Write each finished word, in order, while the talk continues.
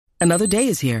Another day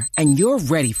is here, and you're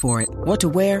ready for it. What to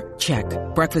wear? Check.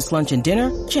 Breakfast, lunch, and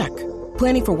dinner? Check.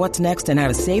 Planning for what's next and how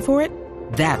to save for it?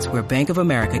 That's where Bank of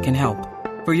America can help.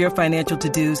 For your financial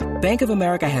to-dos, Bank of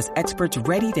America has experts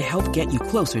ready to help get you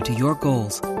closer to your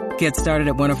goals. Get started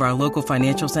at one of our local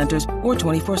financial centers or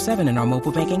 24/7 in our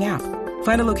mobile banking app.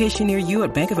 Find a location near you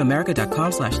at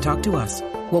bankofamerica.com/talktous.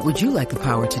 What would you like the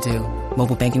power to do?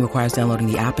 Mobile banking requires downloading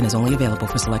the app and is only available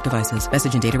for select devices.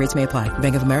 Message and data rates may apply.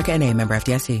 Bank of America N.A., member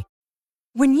FDIC.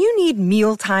 When you need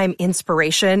mealtime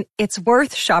inspiration, it's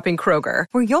worth shopping Kroger,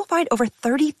 where you'll find over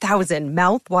 30,000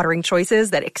 mouth-watering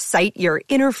choices that excite your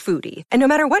inner foodie. And no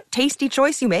matter what tasty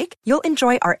choice you make, you'll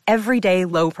enjoy our everyday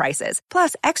low prices,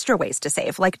 plus extra ways to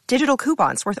save, like digital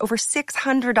coupons worth over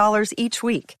 $600 each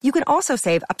week. You can also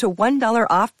save up to $1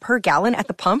 off per gallon at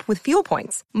the pump with fuel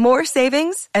points. More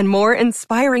savings and more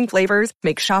inspiring flavors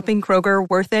make shopping Kroger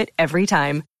worth it every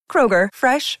time. Kroger,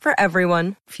 fresh for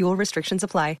everyone. Fuel restrictions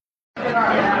apply.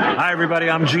 Hi, everybody.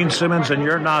 I'm Gene Simmons, and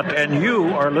you're not. And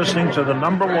you are listening to the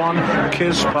 #1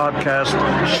 KISS podcast,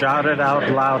 Shout It Out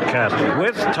Loudcast,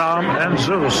 with Tom and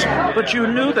Zeus. But you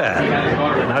knew that.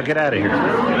 Now get out of here.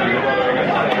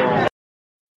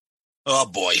 Oh,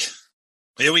 boy.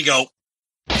 Here we go.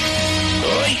 This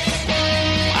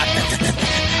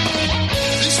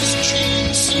is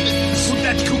Gene Simmons. Put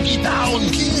that cookie down,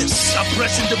 KISS. I'm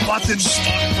pressing the button.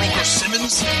 Stockbroker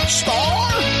Simmons.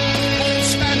 Star?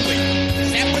 Stanley.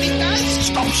 Is that what he does?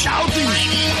 Stop shouting.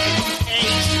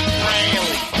 Ace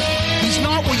Frehley. He's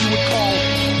not what you would call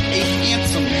a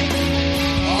handsome man.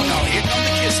 Oh, no. Here come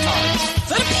the KISS cards. Is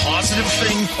that a positive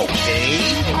thing? Okay.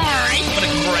 All right. I'm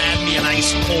going to grab me a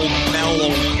nice cold,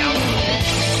 mellow yellow.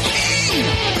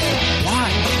 Why?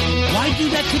 Why do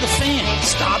that to the fan?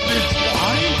 Stop it.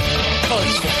 Why?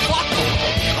 Because fuck them.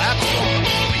 That's what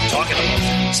are you talking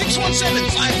about?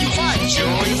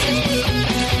 617-525-0850.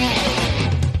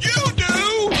 You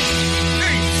do?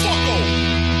 Hey, fucko.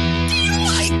 Do you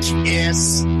like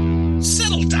KISS?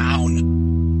 Settle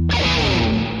down.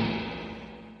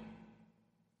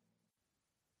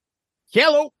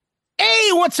 Hello.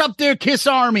 Hey, what's up there, KISS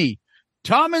Army?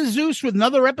 Tom and Zeus with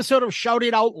another episode of Shout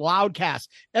It Out Loudcast,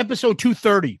 episode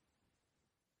 230.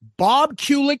 Bob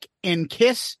Kulick and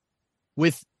KISS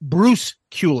with Bruce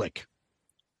Kulick.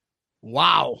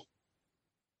 Wow.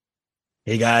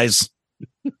 Hey, guys.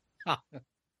 Oh,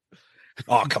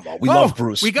 come on. We love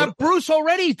Bruce. We got Bruce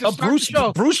already to start the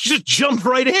show. Bruce just jumped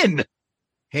right in.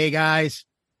 Hey, guys.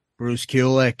 Bruce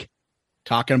Kulick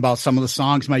talking about some of the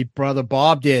songs my brother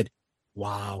Bob did.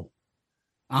 Wow.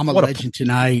 I'm a legend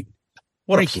tonight.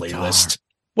 What a playlist.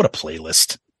 What a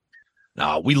playlist.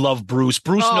 No, we love Bruce.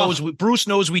 Bruce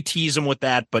knows we tease him with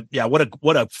that, but yeah, what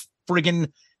a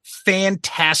friggin'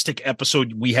 fantastic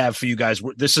episode we have for you guys.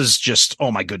 This is just, oh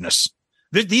my goodness.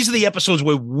 These are the episodes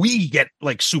where we get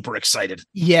like super excited.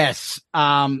 Yes.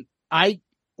 I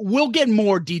will get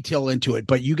more detail into it,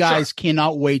 but you guys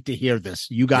cannot wait to hear this.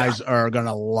 You guys are going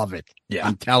to love it. Yeah.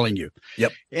 I'm telling you.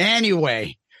 Yep.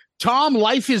 Anyway, Tom,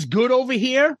 life is good over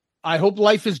here. I hope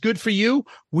life is good for you.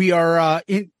 We are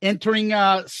entering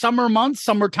summer months,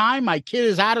 summertime. My kid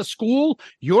is out of school.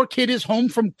 Your kid is home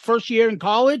from first year in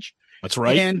college. That's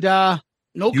right. And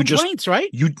no complaints, right?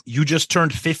 You just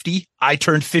turned 50. I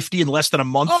turned 50 in less than a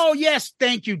month. Oh, yes.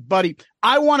 Thank you, buddy.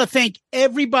 I want to thank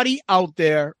everybody out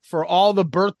there for all the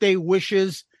birthday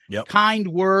wishes, kind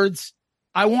words.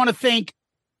 I want to thank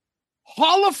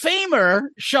Hall of Famer,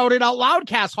 Shout It Out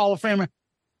Loudcast Hall of Famer,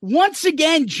 once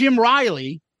again, Jim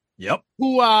Riley. Yep.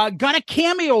 Who got a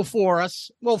cameo for us,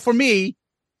 well, for me,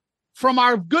 from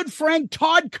our good friend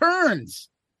Todd Kearns.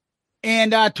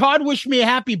 And Todd wished me a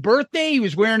happy birthday. He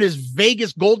was wearing his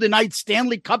Vegas Golden Knights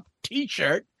Stanley Cup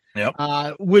t-shirt,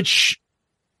 which,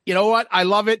 you know what? I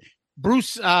love it.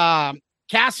 Bruce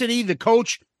Cassidy, the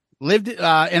coach, lived in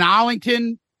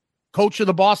Arlington, coach of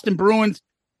the Boston Bruins.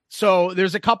 So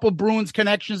there's a couple Bruins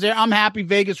connections there. I'm happy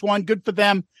Vegas won. Good for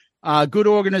them. Good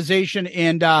organization.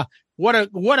 And what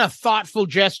a thoughtful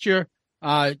gesture.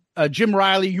 Jim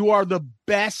Riley, you are the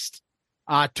best.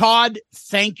 Todd,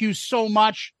 thank you so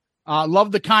much.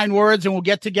 Love the kind words, and we'll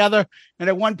get together. And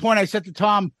at one point I said to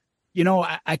Tom, you know,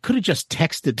 I could have just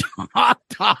texted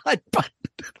Todd, but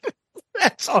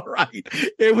that's all right.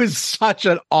 It was such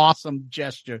an awesome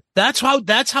gesture. That's how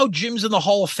Jim's in the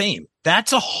Hall of Fame.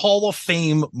 That's a Hall of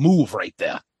Fame move right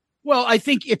there. Well, I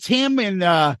think it's him and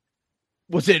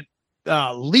was it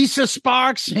Lisa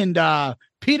Sparks and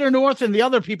Peter North and the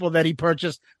other people that he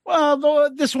purchased. Well,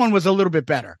 this one was a little bit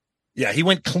better. Yeah, he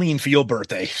went clean for your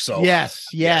birthday. So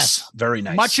yes, very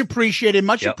nice. Much appreciated.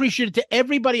 Much appreciated to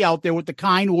everybody out there with the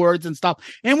kind words and stuff.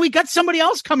 And we got somebody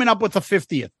else coming up with the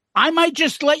 50th. I might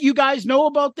just let you guys know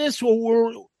about this.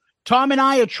 Tom and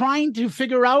I are trying to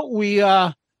figure out,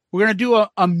 we're going to do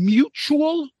a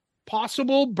mutual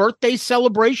possible birthday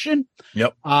celebration.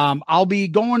 Yep. I'll be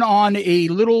going on a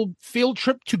little field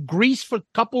trip to Greece for a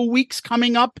couple weeks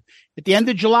coming up at the end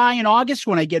of July and August.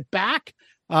 When I get back,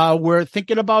 we're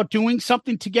thinking about doing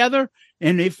something together.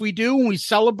 And if we do, and we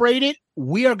celebrate it,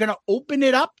 we are going to open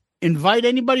it up, invite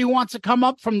anybody who wants to come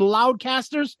up from the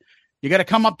Loudcasters. You got to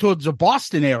come up towards the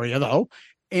Boston area, though,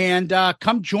 and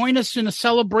come join us in a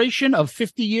celebration of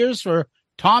 50 years for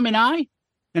Tom and I,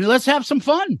 and let's have some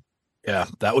fun. Yeah,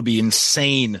 that would be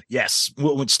insane. Yes.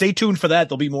 Well, stay tuned for that.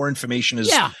 There'll be more information as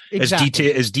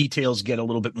details get a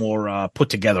little bit more put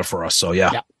together for us. So,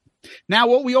 yeah. Now,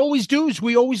 what we always do is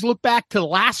we always look back to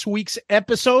last week's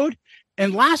episode.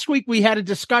 And last week we had a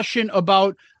discussion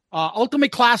about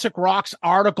Ultimate Classic Rock's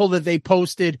article that they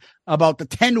posted about the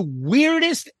 10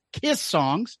 weirdest Kiss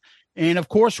songs. And, of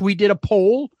course, we did a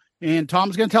poll, and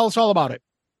Tom's going to tell us all about it.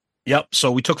 Yep.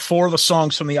 So we took 4 of the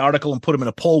songs from the article and put them in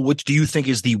a poll. Which do you think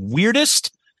is the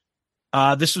weirdest?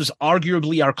 This was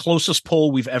arguably our closest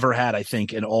poll we've ever had, I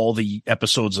think, in all the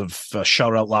episodes of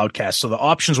Shout Out Loudcast. So the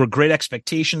options were Great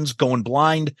Expectations, Going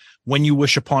Blind, When You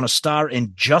Wish Upon a Star,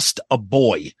 and Just a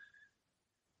Boy.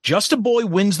 Just a Boy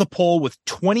wins the poll with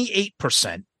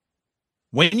 28%.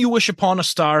 When You Wish Upon a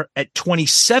Star at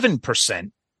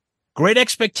 27%. Great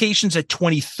Expectations at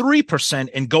 23%,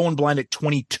 and Going Blind at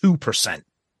 22%.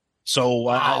 So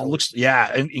it looks,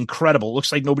 incredible.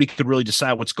 Looks like nobody could really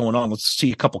decide what's going on. Let's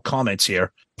see a couple comments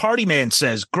here. Party Man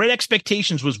says, Great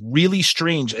Expectations was really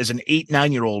strange as an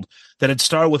 8-9-year-old that had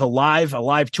started with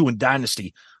Alive 2, and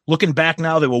Dynasty. Looking back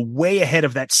now, they were way ahead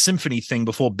of that symphony thing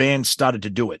before bands started to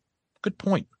do it. Good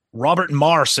point. Robert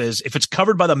Marr says, if it's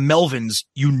covered by the Melvins,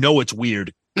 you know it's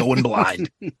weird. Going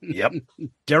Blind. Yep.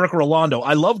 Derek Rolando,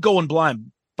 I love Going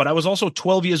Blind, but I was also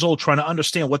 12 years old trying to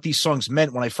understand what these songs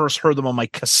meant when I first heard them on my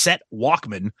cassette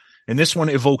Walkman, and this one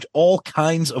evoked all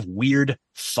kinds of weird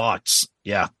thoughts.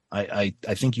 Yeah, I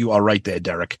think you are right there,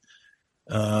 Derek.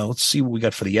 Let's see what we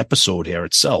got for the episode here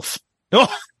itself.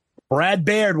 Oh, Brad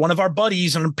Baird, one of our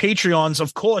buddies on Patreons,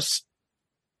 of course,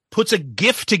 puts a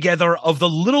GIF together of the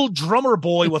little drummer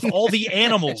boy with all the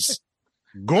animals.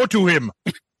 Go to him.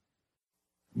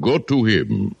 Go to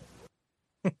him.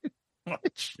 Oh,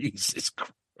 Jesus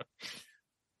Christ.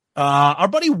 Our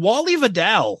buddy Wally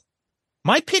Vidal.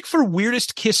 My pick for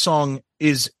weirdest Kiss song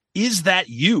is That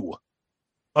You?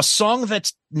 A song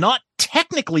that's not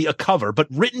technically a cover, but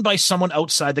written by someone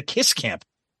outside the Kiss camp.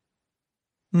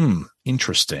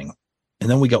 Interesting. And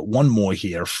then we got one more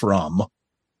here from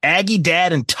Aggie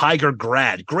Dad and Tiger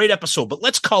Grad. Great episode, but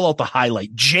let's call out the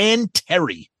highlight. Jan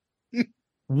Terry.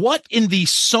 What in the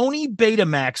Sony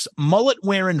Betamax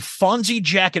mullet-wearing, Fonzie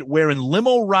jacket-wearing,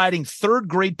 limo-riding,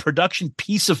 third-grade production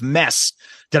piece of mess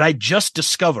did I just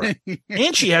discover?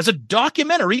 And she has a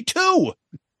documentary, too.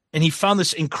 And he found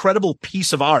this incredible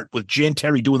piece of art with Jan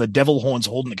Terry doing the devil horns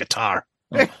holding the guitar.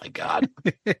 Oh, my God.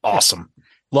 Awesome.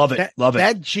 Love it. Love it.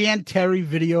 That Jan Terry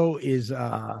video is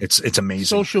it's amazing.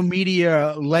 Social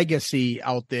media legacy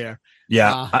out there.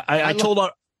 Yeah.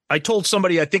 I told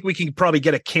somebody I think we can probably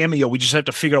get a cameo. We just have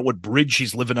to figure out what bridge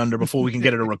she's living under before we can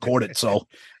get her to record it. So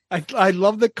I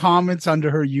love the comments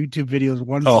under her YouTube videos.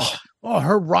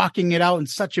 Her rocking it out in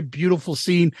such a beautiful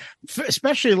scene.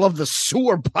 Especially love the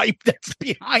sewer pipe that's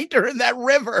behind her in that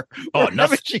river. Oh,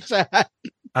 nothing. She's at.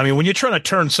 I mean, when you're trying to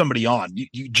turn somebody on,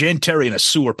 you Jan Terry in a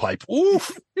sewer pipe.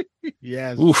 Oof.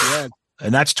 Yes. Oof. Yes.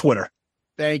 And that's Twitter.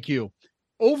 Thank you.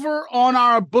 Over on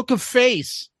our Book of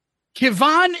Face,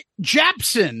 Kevon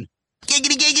Japson.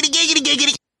 Giggity, giggity, giggity,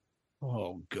 giggity.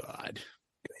 Oh, God.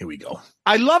 Here we go.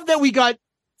 I love that we got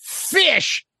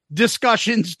fish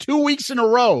discussions 2 weeks in a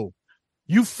row.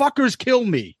 You fuckers kill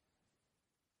me.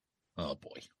 Oh,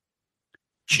 boy.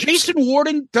 Jason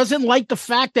Warden doesn't like the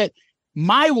fact that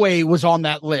My Way was on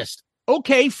that list.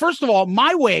 Okay, first of all,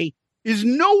 My Way is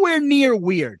nowhere near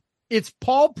weird. It's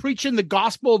Paul preaching the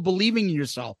gospel of believing in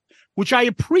yourself, which I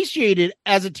appreciated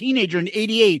as a teenager in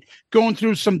 88, going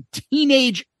through some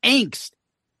teenage angst.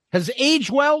 Has aged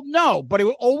well? No, but it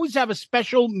will always have a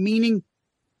special meaning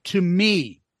to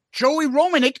me. Joey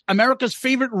Romanek, America's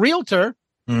favorite realtor.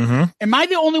 Mm-hmm. Am I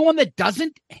the only one that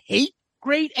doesn't hate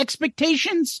Great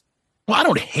Expectations? Well, I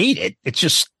don't hate it. It's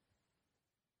just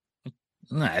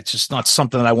not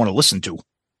something that I want to listen to.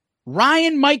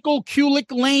 Ryan Michael,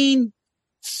 Kulick Lane,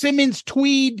 Simmons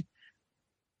Tweed,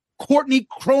 Courtney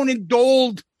Cronin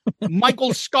Dold,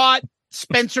 Michael Scott,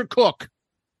 Spencer Cook.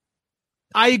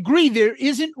 I agree there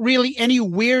isn't really any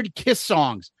weird Kiss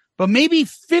songs, but maybe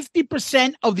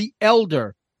 50% of The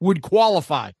Elder would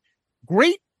qualify.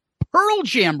 Great Pearl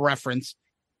Jam reference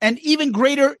and even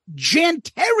greater Jan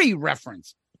Terry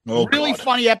reference. Oh, really God.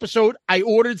 funny episode. I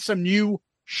ordered some new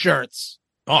shirts.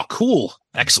 Oh, cool.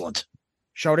 Excellent.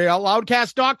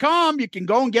 ShoutItOutLoudcast.com. You can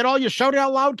go and get all your Shout It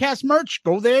Out Loudcast merch.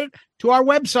 Go there to our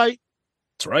website.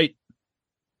 That's right.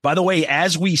 By the way,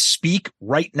 as we speak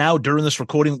right now during this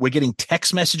recording, we're getting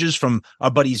text messages from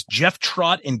our buddies Jeff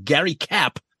Trott and Gary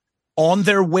Kapp on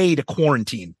their way to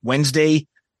quarantine. Wednesday,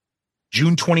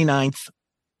 June 29th,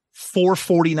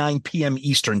 4:49 p.m.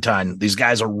 Eastern time. These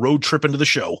guys are road tripping to the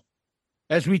show.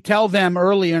 As we tell them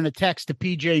earlier in a text to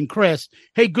PJ and Chris,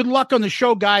 hey, good luck on the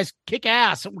show, guys. Kick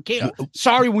ass.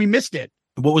 Sorry we missed it.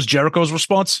 What was Jericho's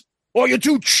response? Oh, you're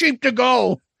too cheap to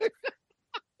go.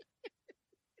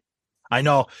 I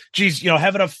know. Geez,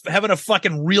 having a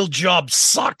fucking real job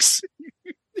sucks.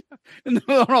 On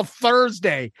a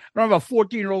Thursday. I don't have a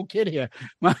 14-year-old kid here.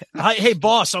 Hey,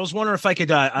 boss, I was wondering if I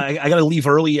could, I got to leave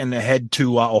early and head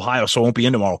to Ohio, so I won't be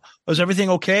in tomorrow. Is everything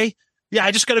okay? Yeah,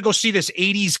 I just got to go see this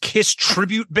 80s Kiss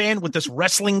tribute band with this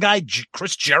wrestling guy,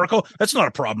 Chris Jericho. That's not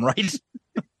a problem, right?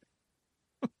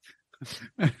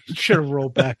 Should have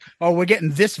rolled back. Oh, we're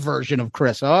getting this version of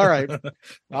Chris. All right.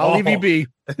 I'll leave you be.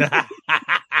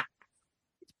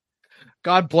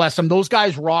 God bless them. Those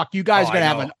guys rock. You guys are going to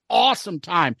have an awesome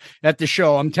time at the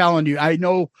show. I'm telling you. I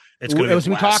know it's going to be as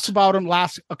we talked about them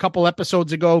a couple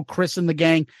episodes ago, Chris and the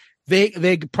gang,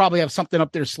 they probably have something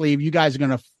up their sleeve. You guys are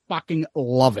going to fucking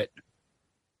love it.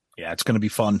 Yeah, it's going to be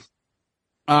fun.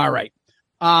 All right.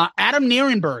 Adam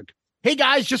Nierenberg. Hey,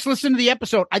 guys, just listen to the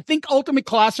episode. I think Ultimate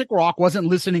Classic Rock wasn't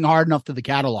listening hard enough to the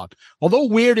catalog. Although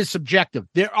weird is subjective,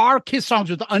 there are Kiss songs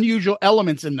with unusual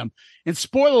elements in them. And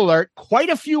spoiler alert, quite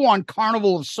a few on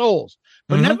Carnival of Souls.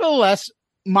 But nevertheless,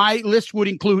 my list would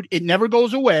include It Never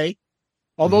Goes Away.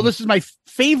 Although this is my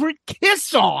favorite Kiss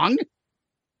song,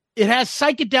 it has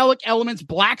psychedelic elements,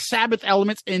 Black Sabbath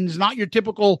elements, and is not your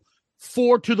typical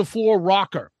 4-to-the-floor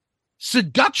rocker.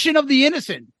 Seduction of the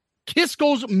Innocent. Kiss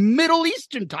goes Middle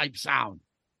Eastern type sound.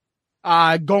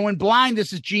 Going Blind.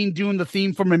 This is Gene doing the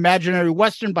theme from Imaginary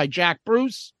Western by Jack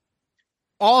Bruce.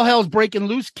 All Hell's Breaking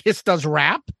Loose. Kiss does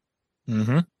rap.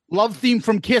 Love theme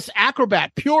from Kiss,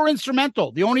 Acrobat, pure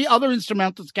instrumental. The only other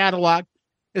instrumentals catalog,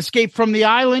 Escape from the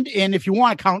Island, and if you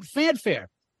want to count Fanfare.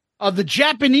 The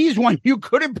Japanese one you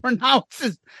couldn't pronounce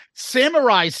is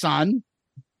Samurai Son,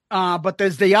 but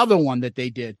there's the other one that they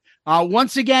did.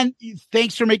 Once again,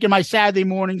 thanks for making my Saturday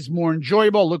mornings more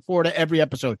enjoyable. Look forward to every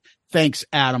episode. Thanks,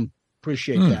 Adam.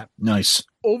 Appreciate that. Nice.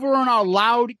 Over on our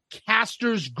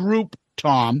Loudcasters group,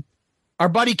 Tom, our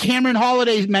buddy Cameron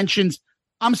Holiday mentions,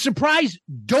 I'm surprised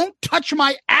Don't Touch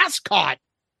My Ascot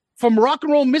from Rock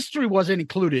and Roll Mystery wasn't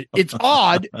included. It's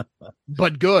odd,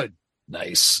 but good.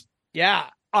 Nice. Yeah.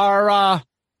 Our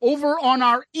over on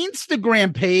our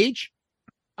Instagram page,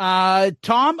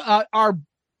 Tom, our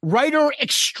writer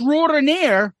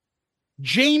extraordinaire,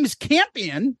 James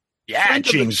Campion. Yeah,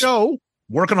 James. Show.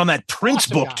 Working on that Prince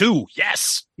Awesome book, guy. too.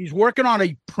 Yes. He's working on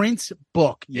a Prince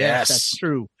book. Yes. That's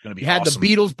true. Gonna be He had awesome. the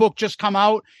Beatles book just come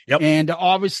out. Yep. And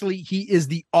obviously he is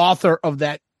the author of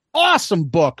that awesome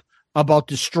book about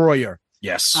Destroyer.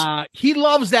 Yes. He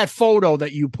loves that photo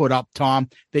that you put up, Tom,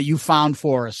 that you found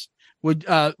for us with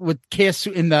Kiss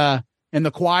in the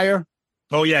choir.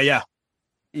 Oh, yeah, yeah.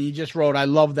 And you just wrote, I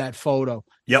love that photo.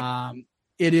 Yep.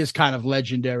 It is kind of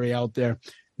legendary out there.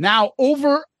 Now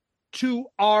over to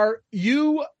our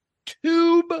YouTube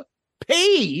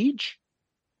page,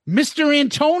 Mr.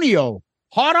 Antonio,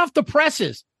 hot off the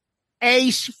presses,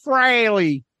 Ace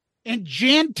Frehley and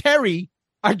Jan Terry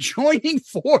are joining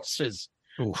forces.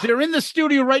 Oof. They're in the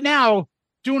studio right now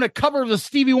doing a cover of the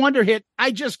Stevie Wonder hit,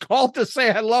 I Just Called to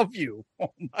Say I Love You.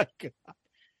 Oh, my God.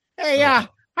 Hey, I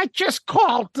just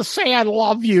called to say I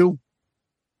love you.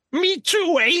 Me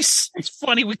too, Ace. It's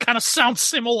funny. We kind of sound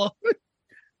similar.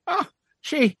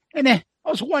 Gee, and I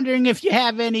was wondering if you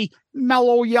have any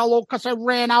Mellow Yellow, because I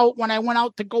ran out when I went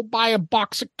out to go buy a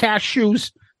box of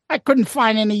cashews. I couldn't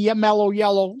find any Mellow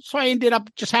Yellow, so I ended up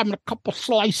just having a couple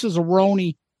slices of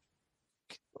Roni.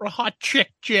 For a hot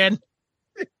chick, Jen.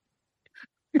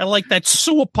 I like that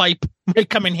sewer pipe. May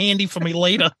come in handy for me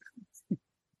later.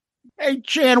 Hey,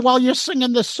 Jan, while you're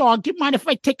singing this song, do you mind if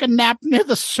I take a nap near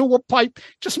the sewer pipe?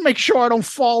 Just make sure I don't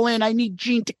fall in. I need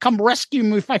Gene to come rescue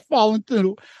me if I fall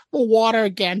into the water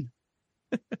again.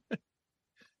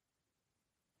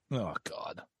 Oh,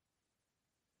 God.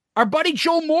 Our buddy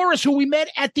Joe Morris, who we met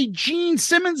at the Gene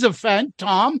Simmons event,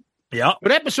 Tom. Yeah.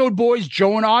 Good episode, boys.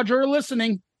 Joe and Audra are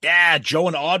listening. Yeah, Joe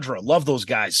and Audra. Love those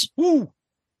guys. Woo.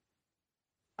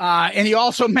 And he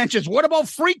also mentions, what about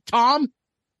Freak, Tom?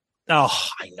 Oh,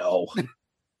 I know.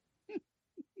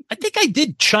 I think I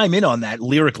did chime in on that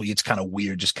lyrically. It's kind of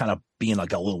weird, just kind of being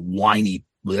like a little whiny.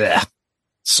 Bleh.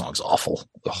 Song's awful.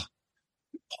 Ugh.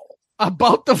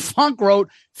 About the Funk wrote,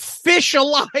 Fish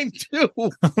Alive too.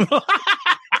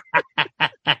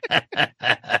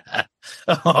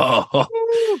 All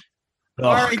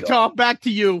right, Tom, back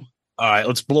to you. All right,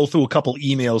 let's blow through a couple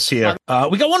emails here.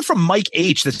 We got one from Mike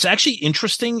H. that's actually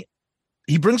interesting.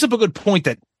 He brings up a good point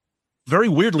that very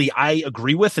weirdly I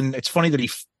agree with, and it's funny that he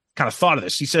kind of thought of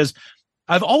this. He says,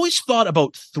 I've always thought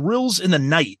about Thrills in the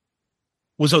Night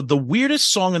was the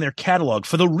weirdest song in their catalog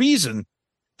for the reason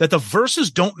that the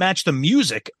verses don't match the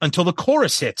music until the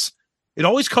chorus hits. It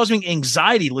always caused me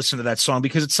anxiety listening to that song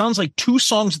because it sounds like two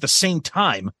songs at the same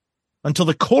time until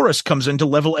the chorus comes in to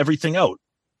level everything out.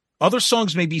 Other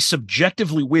songs may be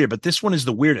subjectively weird, but this one is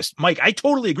the weirdest. Mike, I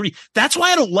totally agree. That's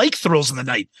why I don't like Thrills in the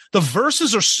Night. The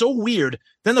verses are so weird.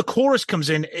 Then the chorus comes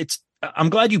in.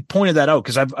 I'm glad you pointed that out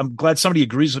because I'm glad somebody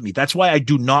agrees with me. That's why I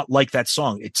do not like that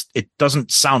song. It doesn't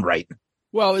sound right.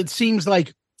 Well, it seems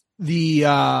like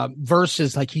the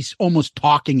verses, like he's almost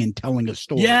talking and telling a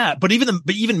story. Yeah, but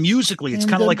even musically, it's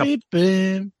kind of like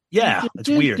it's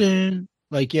weird.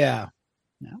 Like, yeah.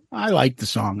 No, I like the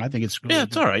song. I think it's good. Yeah,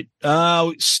 it's all right.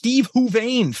 Steve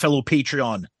Houvain, fellow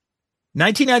Patreon.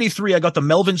 1993, I got the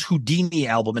Melvins Houdini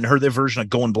album and heard their version of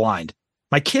Going Blind.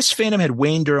 My Kiss fandom had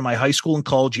waned during my high school and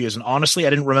college years, and honestly, I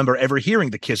didn't remember ever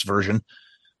hearing the Kiss version.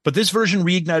 But this version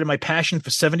reignited my passion for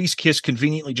 70s Kiss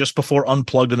conveniently just before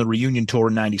Unplugged and the reunion tour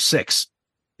in 96.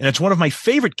 And it's one of my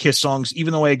favorite Kiss songs,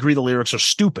 even though I agree the lyrics are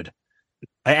stupid.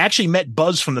 I actually met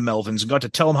Buzz from the Melvins and got to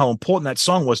tell him how important that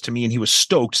song was to me, and he was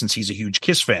stoked since he's a huge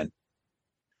Kiss fan.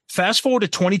 Fast forward to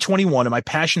 2021, and my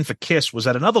passion for Kiss was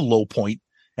at another low point,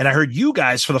 and I heard you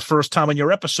guys for the first time on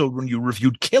your episode when you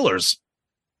reviewed Killers.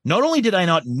 Not only did I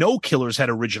not know Killers had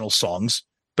original songs,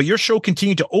 but your show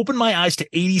continued to open my eyes to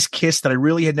 80s Kiss that I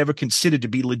really had never considered to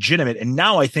be legitimate, and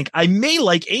now I think I may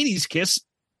like 80s Kiss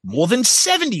more than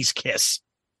 70s Kiss.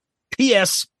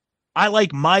 P.S. I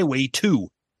like My Way too.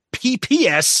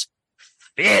 P.P.S.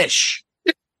 Fish.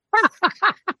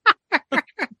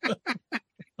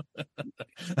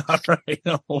 All right,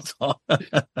 hold on.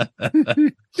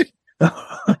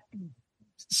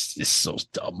 This is so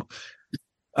dumb.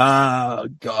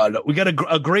 God, we got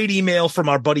a great email from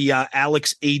our buddy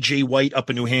Alex A.J. White up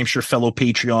in New Hampshire, fellow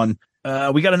Patreon.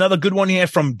 We got another good one here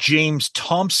from James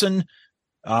Thompson,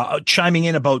 chiming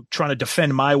in about trying to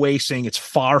defend My Way, saying it's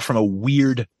far from a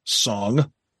weird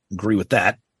song. Agree with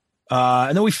that.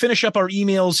 And then we finish up our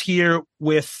emails here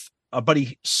with our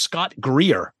buddy Scott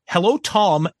Greer. Hello,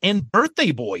 Tom and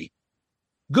Birthday Boy.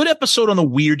 Good episode on the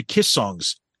weird Kiss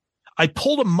songs. I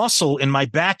pulled a muscle in my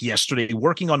back yesterday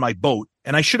working on my boat,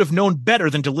 and I should have known better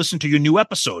than to listen to your new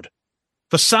episode.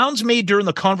 The sounds made during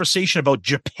the conversation about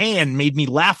Japan made me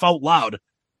laugh out loud,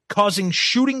 causing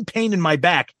shooting pain in my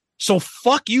back. So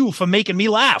fuck you for making me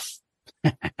laugh.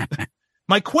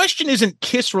 My question isn't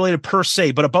Kiss related per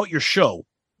se, but about your show.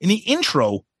 In the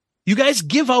intro, you guys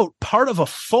give out part of a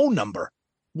phone number.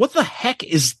 What the heck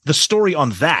is the story on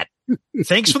that?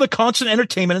 Thanks for the constant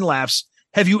entertainment and laughs.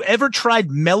 Have you ever tried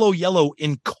Mellow Yellow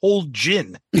in cold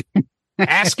gin?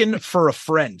 Asking for a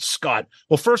friend, Scott.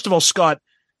 Well, first of all, Scott,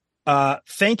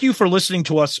 thank you for listening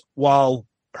to us while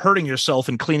hurting yourself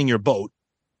and cleaning your boat.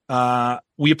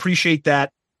 We appreciate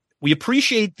that. We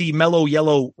appreciate the Mellow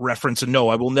Yellow reference. And no,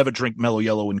 I will never drink Mellow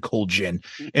Yellow in cold gin.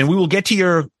 And we will get to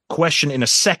your question in a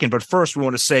second. But first, we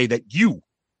want to say that you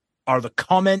are the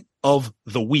comment of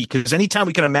the week. Because anytime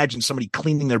we can imagine somebody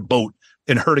cleaning their boat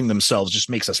and hurting themselves just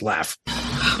makes us laugh.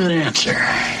 Good answer.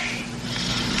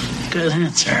 Good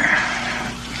answer.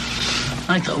 I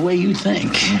like the way you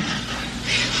think.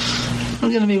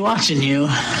 I'm going to be watching you.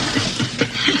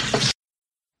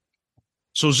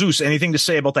 So, Zeus, anything to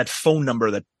say about that phone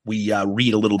number that we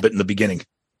read a little bit in the beginning?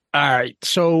 All right.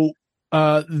 So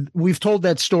we've told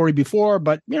that story before,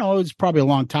 but, you know, it's probably a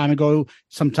long time ago.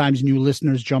 Sometimes new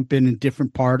listeners jump in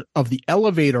different part of the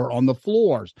elevator on the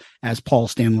floors, as Paul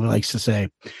Stanley likes to say.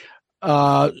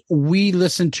 We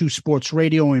listened to sports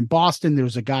radio in Boston. There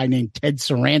was a guy named Ted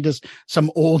Sarandis,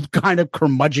 some old kind of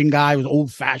curmudgeon guy with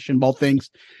old fashioned about things.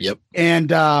 Yep.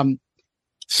 And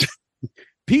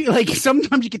like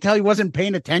sometimes you could tell he wasn't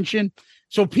paying attention.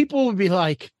 So people would be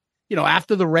like, you know,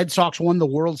 after the Red Sox won the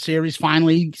World Series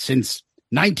finally since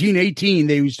 1918,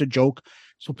 they used to joke.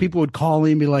 So people would call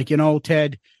in and be like, you know,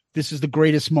 Ted, this is the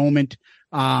greatest moment.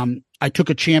 I took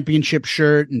a championship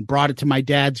shirt and brought it to my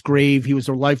dad's grave. He was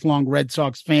a lifelong Red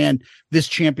Sox fan. This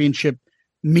championship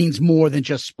means more than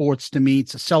just sports to me.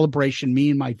 It's a celebration.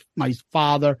 Me and my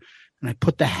father, and I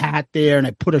put the hat there and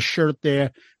I put a shirt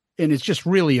there, and it's just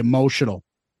really emotional.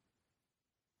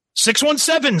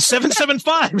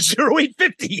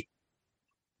 617-775-0850.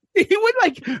 He would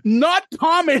like not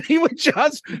comment. He would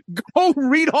just go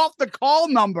read off the call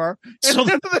number. And So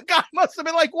the guy must have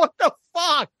been like, what the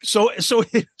fuck? So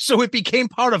it became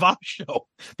part of our show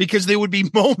because there would be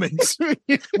moments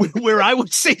where I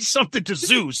would say something to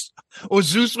Zeus or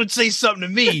Zeus would say something to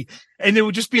me, and there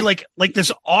would just be like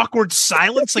this awkward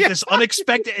silence, like this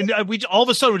unexpected, and we all of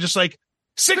a sudden we're just like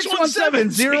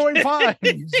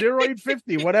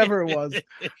 617-085-0850, whatever it was.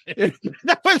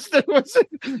 That was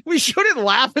we shouldn't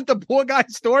laugh at the poor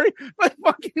guy's story, but it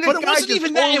wasn't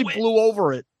even totally that. It blew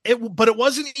over it. But it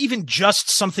wasn't even just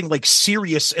something like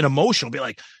serious and emotional. Be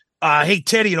like, hey,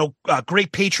 Teddy,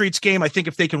 great Patriots game. I think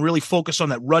if they can really focus on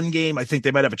that run game, I think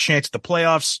they might have a chance at the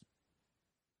playoffs.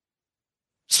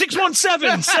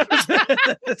 617.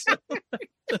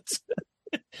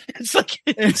 It's like,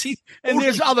 and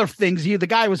there's other things. The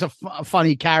guy was a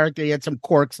funny character. He had some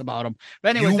quirks about him.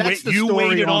 But anyway, that's the story. You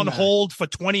waited on hold for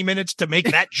 20 minutes to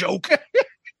make that joke.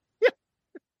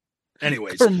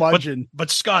 Anyways, but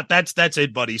Scott, that's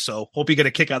it, buddy. So hope you get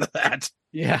a kick out of that.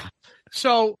 Yeah.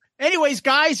 So anyways,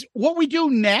 guys, what we do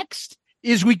next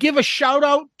is we give a shout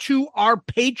out to our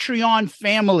Patreon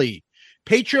family.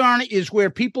 Patreon is where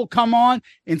people come on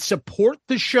and support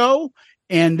the show,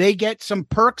 and they get some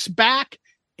perks back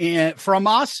from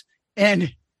us.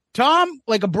 And Tom,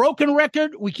 like a broken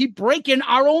record, we keep breaking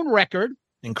our own record.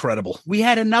 Incredible. We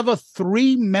had another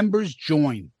 3 members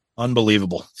join.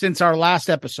 Unbelievable. Since our last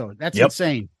episode. That's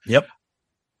insane. Yep.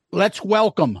 Let's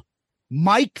welcome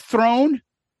Mike Throne,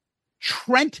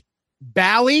 Trent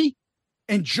Bally,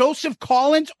 and Joseph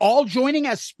Collins, all joining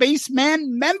as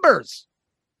Spaceman members.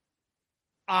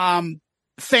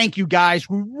 Thank you, guys.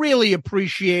 We really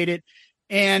appreciate it.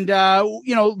 And,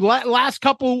 last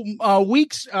couple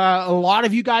weeks, a lot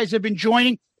of you guys have been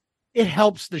joining. It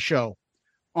helps the show.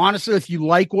 Honestly, if you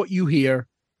like what you hear,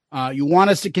 you want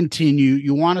us to continue,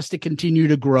 you want us to continue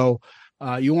to grow,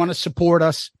 you want to support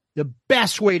us, the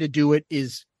best way to do it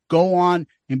is go on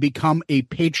and become a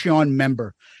Patreon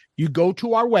member. You go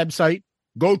to our website,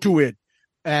 go to it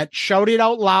at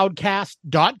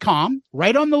shoutitoutloudcast.com.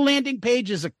 Right on the landing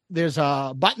page there's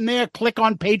a button there. Click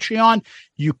on Patreon.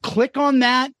 You click on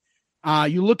that.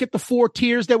 You look at the 4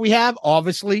 tiers that we have,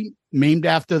 obviously named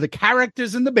after the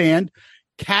characters in the band: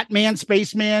 Catman,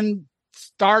 Spaceman,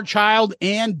 Star Child,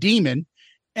 and Demon.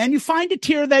 And you find a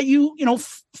tier that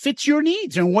fits your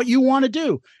needs and what you want to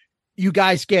do. You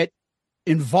guys get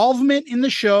involvement in the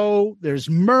show.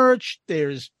 There's merch.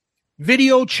 There's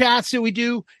video chats that we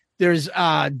do. There's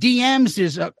DMs.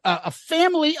 There's a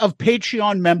family of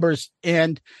Patreon members.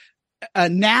 And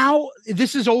now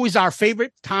this is always our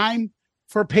favorite time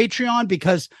for Patreon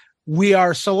because we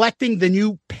are selecting the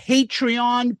new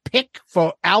Patreon pick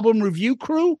for Album Review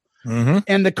Crew. Mm-hmm.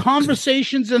 And the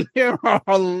conversations in there are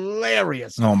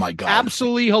hilarious. Oh, my God.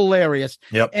 Absolutely hilarious.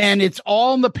 Yep. And it's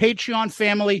all in the Patreon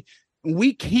family.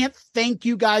 We can't thank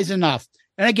you guys enough.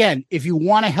 And again, if you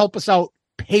want to help us out,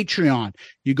 Patreon,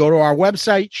 you go to our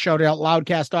website,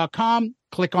 shoutitoutloudcast.com,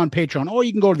 click on Patreon, or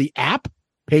you can go to the app,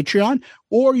 Patreon,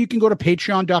 or you can go to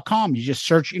patreon.com. You just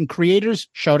search in creators,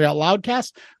 Shout Out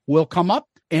Loudcast, will come up,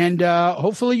 and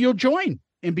hopefully you'll join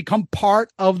and become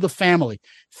part of the family.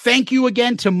 Thank you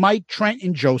again to Mike, Trent,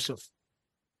 and Joseph.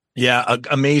 Yeah,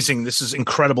 amazing. This is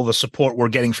incredible, the support we're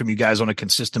getting from you guys on a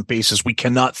consistent basis. We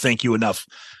cannot thank you enough.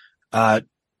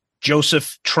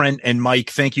 Joseph, Trent, and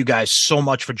Mike, thank you guys so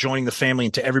much for joining the family,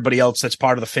 and to everybody else that's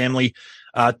part of the family.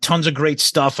 Tons of great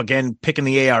stuff. Again, picking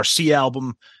the ARC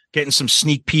album, getting some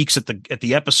sneak peeks at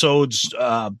the episodes,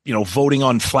 voting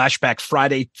on Flashback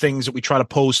Friday things that we try to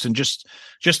post, and just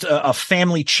a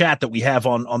family chat that we have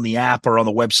on the app or on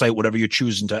the website, whatever you're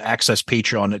choosing to access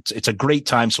Patreon. It's a great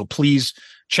time. So please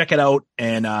check it out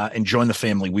and join the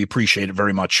family. We appreciate it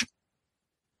very much.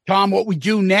 Tom, what we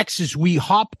do next is we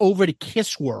hop over to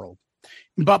Kiss World.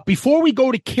 But before we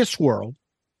go to Kiss World,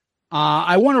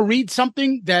 I want to read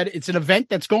something that it's an event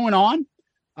that's going on.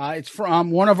 It's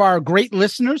from one of our great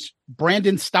listeners,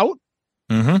 Brandon Stout.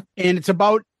 Mm-hmm. And it's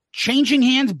about Changing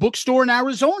Hands Bookstore in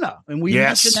Arizona. And we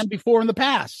mentioned them before in the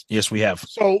past. Yes, we have.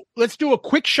 So let's do a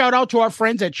quick shout out to our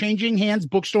friends at Changing Hands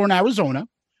Bookstore in Arizona,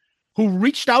 who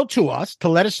reached out to us to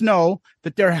let us know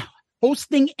that they're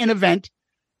hosting an event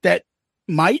that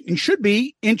might and should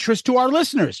be interest to our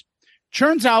listeners.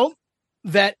 Turns out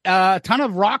that a ton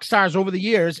of rock stars over the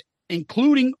years,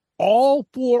 including all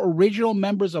 4 original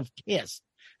members of Kiss,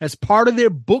 as part of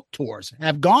their book tours,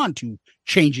 have gone to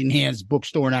Changing Hands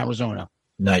Bookstore in Arizona.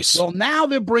 Nice. Well, now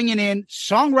they're bringing in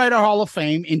Songwriter Hall of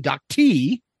Fame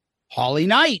inductee Holly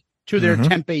Knight to their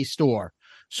Tempe store.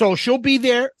 So she'll be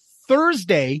there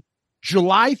Thursday,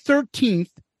 July 13th,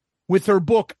 with her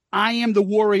book, I Am the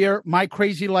Warrior, My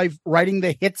Crazy Life, Writing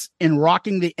the Hits and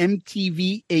Rocking the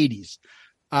MTV 80s.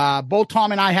 Both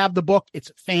Tom and I have the book.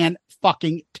 It's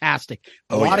fan-fucking-tastic.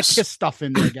 A lot of Kiss stuff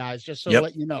in there, guys, just so to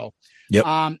let you know. Yep.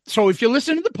 So if you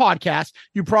listen to the podcast,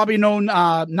 you probably know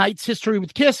Knight's history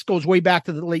with Kiss goes way back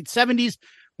to the late 70s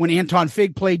when Anton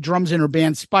Fig played drums in her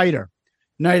band Spider.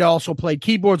 Knight also played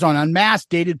keyboards on Unmasked,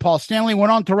 dated Paul Stanley,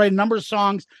 went on to write a number of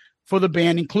songs for the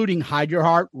band, including Hide Your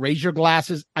Heart, Raise Your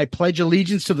Glasses, I Pledge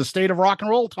Allegiance to the State of Rock and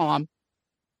Roll, Tom.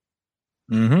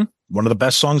 Mm-hmm. One of the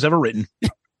best songs ever written.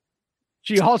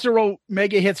 She also wrote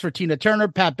mega hits for Tina Turner,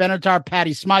 Pat Benatar,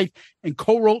 Patti Smythe, and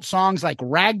co-wrote songs like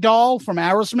Ragdoll from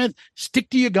Aerosmith, Stick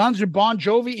to Your Guns with Bon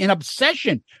Jovi, and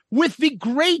Obsession with the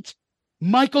great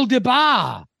Michael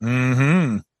DeBar.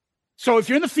 Mm-hmm. So if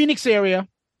you're in the Phoenix area,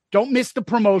 don't miss the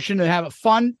promotion to have a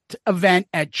fun event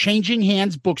at Changing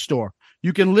Hands Bookstore.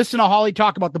 You can listen to Holly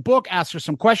talk about the book, ask her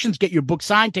some questions, get your book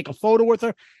signed, take a photo with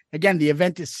her. Again, the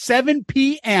event is 7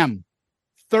 p.m.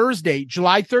 Thursday,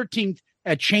 July 13th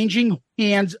at Changing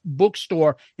Hands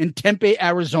Bookstore in Tempe,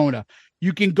 Arizona.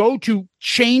 You can go to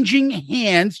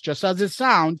changinghands, just as it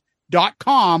sounds,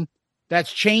 .com.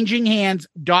 That's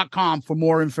changinghands.com for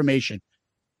more information.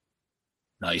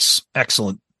 Nice.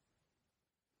 Excellent.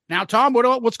 Now, Tom,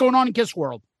 what's going on in Kiss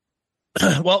World?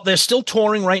 Well, they're still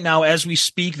touring right now as we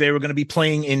speak. They were going to be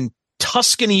playing in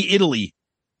Tuscany, Italy.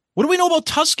 What do we know about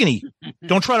Tuscany?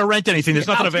 Don't try to rent anything. There's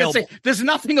nothing available. There's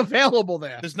nothing available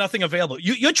there. There's nothing available.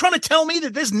 You're trying to tell me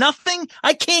that there's nothing?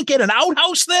 I can't get an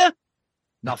outhouse there?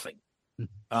 Nothing.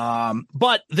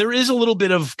 But there is a little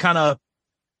bit of kind of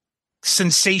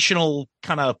sensational,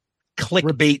 kind of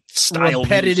clickbait style.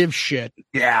 Repetitive news. shit.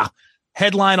 Yeah.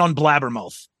 Headline on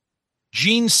Blabbermouth.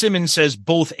 Gene Simmons says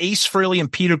both Ace Frehley and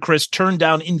Peter Criss turned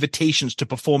down invitations to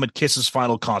perform at Kiss's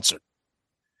final concert.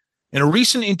 In a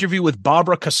recent interview with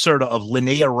Barbara Caserta of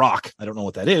Linnea Rock, I don't know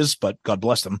what that is, but God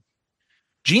bless them,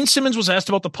 Gene Simmons was asked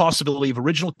about the possibility of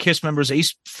original Kiss members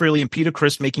Ace Frehley and Peter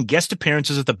Criss making guest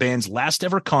appearances at the band's last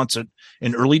ever concert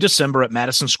in early December at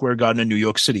Madison Square Garden in New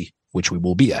York City, which we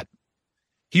will be at.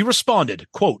 He responded,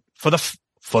 quote, for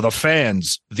the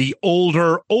fans, the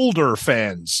older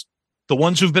fans, the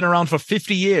ones who've been around for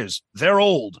 50 years, they're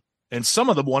old, and some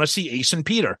of them want to see Ace and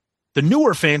Peter. The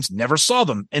newer fans never saw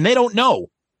them, and they don't know.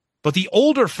 But the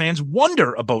older fans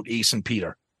wonder about Ace and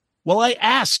Peter. Well, I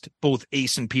asked both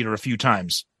Ace and Peter a few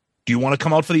times, do you want to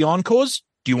come out for the encores?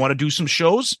 Do you want to do some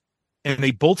shows? And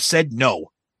they both said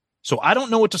no. So I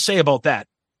don't know what to say about that,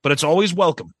 but it's always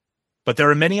welcome. But there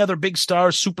are many other big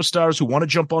stars, superstars who want to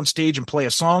jump on stage and play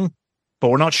a song, but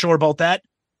we're not sure about that.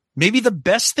 Maybe the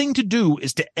best thing to do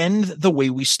is to end the way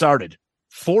we started.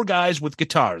 4 guys with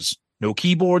guitars, no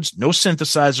keyboards, no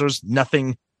synthesizers,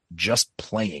 nothing, just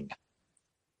playing.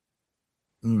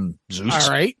 Zeus. All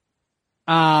right.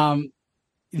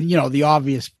 The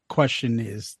obvious question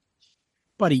is,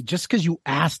 buddy, just because you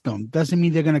asked them doesn't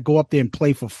mean they're going to go up there and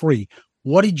play for free.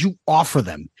 What did you offer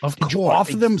them? Did you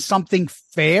offer them something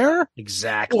fair?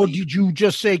 Exactly. Or did you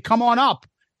just say, come on up?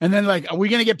 And then are we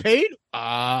going to get paid?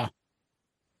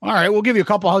 All right, we'll give you a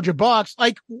couple $100.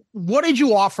 Like, what did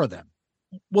you offer them?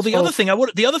 Well, the other thing I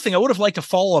would have liked a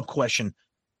follow-up question.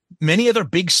 Many other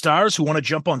big stars who want to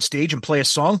jump on stage and play a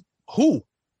song. Who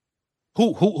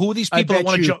are these people that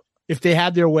want to jump? If they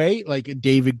had their way, like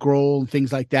David Grohl and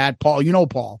things like that. Paul,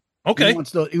 Paul. Okay.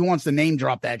 He wants to name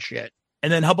drop that shit.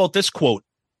 And then how about this quote?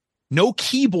 No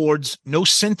keyboards, no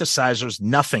synthesizers,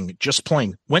 nothing, just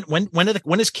playing.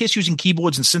 When is Kiss using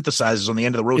keyboards and synthesizers on the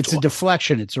end of the road? It's a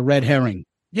deflection. It's a red herring.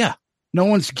 Yeah. No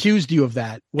one's accused you of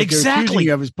that. What they're accusing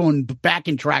you of is pulling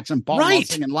backing tracks and Paul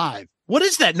singing live. What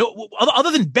is that? No,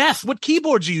 other than Beth, what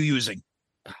keyboards are you using?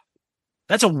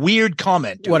 That's a weird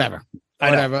comment. Dude. Whatever.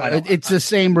 I know. It's the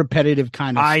same repetitive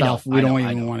kind of stuff. We don't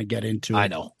even want to get into. I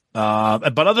know.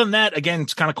 But other than that, again,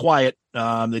 it's kind of quiet.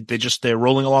 They're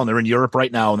rolling along. They're in Europe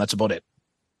right now, and that's about it.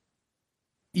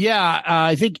 Yeah,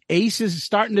 I think Ace is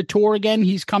starting to tour again.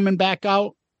 He's coming back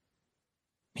out.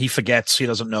 He forgets. He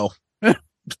doesn't know.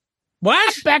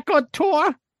 What? Back on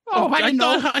tour? Oh,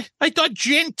 I thought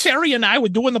Jan Terry and I were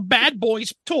doing the Bad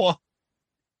Boys tour.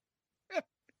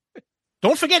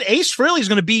 Don't forget, Ace Frehley is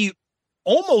going to be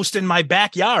almost in my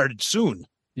backyard soon.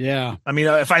 Yeah. I mean,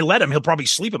 if I let him, he'll probably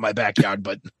sleep in my backyard,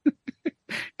 but.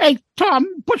 Hey, Tom,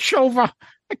 push over.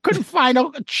 I couldn't find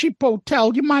a cheap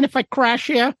hotel. Do you mind if I crash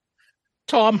here?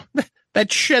 Tom,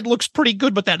 that shed looks pretty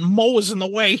good, but that mower's in the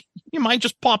way. You mind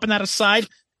just popping that aside?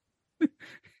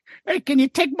 Hey, can you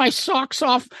take my socks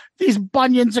off? These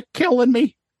bunions are killing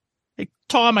me. Hey,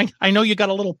 Tom, I know you got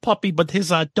a little puppy, but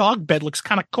his dog bed looks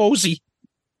kind of cozy.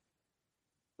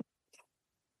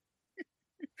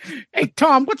 Hey,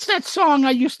 Tom, what's that song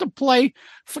I used to play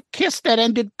for Kiss that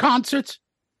ended concerts?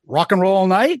 Rock and Roll All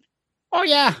Night? Oh,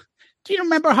 yeah. Do you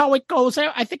remember how it goes?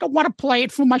 I think I want to play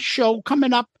it for my show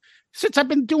coming up, since I've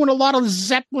been doing a lot of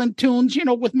Zeppelin tunes,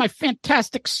 with my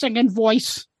fantastic singing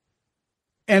voice.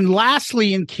 And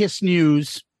lastly, in Kiss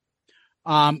news,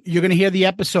 you're going to hear the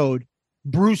episode.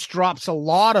 Bruce drops a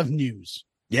lot of news.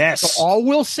 Yes. So all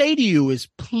we'll say to you is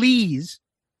please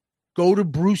go to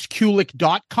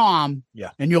brucekulick.com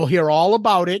and you'll hear all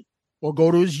about it, or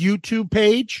go to his YouTube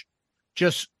page.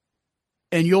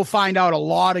 And you'll find out a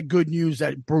lot of good news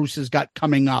that Bruce has got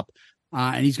coming up.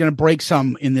 And he's going to break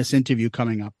some in this interview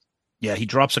coming up. Yeah, he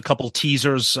drops a couple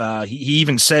teasers. He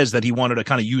even says that he wanted to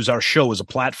kind of use our show as a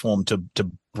platform to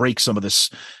break some of this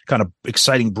kind of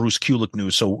exciting Bruce Kulick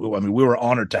news. So, I mean, we were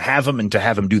honored to have him and to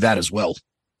have him do that as well.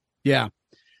 Yeah.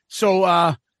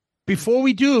 So before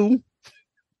we do,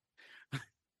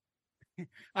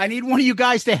 I need one of you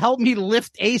guys to help me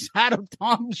lift Ace out of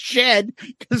Tom's shed,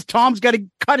 because Tom's got to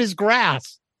cut his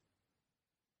grass.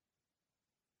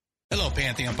 Hello,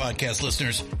 Pantheon Podcast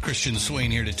listeners. Christian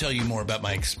Swain here to tell you more about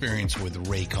my experience with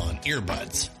Raycon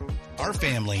earbuds. Our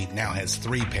family now has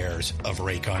 3 pairs of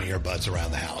Raycon earbuds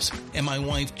around the house, and my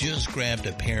wife just grabbed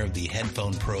a pair of the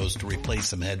Headphone Pros to replace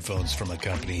some headphones from a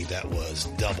company that was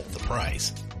double the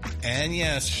price. And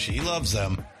yes, she loves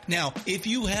them. Now, if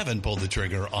you haven't pulled the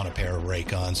trigger on a pair of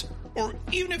Raycons, or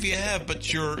even if you have,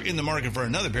 but you're in the market for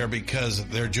another pair because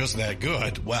they're just that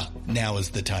good, well, now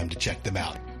is the time to check them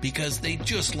out, because they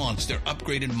just launched their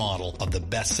upgraded model of the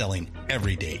best-selling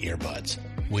everyday earbuds.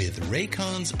 With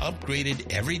Raycon's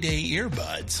upgraded everyday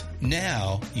earbuds,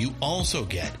 now you also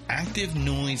get active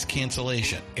noise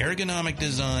cancellation, ergonomic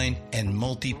design, and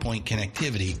multi-point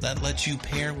connectivity that lets you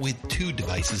pair with 2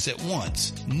 devices at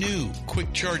once. New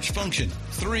quick charge function,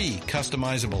 3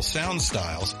 customizable sound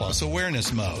styles, plus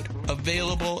awareness mode.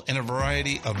 Available in a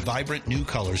variety of vibrant new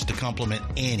colors to complement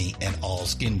any and all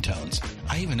skin tones.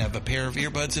 I even have a pair of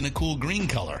earbuds in a cool green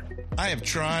color. I have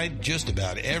tried just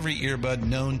about every earbud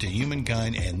known to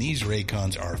humankind, and these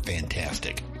Raycons are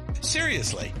fantastic.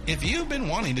 Seriously, if you've been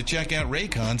wanting to check out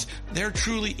Raycons, there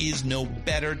truly is no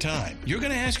better time. You're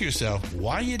going to ask yourself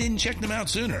why you didn't check them out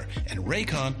sooner, and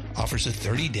Raycon offers a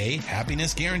 30-day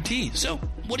happiness guarantee. So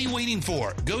what are you waiting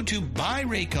for? Go to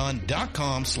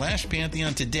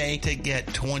buyraycon.com/Pantheon today to get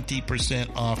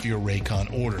 20% off your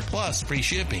Raycon order, plus free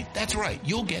shipping. That's right,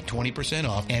 you'll get 20%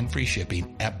 off and free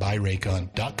shipping at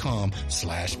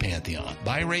buyraycon.com/Pantheon.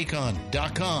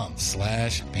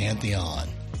 buyraycon.com/Pantheon.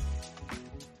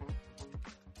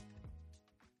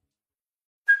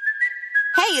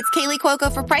 Hey, it's Kaylee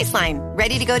Cuoco for Priceline.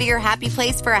 Ready to go to your happy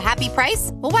place for a happy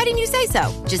price? Well, why didn't you say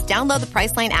so? Just download the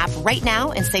Priceline app right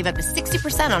now and save up to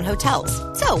 60% on hotels.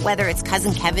 So whether it's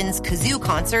Cousin Kevin's Kazoo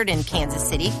Concert in Kansas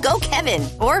City, go Kevin,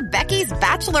 or Becky's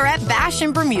Bachelorette Bash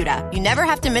in Bermuda, you never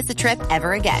have to miss a trip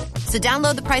ever again. So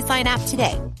download the Priceline app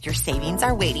today. Your savings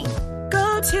are waiting.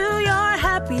 Go to your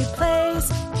happy place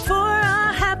for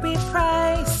a happy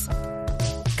price.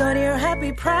 Go to your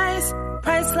happy price,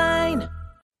 Priceline.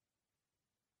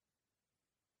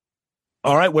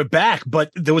 All right, we're back,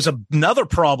 but there was another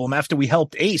problem after we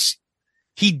helped Ace.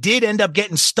 He did end up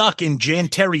getting stuck in Jan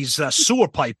Terry's sewer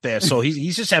pipe there, so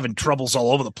he's just having troubles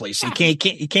all over the place. He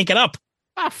can't get up.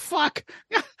 Oh, fuck.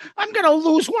 I'm going to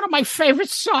lose one of my favorite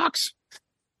socks.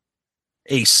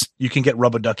 Ace, you can get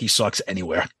rubber ducky socks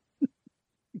anywhere.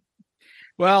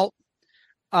 Well,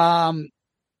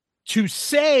 to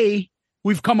say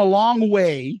we've come a long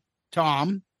way,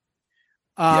 Tom,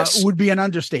 yes, would be an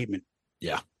understatement.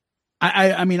 Yeah.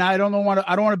 I mean, I don't want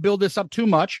to build this up too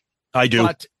much. I do.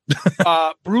 But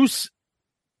Bruce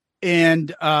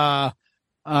and us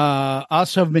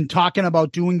have been talking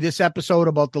about doing this episode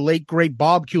about the late, great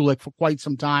Bob Kulick for quite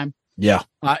some time. Yeah.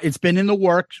 It's been in the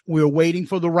works. We're waiting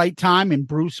for the right time, and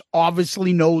Bruce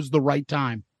obviously knows the right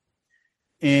time.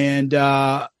 And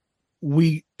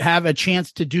we have a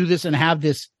chance to do this and have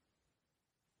this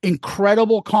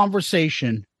incredible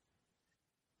conversation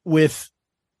with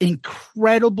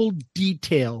incredible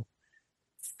detail,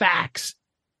 facts,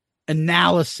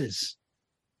 analysis,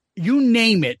 you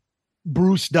name it,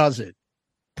 Bruce does it.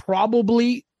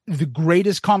 Probably the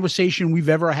greatest conversation we've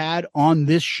ever had on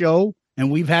this show, and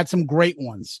we've had some great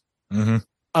ones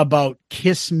about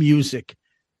Kiss music.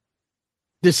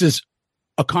 This is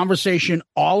a conversation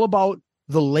all about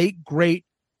the late, great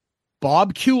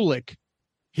Bob Kulick,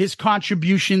 his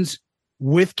contributions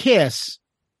with Kiss,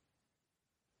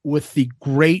 with the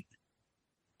great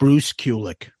Bruce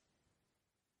Kulick.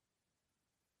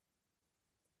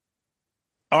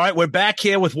 All right, we're back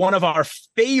here with one of our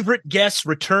favorite guests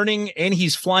returning, and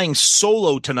he's flying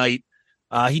solo tonight.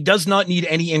 He does not need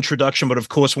any introduction, but of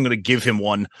course, I'm going to give him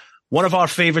one. One of our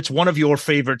favorites, one of your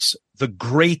favorites, the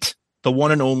great, the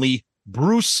one and only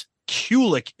Bruce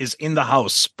Kulick is in the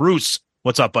house. Bruce,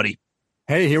 what's up, buddy?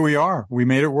 Hey, here we are. We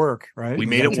made it work, right? We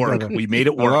made it work. We made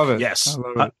it work. I love it. Yes. I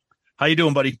love it. How you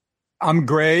doing, buddy? I'm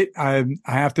great. I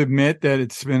have to admit that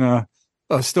it's been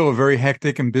still a very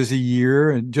hectic and busy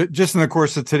year. And just in the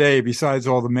course of today, besides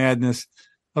all the madness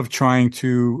of trying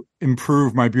to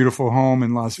improve my beautiful home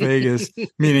in Las Vegas,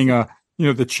 meaning,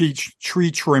 the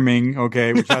tree trimming,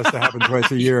 okay, which has to happen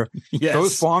twice a year. Yes.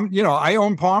 Those palm, I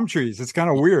own palm trees. It's kind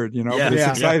of weird, but it's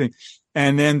exciting.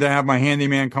 And then to have my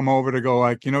handyman come over to go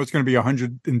like, it's going to be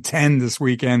 110 this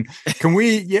weekend. Can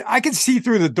we, I can see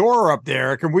through the door up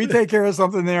there. Can we take care of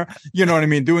something there? You know what I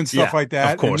mean? Doing stuff like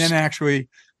that. Of course. And then actually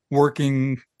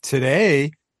working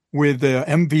today with the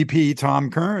MVP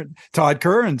Todd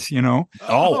Kearns,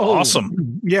 Oh,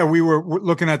 awesome. Yeah. We're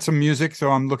looking at some music. So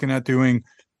I'm looking at doing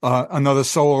another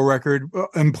solo record,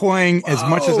 employing as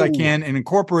much as I can and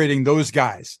incorporating those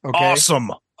guys. Okay.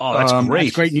 Awesome. Oh, that's great.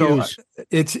 That's great news. So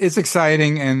it's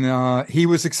exciting. And he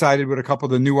was excited with a couple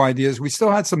of the new ideas. We still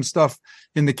had some stuff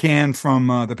in the can from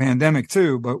the pandemic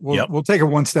too, but we'll take it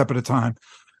one step at a time.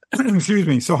 Excuse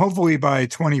me. So hopefully by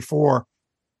 24,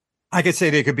 I could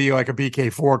say they could be like a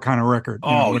BK4 kind of record.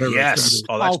 Yes.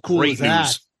 Oh, that's cool great is that?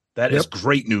 news. That is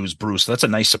great news, Bruce. That's a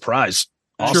nice surprise.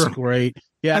 Awesome. Sure. Great.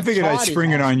 Yeah. I figured I'd Todd spring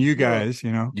it on you guys,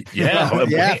 Yeah.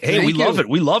 Yeah, we love it.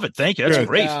 We love it. Thank you. That's Good.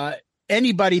 great.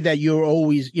 Anybody that you're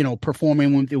always,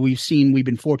 performing with, we've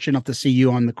been fortunate enough to see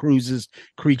you on the cruises,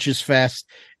 Creatures Fest,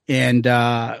 and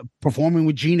performing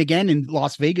with Gene again in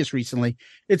Las Vegas recently.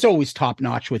 It's always top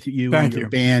notch with you and your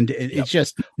band. It's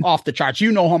just off the charts.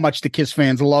 You know how much the Kiss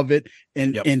fans love it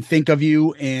and think of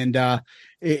you. And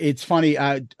it's funny.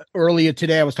 Earlier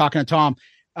today, I was talking to Tom.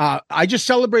 I just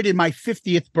celebrated my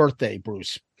 50th birthday,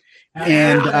 Bruce.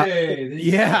 And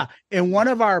and one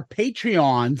of our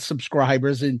Patreon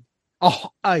subscribers and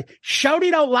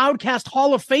shouting out Loudcast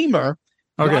Hall of Famer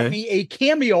got me a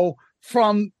cameo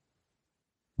from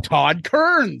Todd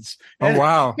Kearns. Oh,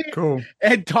 wow. Cool.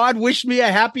 And Todd wished me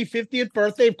a happy 50th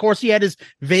birthday. Of course, he had his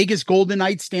Vegas Golden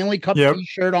Knights Stanley Cup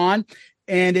t-shirt on.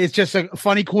 And it's just a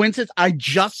funny coincidence. I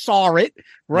just saw it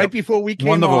before we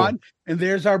came on. And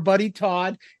there's our buddy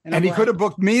Todd. And he could have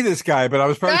booked me, this guy, but I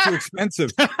was probably too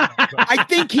expensive. I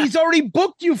think he's already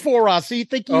booked you for us. So you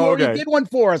think you already did one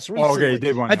for us recently. Okay, he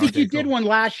did one. I think you did one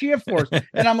last year for us.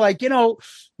 And I'm like,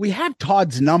 we have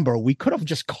Todd's number. We could have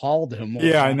just called him.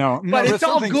 Yeah, I know. But it's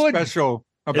all good. Special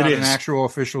about an actual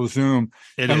official Zoom.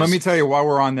 Let me tell you, while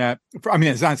we're on that,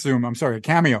 it's not Zoom. I'm sorry,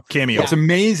 Cameo. What's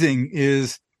amazing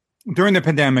is during the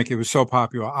pandemic, it was so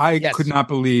popular. I could not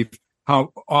believe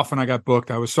how often I got booked.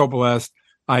 I was so blessed.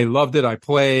 I loved it. I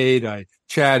played, I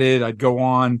chatted, I'd go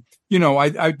on,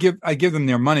 I give them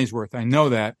their money's worth. I know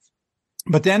that.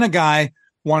 But then a guy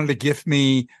wanted to gift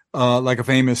me, like a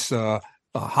famous,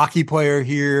 hockey player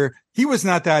here. He was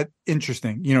not that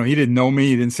interesting. He didn't know me.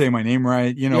 He didn't say my name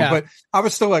right, but I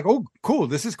was still like, oh, cool.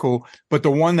 This is cool. But the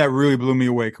one that really blew me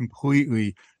away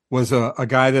completely was a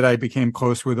guy that I became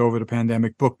close with over the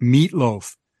pandemic, booked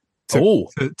Meatloaf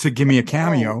to give me a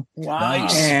cameo. Wow.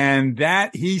 Nice. And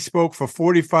that he spoke for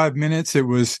 45 minutes. It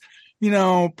was,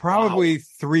 probably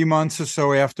 3 months or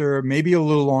so after, maybe a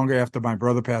little longer after my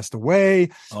brother passed away.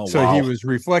 He was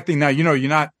reflecting. Now, you're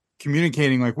not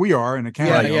communicating like we are in a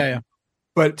cameo. Yeah.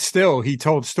 But still, he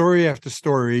told story after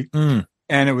story, and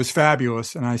it was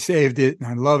fabulous. And I saved it, and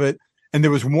I love it. And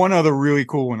there was one other really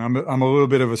cool one. I'm a little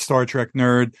bit of a Star Trek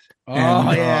nerd.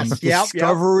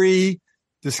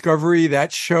 Discovery,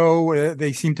 that show,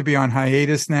 they seem to be on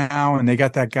hiatus now, and they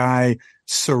got that guy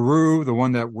Saru, the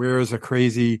one that wears a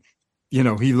crazy,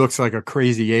 he looks like a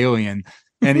crazy alien.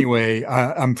 Anyway,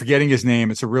 I'm forgetting his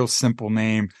name. It's a real simple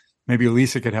name. Maybe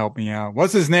Lisa could help me out.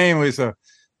 What's his name, Lisa?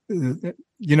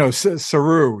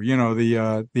 Saru,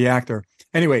 the actor.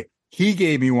 Anyway, he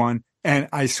gave me one. And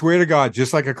I swear to God,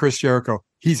 just like a Chris Jericho,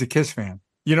 he's a Kiss fan.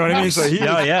 You know what I mean? So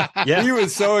he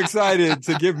was so excited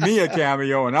to give me a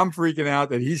cameo, and I'm freaking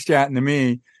out that he's chatting to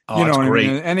me. Oh, that's great.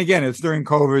 I mean? And again, it's during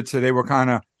COVID, so they were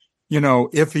kind of,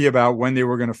 iffy about when they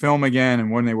were going to film again and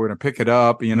when they were going to pick it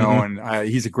up. And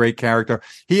he's a great character.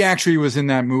 He actually was in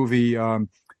that movie, the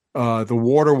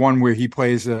water one, where he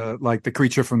plays like the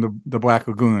creature from the Black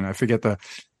Lagoon. I forget the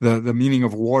meaning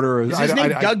of water. Is his name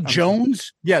Doug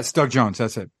Jones? Yes, Doug Jones.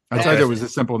 That's it. I thought it was a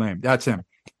simple name. That's him.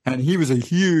 And he was a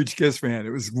huge Kiss fan. It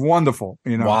was wonderful.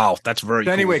 Wow, that's very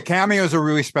cool. Anyway, cameos are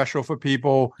really special for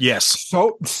people. Yes.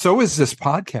 So is this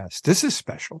podcast. This is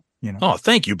special. Oh,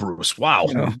 thank you, Bruce. Wow.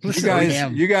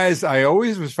 You guys, I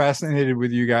always was fascinated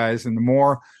with you guys, and the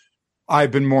more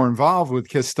I've been more involved with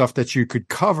Kiss stuff that you could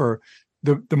cover,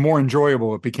 the more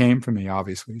enjoyable it became for me,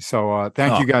 obviously. So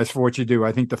thank you guys for what you do.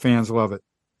 I think the fans love it.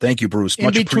 Thank you, Bruce.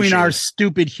 In between our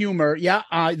stupid humor,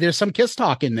 there's some Kiss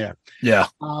talk in there. Yeah.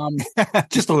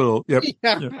 Just a little. Yep.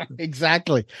 Yeah,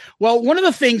 exactly. Well, one of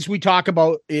the things we talk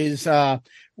about is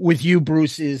with you,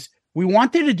 Bruce, is we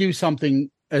wanted to do something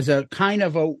as a kind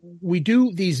of we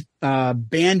do these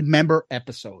band member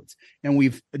episodes, and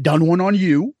we've done one on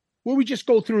you where we just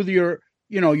go through your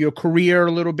career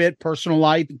a little bit, personal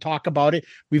life, and talk about it.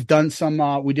 We've done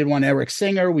some, we did one Eric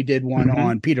Singer. We did one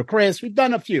on Peter Criss. We've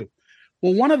done a few.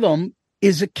 Well, one of them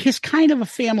is a Kiss kind of a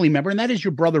family member, and that is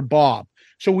your brother, Bob.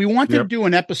 So we wanted to do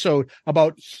an episode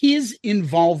about his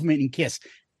involvement in Kiss,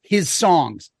 his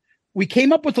songs. We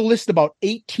came up with a list about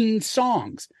 18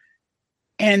 songs.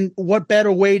 And what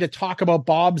better way to talk about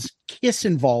Bob's Kiss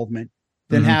involvement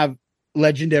than have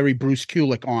legendary Bruce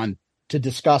Kulick on to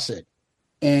discuss it.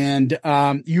 And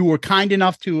you were kind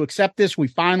enough to accept this. We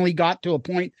finally got to a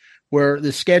point where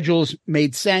the schedules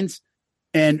made sense,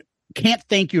 and can't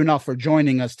thank you enough for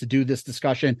joining us to do this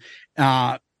discussion.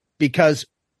 Because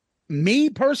me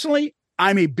personally,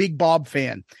 I'm a big Bob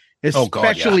fan,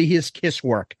 especially his Kiss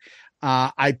work.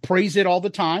 I praise it all the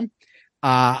time.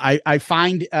 I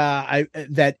find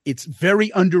that it's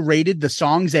very underrated, the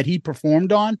songs that he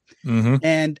performed on.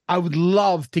 And I would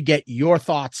love to get your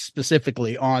thoughts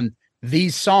specifically on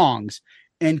these songs,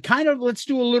 and kind of let's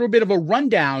do a little bit of a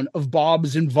rundown of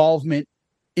Bob's involvement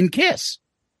in Kiss.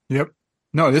 Yep.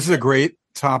 No, this is a great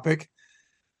topic.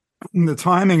 The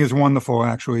timing is wonderful,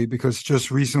 actually, because just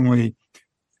recently,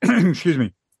 excuse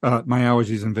me, my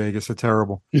allergies in Vegas are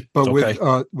terrible. But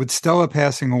with Stella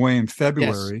passing away in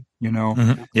February, there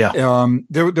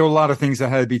were a lot of things that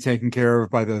had to be taken care of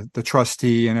by the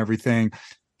trustee and everything.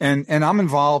 And I'm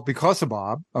involved because of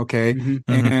Bob, and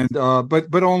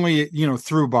but only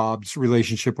through Bob's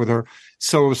relationship with her.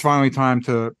 So it was finally time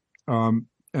to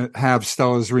have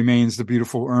Stella's remains, the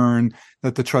beautiful urn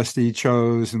that the trustee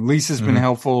chose, and Lisa's been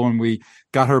helpful, and we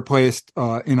got her placed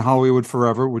in Hollywood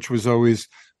Forever, which was always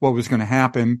what was going to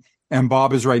happen. And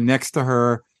Bob is right next to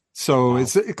her, so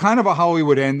it's kind of a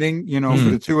Hollywood ending, for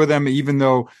the two of them. Even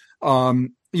though,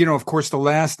 of course, the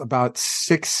last about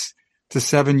 6 to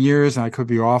 7 years, and I could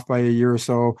be off by a year or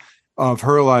so, of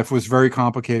her life was very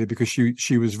complicated because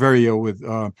she was very ill with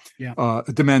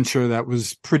dementia that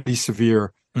was pretty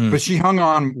severe. But she hung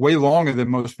on way longer than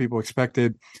most people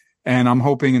expected. And I'm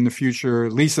hoping in the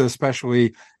future, Lisa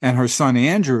especially, and her son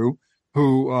Andrew,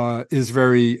 who is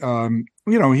very,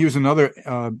 he was another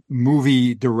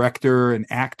movie director and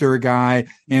actor guy,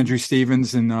 Andrew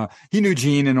Stevens, and he knew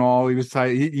Gene and all. He was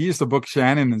tight. He used to book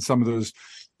Shannon in some of those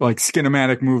like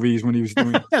Skinematic movies when he was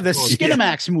doing the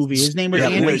Skinemax movie. His name was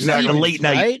Andrew Stevens, the late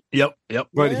night. Right? Yep.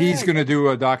 But he's going to do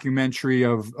a documentary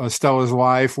of Stella's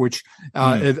life, which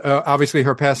obviously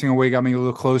her passing away got me a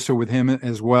little closer with him,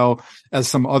 as well as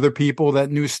some other people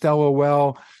that knew Stella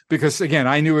well. Because again,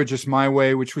 I knew her just my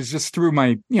way, which was just through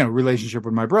my relationship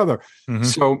with my brother.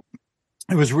 So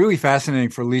it was really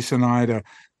fascinating for Lisa and I to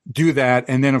do that.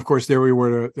 And then, of course, there we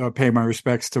were to pay my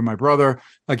respects to my brother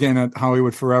again at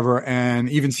Hollywood Forever, and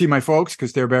even see my folks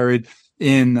because they're buried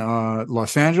in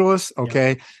Los Angeles.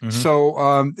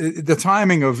 So the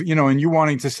timing of, and you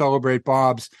wanting to celebrate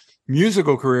Bob's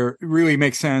musical career really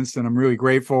makes sense. And I'm really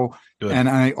grateful. Good. And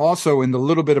I also, in the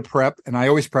little bit of prep, and I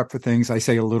always prep for things, I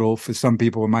say a little, for some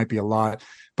people, it might be a lot,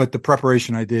 but the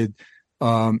preparation I did,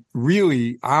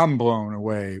 really, I'm blown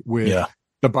away with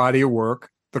the body of work,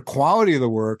 the quality of the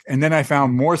work. And then I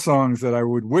found more songs that I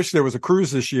would wish there was a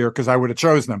cruise this year because I would have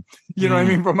chosen them, you know what I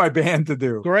mean, for my band to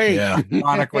do. Great.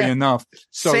 Ironically enough.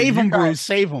 So save them, Bruce.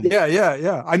 Save them.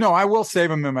 Yeah. I know. I will save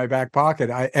them in my back pocket.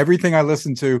 everything I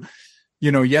listen to,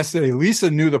 yesterday,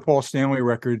 Lisa knew the Paul Stanley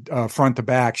record front to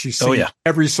back. She sang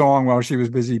every song while she was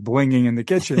busy blinging in the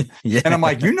kitchen. And I'm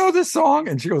like, you know this song?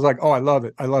 And she was like, oh, I love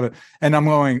it. And I'm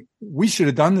going, we should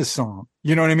have done this song.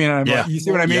 You know what I mean? And I'm like, you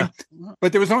see what I mean?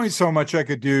 But there was only so much I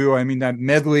could do. I mean, that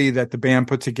medley that the band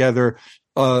put together,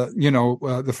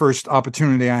 the first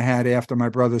opportunity I had after my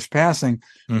brother's passing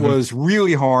was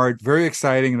really hard, very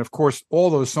exciting. And of course,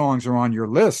 all those songs are on your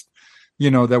list,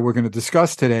 that we're going to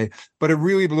discuss today. But it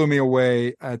really blew me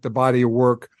away at the body of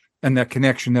work and that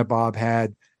connection that Bob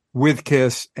had with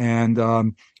Kiss. And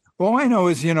all I know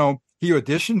is, he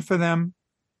auditioned for them.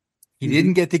 He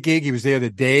didn't get the gig. He was there the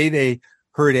day they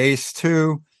heard Ace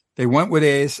 2. They went with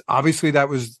Ace. Obviously, that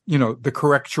was, the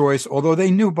correct choice, although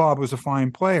they knew Bob was a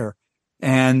fine player.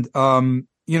 And,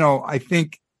 I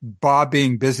think Bob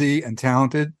being busy and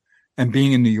talented and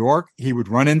being in New York, he would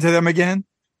run into them again.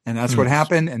 And that's what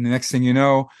happened. And the next thing you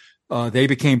know, they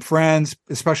became friends,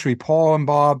 especially Paul and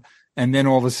Bob. And then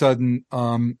all of a sudden,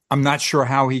 I'm not sure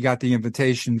how he got the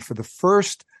invitation for the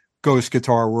first Ghost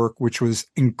guitar work, which was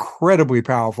incredibly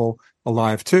powerful,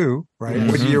 Alive 2, right? Mm-hmm.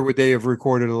 What year would they have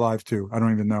recorded Alive 2? I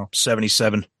don't even know.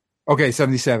 77. Okay,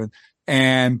 77.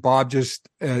 And Bob just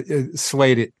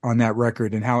slayed it on that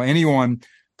record. And how anyone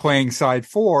playing side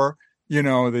 4,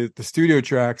 the studio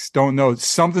tracks, don't know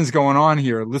something's going on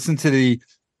here. Listen to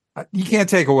you can't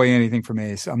take away anything from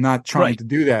Ace. I'm not trying to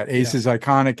do that. Ace is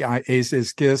iconic. Ace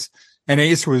is Kiss. And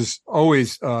Ace was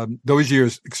always, those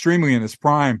years, extremely in his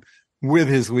prime with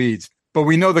his leads. But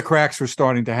we know the cracks were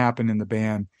starting to happen in the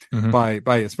band by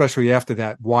especially after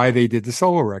that, why they did the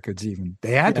solo records even.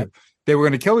 They had to. They were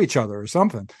going to kill each other or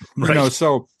something.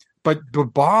 So, but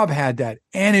Bob had that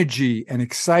energy and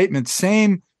excitement,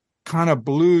 same kind of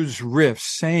blues riffs,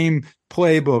 same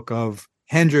playbook of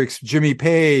Hendrix, Jimmy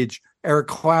Page, Eric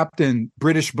Clapton,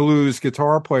 British blues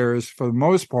guitar players for the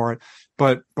most part.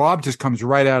 But Bob just comes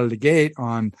right out of the gate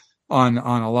on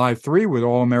Alive 3 with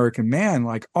All American Man,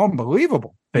 like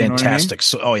unbelievable. Fantastic.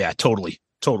 You know what I mean?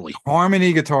 Totally.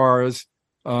 Harmony guitars.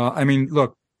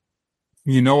 Look,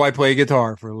 I play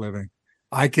guitar for a living.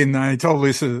 I told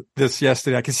Lisa this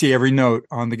yesterday. I could see every note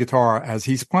on the guitar as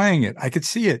he's playing it. I could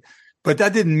see it. But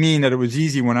that didn't mean that it was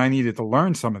easy when I needed to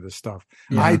learn some of this stuff.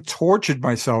 Yeah. I tortured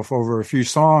myself over a few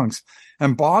songs.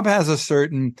 And Bob has a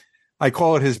certain, I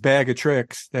call it his bag of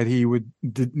tricks that he would,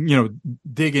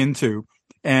 dig into.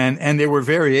 And there were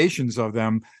variations of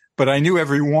them, but I knew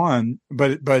every one,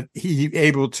 but he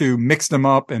able to mix them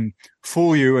up and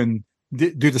fool you and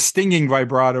do the stinging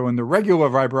vibrato and the regular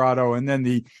vibrato. And then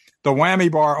the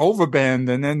whammy bar overbend.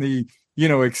 And then the,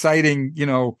 exciting,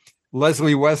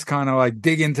 Leslie West kind of like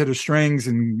dig into the strings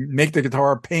and make the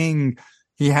guitar ping.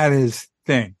 He had his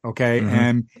thing. Okay.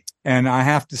 Mm-hmm. And I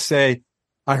have to say,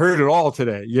 I heard it all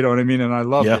today. You know what I mean? And I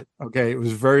loved it. Okay. It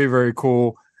was very, very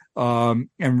cool. And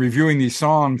reviewing these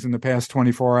songs in the past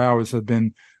 24 hours have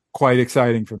been quite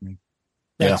exciting for me.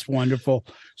 That's wonderful.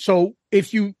 So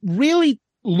if you really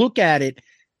look at it,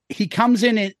 he comes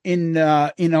in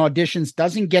auditions,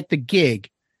 doesn't get the gig.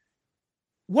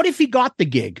 What if he got the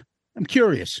gig? I'm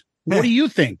curious. What do you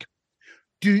think?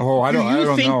 Do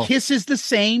you think Kiss is the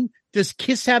same? Does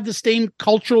Kiss have the same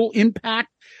cultural impact?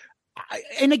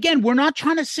 And again, we're not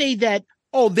trying to say that,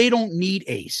 they don't need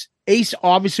Ace. Ace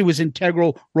obviously was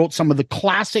integral, wrote some of the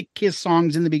classic Kiss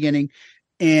songs in the beginning.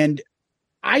 And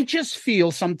I just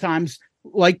feel sometimes,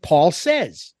 like Paul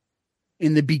says,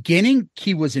 in the beginning,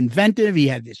 he was inventive. He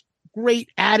had this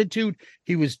great attitude.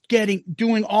 He was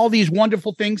doing all these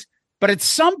wonderful things. But at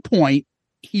some point,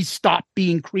 he stopped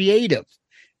being creative.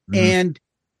 Mm-hmm. And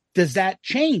does that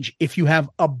change if you have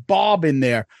a Bob in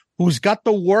there who's got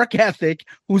the work ethic,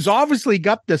 who's obviously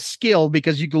got the skill,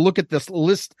 because you can look at this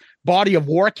body of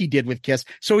work he did with Kiss.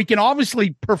 So he can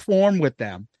obviously perform with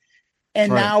them.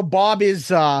 And now Bob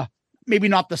is maybe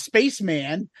not the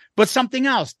spaceman, but something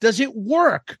else. Does it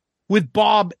work with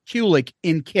Bob Kulick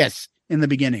in Kiss in the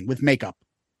beginning with makeup?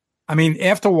 I mean,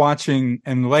 after watching,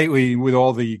 and lately with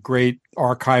all the great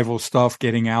archival stuff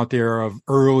getting out there of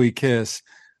early Kiss,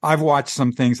 I've watched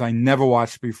some things I never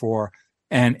watched before,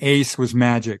 and Ace was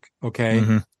magic. Okay.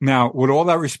 Mm-hmm. Now, with all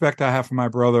that respect I have for my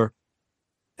brother,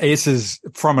 Ace is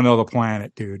from another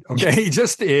planet, dude. Okay. He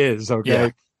just is.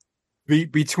 Okay. Yeah.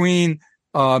 Between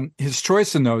his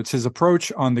choice of notes, his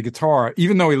approach on the guitar,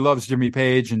 even though he loves Jimmy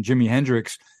Page and Jimi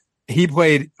Hendrix, he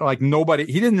played like nobody.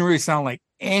 He didn't really sound like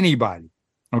anybody.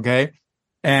 Okay.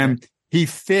 And he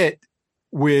fit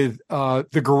with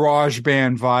the garage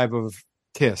band vibe of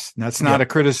Kiss. And that's not a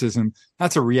criticism.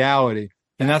 That's a reality.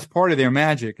 And that's part of their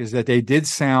magic, is that they did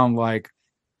sound like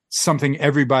something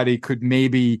everybody could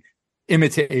maybe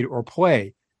imitate or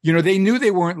play. They knew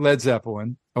they weren't Led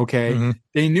Zeppelin. Okay. Mm-hmm.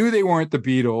 They knew they weren't the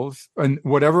Beatles and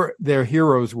whatever their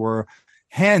heroes were.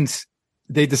 Hence,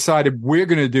 they decided we're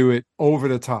going to do it over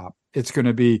the top. It's going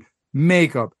to be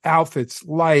makeup, outfits,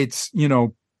 lights,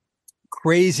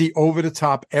 crazy over the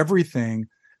top everything.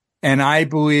 And I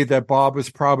believe that Bob was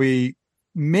probably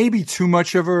maybe too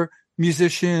much of a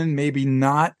musician, maybe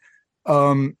not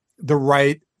the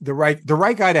right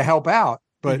guy to help out.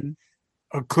 But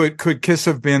could Kiss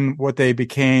have been what they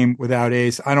became without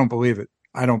Ace? I don't believe it.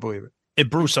 Hey,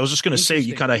 Bruce, I was just going to say,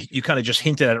 you kind of just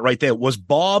hinted at it right there. Was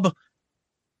Bob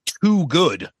too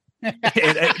good? And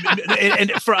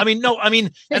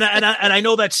I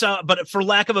know that's, but for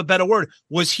lack of a better word,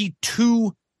 was he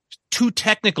too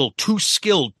technical, too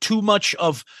skilled, too much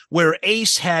of where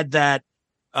Ace had that?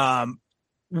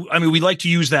 We like to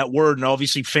use that word, and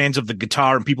obviously fans of the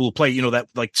guitar and people who play, that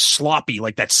like sloppy,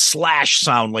 like that slash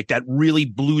sound, like that really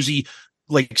bluesy,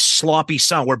 like sloppy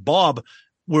sound, where Bob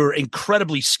were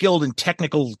incredibly skilled and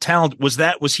technical talent.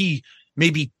 Was he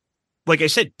maybe, like I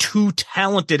said, too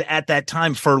talented at that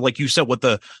time for, like you said, what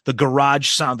the garage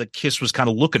sound that Kiss was kind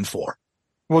of looking for?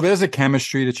 Well, there's a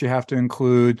chemistry that you have to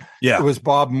include. Yeah. Was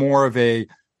Bob more of a,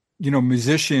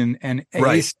 musician, and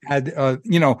Ace had,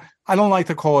 I don't like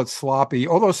to call it sloppy,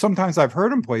 although sometimes I've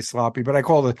heard him play sloppy, but I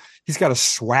call it, he's got a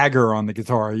swagger on the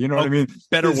guitar. You know what I mean?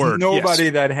 Better word. Nobody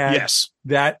that had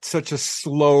that such a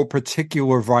slow,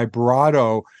 particular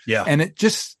vibrato. Yeah. And it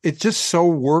just so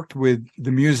worked with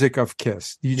the music of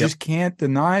Kiss. You just can't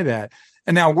deny that.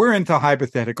 And now we're into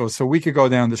hypotheticals, so we could go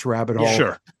down this rabbit hole.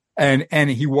 Sure. And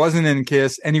he wasn't in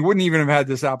Kiss, and he wouldn't even have had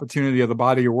this opportunity of the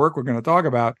body of work we're going to talk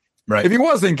about if he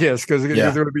was in Kiss, because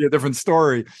there would be a different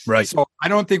story. Right. So I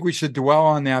don't think we should dwell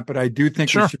on that, but I do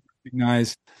think we should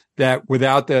recognize that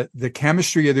without the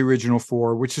chemistry of the original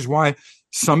four, which is why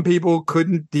some people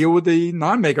couldn't deal with the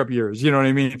non-makeup years. You know what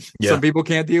I mean? Yeah. Some people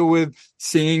can't deal with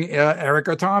seeing Eric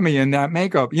or Tommy in that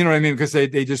makeup. You know what I mean? Because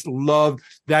they just love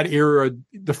that era,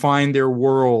 defined their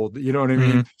world. You know what I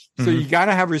mean? Mm-hmm. So you got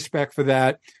to have respect for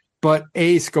that. But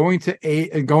Ace going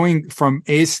from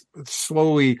Ace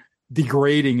slowly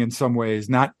degrading in some ways,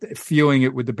 not feeling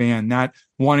it with the band, not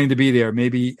wanting to be there,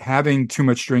 maybe having too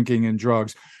much drinking and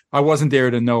drugs. I wasn't there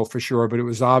to know for sure, but it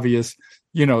was obvious.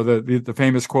 The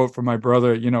famous quote from my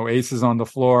brother, Ace is on the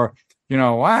floor,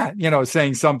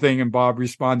 saying something, and Bob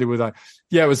responded with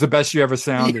it was the best you ever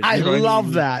sounded. I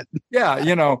love that.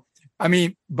 Yeah.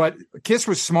 But Kiss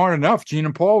was smart enough. Gene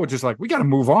and Paul were just like, we got to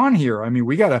move on here. I mean,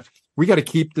 we got to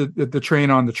keep the train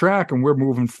on the track, and we're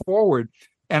moving forward.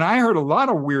 And I heard a lot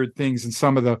of weird things in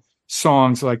some of the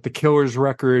songs, like the Killers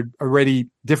record. Already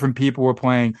different people were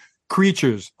playing.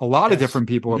 Creatures, a lot of different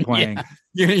people are playing.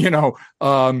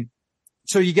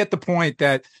 So you get the point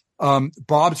that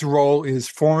Bob's role is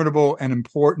formidable and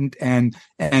important, and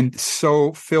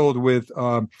so filled with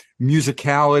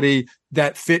musicality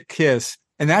that fit Kiss.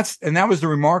 And that was the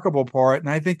remarkable part. And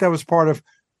I think that was part of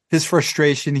his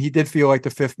frustration. He did feel like the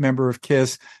fifth member of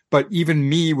Kiss, but even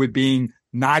me, with being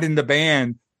not in the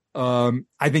band,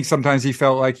 I think sometimes he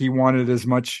felt like he wanted as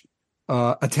much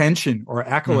attention or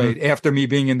accolade after me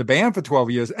being in the band for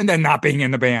 12 years and then not being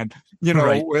in the band.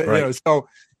 So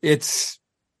it's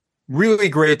really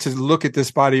great to look at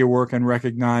this body of work and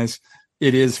recognize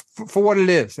it is for what it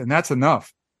is, and that's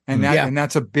enough. And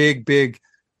that's a big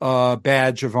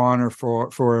badge of honor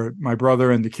for my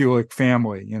brother and the Kulick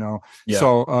family.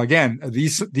 So again,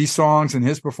 these songs and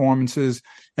his performances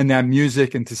and that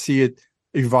music, and to see it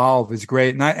evolve is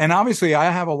great. And obviously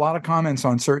I have a lot of comments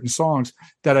on certain songs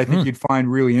that I think you'd find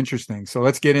really interesting. So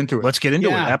let's get into it.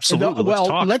 Absolutely.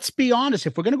 Let's be honest.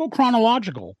 If we're going to go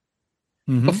chronological,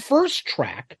 the first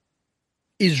track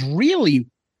is really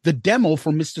the demo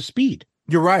for Mr. Speed.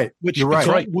 You're right.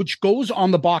 Which goes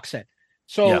on the box set.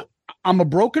 So I'm a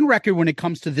broken record when it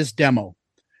comes to this demo,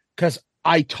 because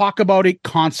I talk about it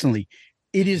constantly.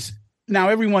 It is, now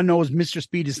everyone knows Mr.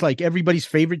 Speed is like everybody's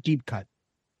favorite deep cut.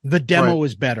 The demo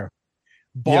is better.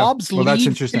 Bob's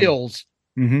lead fills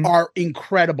are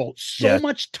incredible. So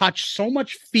much touch, so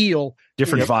much feel.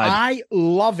 Different vibe. I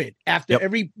love it. After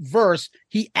every verse,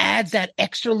 he adds that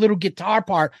extra little guitar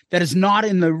part that is not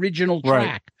in the original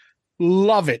track.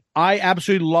 Love it. I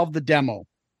absolutely love the demo.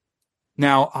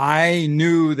 Now, I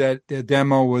knew that the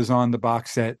demo was on the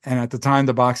box set, and at the time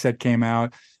the box set came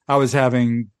out, I was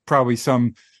having probably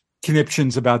some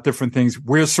conniptions about different things.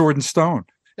 Where's Sword and Stone?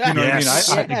 You know what I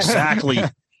mean? Exactly.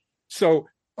 So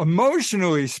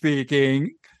emotionally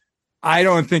speaking, I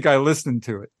don't think I listened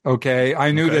to it. Okay.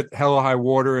 I knew that Hell or High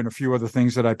Water and a few other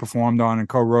things that I performed on and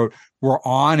co-wrote were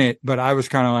on it, but I was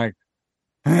kind of like,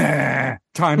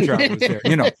 time travel was there,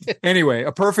 Anyway,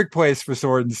 a perfect place for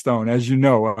Sword and Stone, as you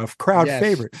know, a crowd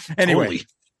favorite. Anyway,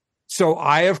 so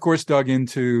I, of course, dug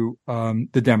into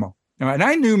the demo. And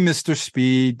I knew Mr.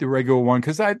 Speed, the regular one,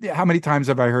 because how many times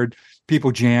have I heard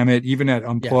people jam it, even at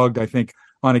Unplugged? I think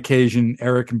on occasion,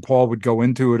 Eric and Paul would go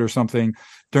into it or something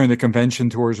during the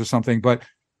convention tours or something. But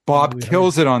Bob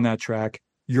kills it on that track.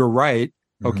 You're right.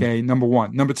 Okay, number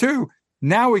one. Number two,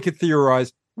 now we could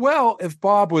theorize, well, if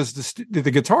Bob was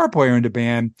the guitar player in the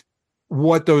band,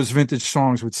 what those vintage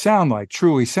songs would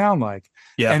truly sound like.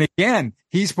 Yeah. And again,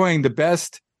 he's playing the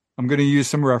best. I'm going to use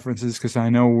some references because I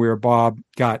know where Bob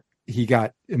got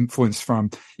influence from.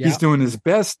 He's doing his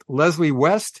best Leslie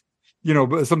West.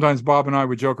 But sometimes Bob and I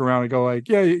would joke around and go like,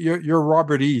 yeah, you're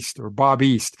Robert East or Bob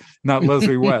East, not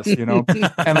Leslie West,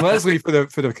 And Leslie, for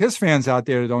the Kiss fans out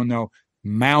there that don't know,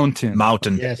 Mountain.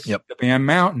 Yes. Yep. The band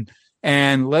Mountain.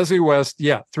 And Leslie West,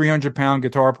 300-pound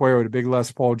guitar player with a big Les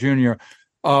Paul Jr.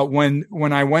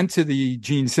 When I went to the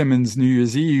Gene Simmons New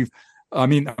Year's Eve,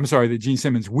 the Gene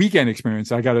Simmons Weekend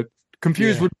Experience. I got it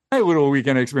confused with my little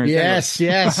Weekend Experience.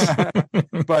 Yes.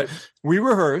 But we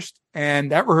rehearsed,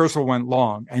 and that rehearsal went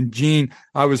long. And Gene,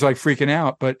 I was like freaking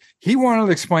out, but he wanted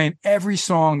to explain every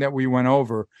song that we went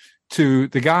over to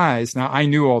the guys. Now, I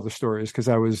knew all the stories because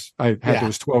I had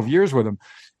those 12 years with him.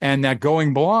 And that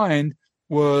Going Blind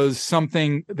was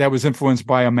something that was influenced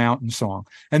by a Mountain song.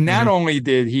 And not only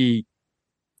did he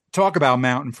talk about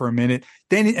Mountain for a minute,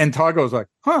 and Todd goes like,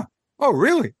 huh, oh,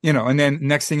 really? And then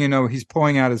next thing you know, he's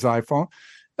pulling out his iPhone.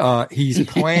 He's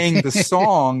playing the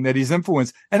song that he's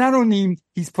influenced. And I don't mean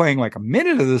he's playing like a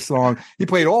minute of the song. He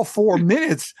played all 4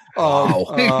 minutes of,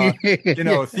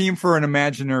 Theme for an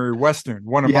Imaginary Western,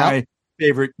 one of my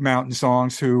favorite Mountain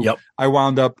songs, I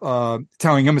wound up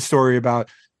telling him a story about.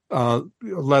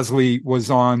 Leslie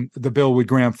was on the bill with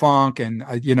Grand Funk, and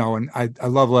I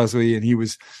love Leslie, and he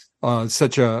was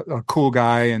such a cool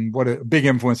guy, and what a big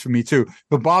influence for me too.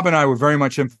 But Bob and I were very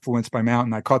much influenced by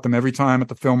Mountain. I caught them every time at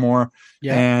the Fillmore,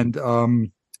 and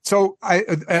so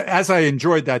as I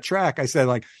enjoyed that track, I said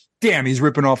like, "Damn, he's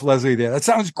ripping off Leslie there. That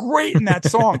sounds great in that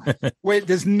song." Wait,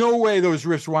 there's no way all those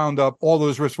riffs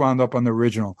wound up on the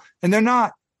original, and they're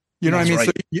not. You know what I mean?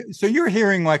 Right. So you're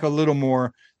hearing like a little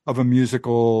more of a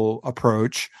musical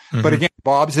approach. But again,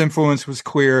 Bob's influence was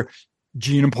clear.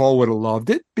 Gene and Paul would have loved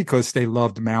it because they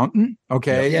loved Mountain.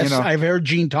 Okay. Yes, I've heard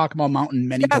Gene talk about Mountain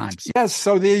many times. Yes.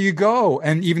 So there you go.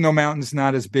 And even though Mountain's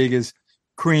not as big as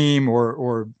Cream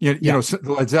or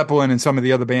Led Zeppelin and some of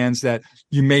the other bands that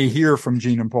you may hear from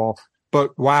Gene and Paul,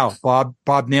 but wow,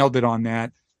 Bob nailed it on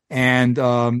that. And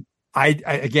I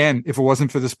again, if it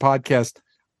wasn't for this podcast,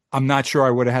 I'm not sure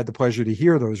I would have had the pleasure to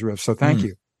hear those riffs. So thank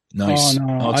you. Nice. Oh,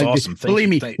 no. That's awesome. Believe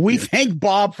me, we thank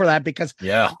Bob for that because,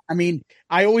 I mean,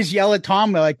 I always yell at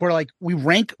Tom.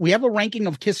 We have a ranking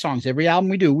of Kiss songs. Every album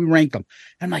we do, we rank them.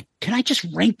 And I'm like, can I just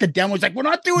rank the demos? Like, we're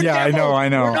not doing demos. I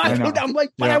know. I'm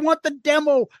like, but I want the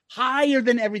demo higher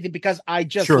than everything because I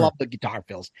just love the guitar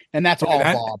fills. And that's all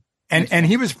Bob. And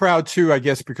he was proud too, I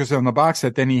guess, because on the box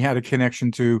set, then he had a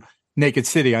connection to Naked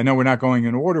City. I know we're not going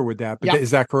in order with that, but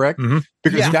is that correct?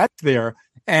 Because that's there.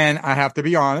 And I have to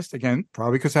be honest, again,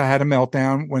 probably because I had a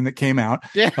meltdown when it came out.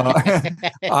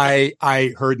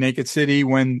 I heard Naked City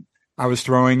when I was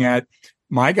throwing at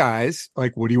my guys,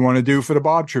 like, what do you want to do for the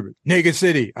Bob tribute? Naked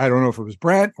City. I don't know if it was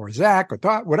Brent or Zach or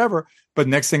Todd, whatever. But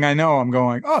next thing I know, I'm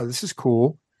going, oh, this is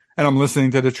cool. And I'm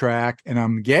listening to the track and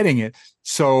I'm getting it.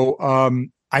 So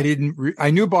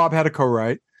I knew Bob had a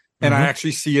co-write, and I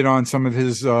actually see it on some of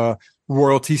his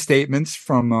royalty statements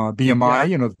from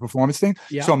BMI, the performance thing.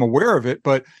 So I'm aware of it.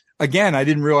 But again, I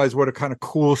didn't realize what a kind of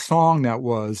cool song that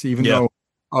was, even though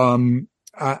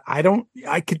I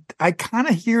kind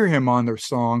of hear him on their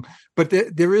song, but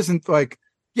there isn't like,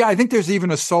 I think there's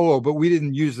even a solo, but we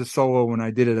didn't use the solo when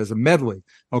I did it as a medley.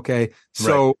 Okay.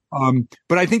 So,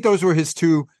 but I think those were his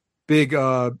two big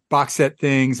box set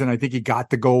things. And I think he got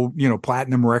the gold,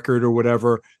 platinum record or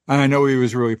whatever. And I know he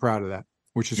was really proud of that,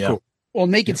 which is cool. Well,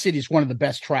 Naked City is one of the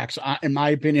best tracks, in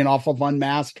my opinion, off of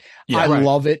Unmasked. I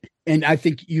love it. And I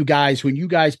think you guys, when you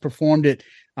guys performed it,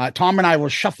 Tom and I were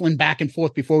shuffling back and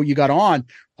forth before you got on,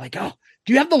 like, oh,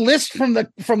 do you have the list from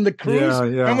the cruise?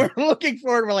 And we're looking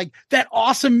for it. We're like, that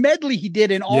awesome medley he did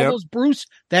and all those Bruce,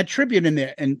 that tribute in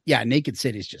there. And Naked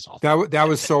City is just awesome. That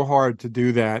was so hard to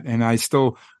do that. And I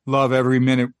still love every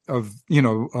minute of,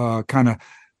 kind of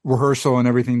rehearsal and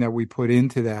everything that we put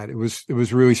into that. It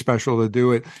was really special to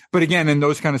do it. But again, in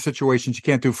those kind of situations, you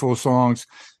can't do full songs.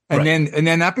 And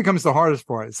then that becomes the hardest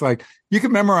part. It's like you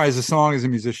can memorize a song as a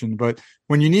musician, but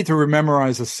when you need to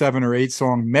memorize a 7 or 8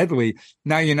 song medley,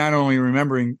 now you're not only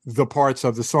remembering the parts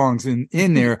of the songs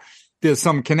in there, there's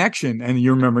some connection and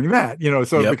you're remembering that,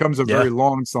 so it becomes a very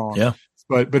long song. Yeah.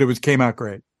 But it came out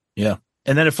great. Yeah.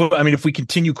 And then if we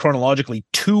continue chronologically,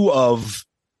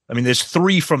 there's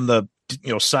 3 from the,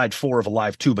 side 4 of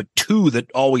Alive 2, but 2 that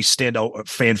always stand out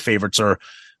fan favorites are,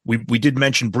 we did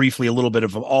mention briefly a little bit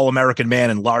of All American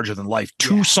Man and Larger Than Life.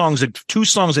 Two songs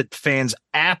that fans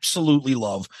absolutely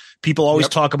love. People always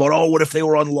talk about, oh, what if they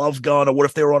were on Love Gun or what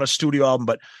if they were on a studio album?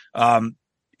 But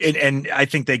and I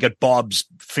think they got Bob's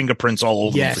fingerprints all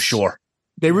over them for sure.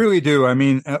 They really do. I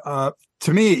mean, to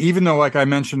me, even though, like I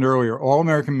mentioned earlier, All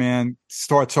American Man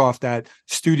starts off that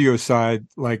studio side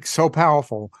like so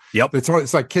powerful. Yep,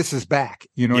 it's like Kiss is back.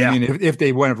 You know what I mean? If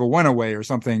they ever went away or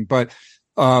something, but.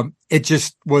 It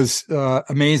just was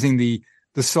amazing, the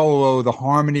solo, the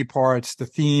harmony parts, the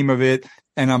theme of it.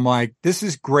 And I'm like, this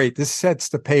is great. This sets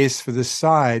the pace for this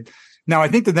side. Now, I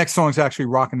think the next song is actually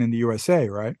Rockin' in the USA,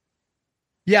 right?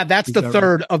 Yeah, that's the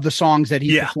third of the songs that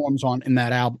he performs on in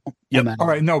that album. Yep. All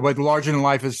right. No, but Larger Than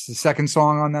Life is the second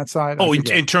song on that side. Oh,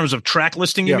 in terms of track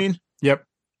listing, you mean? Yep.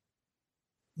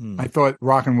 I thought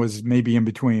Rockin' was maybe in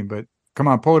between, but come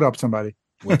on, pull it up, somebody.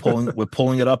 We're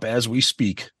pulling it up as we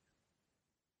speak.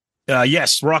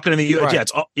 Yes, Rockin' in the USA. Right.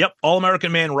 Yeah, it's All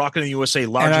American Man, Rockin' in the USA.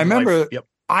 And I remember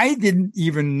I didn't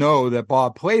even know that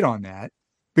Bob played on that,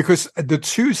 because the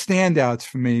two standouts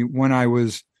for me when I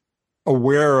was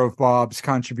aware of Bob's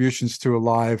contributions to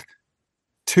Alive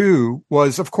 2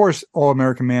 was, of course, All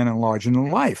American Man and Larger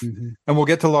Than Life. Mm-hmm. And we'll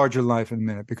get to Larger Than Life in a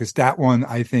minute, because that one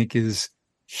I think is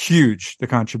huge, the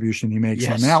contribution he makes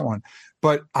on that one.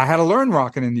 But I had to learn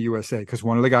Rockin' in the USA, because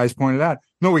one of the guys pointed out,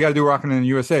 no, we got to do Rockin' in the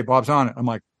USA. Bob's on it. I'm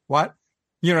like, what?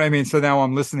 You know what I mean? So now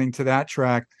I'm listening to that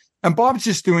track, and Bob's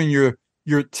just doing your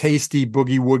tasty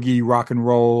boogie woogie rock and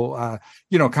roll,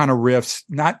 kind of riffs,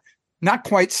 not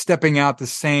quite stepping out the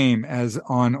same as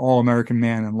on All American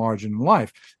Man and Larger Than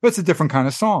Life, but it's a different kind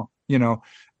of song.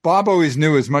 Bob always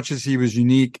knew, as much as he was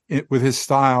unique with his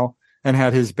style and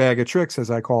had his bag of tricks, as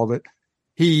I called it,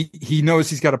 he knows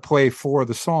he's got to play for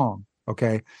the song.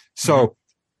 Okay. So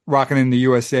Rockin' in the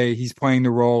USA, he's playing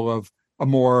the role of a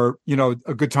more,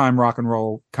 a good time rock and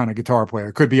roll kind of guitar player.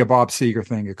 It could be a Bob Seger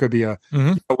thing. It could be a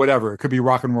whatever. It could be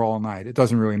rock and roll all night. It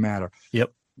doesn't really matter.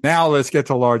 Yep. Now let's get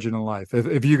to Larger Than Life.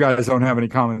 If you guys don't have any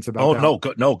comments about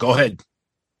that. Go ahead.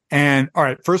 And all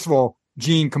right, first of all,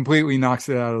 Gene completely knocks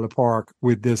it out of the park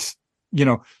with this. In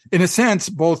a sense,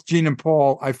 both Gene and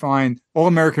Paul, I find All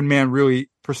American Man really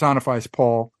personifies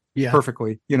Paul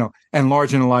perfectly, and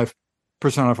Larger Than Life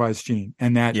personifies Gene,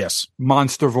 and that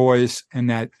monster voice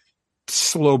and that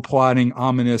slow plodding,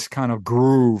 ominous kind of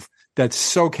groove that's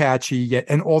so catchy, yet,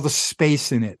 and all the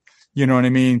space in it. You know what I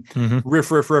mean? Mm-hmm.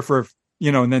 Riff,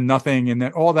 and then nothing, and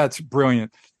then all that's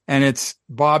brilliant. And it's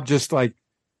Bob just like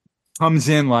comes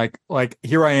in like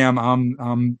here I am,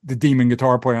 I'm the demon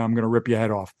guitar player, I'm going to rip your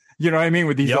head off. You know what I mean?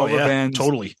 With these overbends,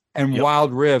 totally, and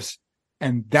wild riffs.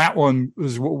 And that one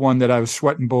was one that I was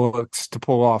sweating bullets to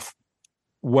pull off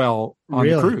well on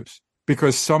the cruise,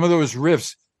 because some of those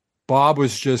riffs, Bob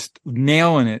was just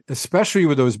nailing it, especially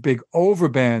with those big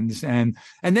overbends, and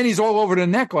then he's all over the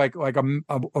neck like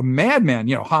a madman,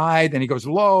 high, then he goes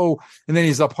low, and then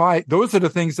he's up high. Those are the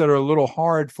things that are a little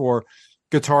hard for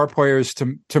guitar players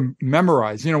to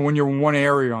memorize. When you're in one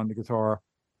area on the guitar,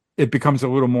 it becomes a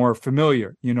little more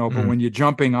familiar, but when you're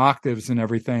jumping octaves and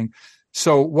everything.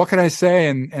 So what can I say?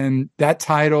 And that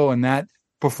title and that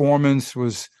performance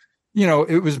was,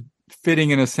 it was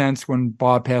fitting in a sense when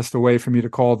Bob passed away for me to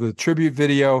call the tribute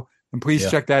video. And please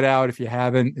check that out if you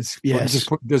haven't. It's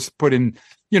just put in,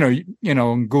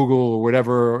 in Google or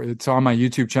whatever. It's on my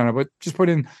YouTube channel, but just put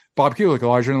in Bob Kulick,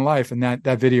 Larger Than Life, and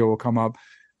that video will come up.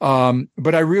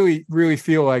 But I really, really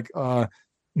feel like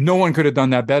no one could have done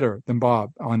that better than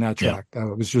Bob on that track.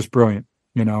 It was just brilliant,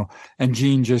 and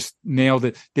Gene just nailed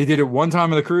it. They did it one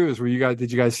time on the cruise.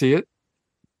 Did you guys see it?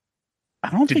 I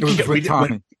don't think it was with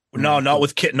Tommy. No, not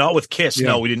with Kiss. Yeah.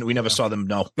 No, we didn't. We never saw them.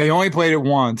 No, they only played it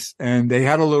once, and they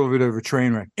had a little bit of a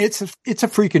train wreck. It's a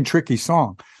freaking tricky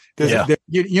song.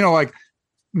 Like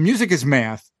music is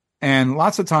math, and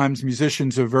lots of times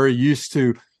musicians are very used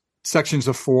to sections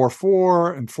of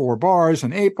 4/4 and 4 bars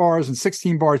and 8 bars and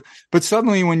 16 bars. But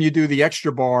suddenly, when you do the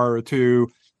extra bar or two,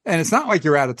 and it's not like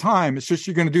you're out of time. It's just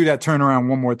you're going to do that turnaround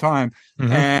one more time,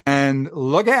 and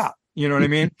look out. You know what I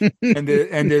mean?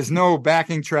 and there's no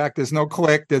backing track. There's no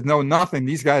click. There's no nothing.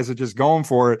 These guys are just going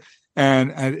for it.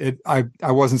 And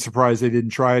I wasn't surprised they didn't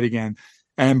try it again.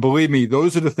 And believe me,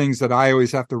 those are the things that I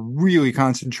always have to really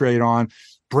concentrate on.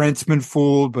 Brent's been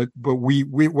fooled, but we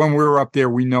when we're up there,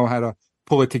 we know how to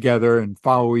pull it together and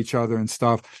follow each other and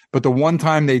stuff. But the one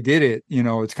time they did it,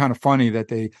 it's kind of funny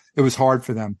that it was hard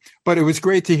for them. But it was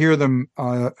great to hear them,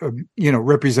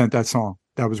 represent that song.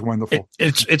 That was wonderful.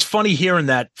 It's funny hearing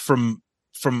that from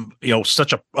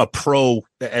such a pro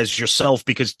as yourself,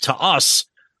 because to us,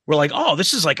 we're like, oh,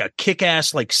 this is like a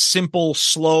kick-ass, like simple,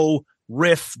 slow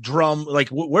riff drum. Like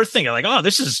we're thinking like, oh,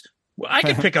 this is, I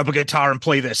can pick up a guitar and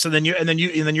play this. And then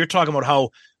you're talking about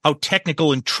how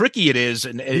technical and tricky it is.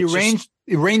 And the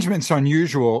arrangement's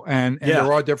unusual, and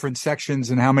there are different sections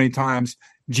and how many times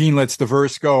Gene lets the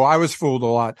verse go. I was fooled a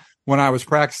lot when I was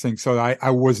practicing, so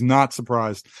I was not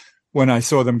surprised when I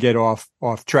saw them get off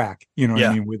track, what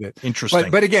I mean, with it. Interesting.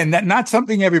 But again, not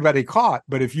something everybody caught,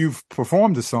 but if you've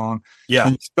performed the song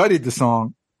and studied the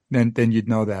song, then you'd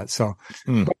know that. So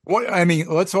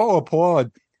let's all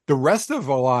applaud the rest of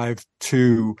Alive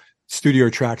 2 studio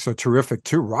tracks are terrific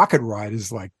too. Rocket Ride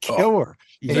is like killer.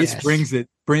 Ace brings it.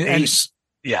 Ace.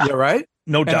 Yeah, right?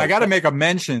 No doubt. And I got to make a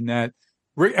mention that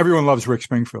everyone loves Rick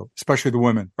Springfield, especially the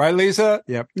women, right, Lisa?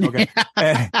 Yep. Okay.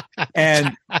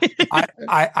 and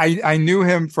I knew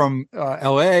him from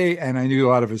L.A. and I knew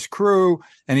a lot of his crew.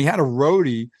 And he had a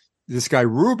roadie this guy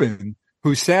Ruben,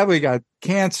 who sadly got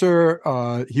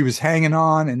cancer. He was hanging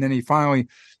on, and then he finally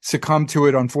succumbed to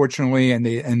it, unfortunately.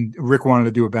 And Rick wanted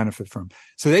to do a benefit for him,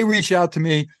 so they reached out to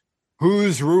me.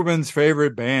 Who's Ruben's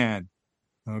favorite band?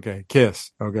 Okay,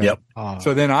 Kiss. Okay, yep.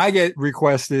 So then I get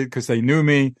requested because they knew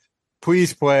me.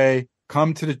 Please play.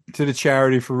 Come to the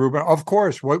charity for Ruben. Of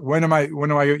course. When am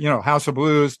I? House of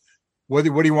Blues. What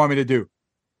do you want me to do?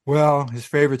 Well, his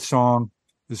favorite song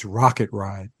is Rocket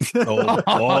Ride.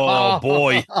 oh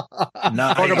boy.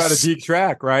 Nice. Talk about a deep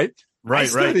track, right? Right, I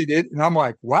studied it, and I'm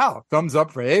like, wow, thumbs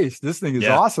up for Ace. This thing is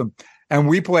awesome. And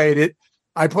we played it.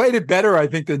 I played it better, I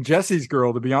think, than Jesse's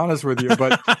Girl, to be honest with you.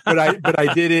 But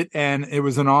I did it, and it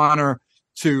was an honor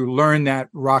to learn that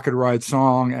Rocket Ride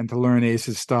song and to learn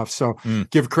Ace's stuff. So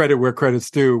give credit where credit's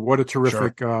due. What a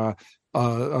terrific side.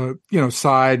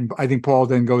 I think Paul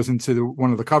then goes into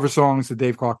one of the cover songs, the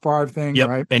Dave Clark 5 thing,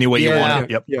 right? Any way you want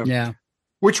it. Yep. Yeah.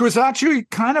 Which was actually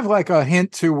kind of like a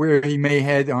hint to where he may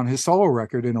head on his solo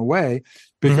record in a way,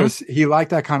 because he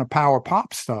liked that kind of power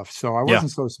pop stuff. So I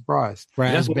wasn't so surprised.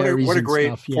 Raspberries what a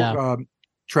great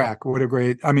track. What a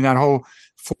great, that whole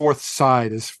fourth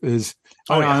side is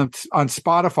on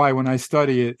Spotify. When I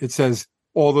study it, it says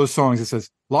all those songs. It says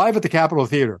live at the Capitol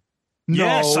Theater.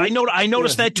 Yes, I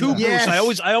noticed that too, Bruce. I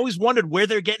always wondered where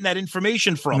they're getting that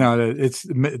information from. No, it's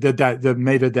the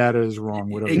metadata is wrong.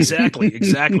 Whatever.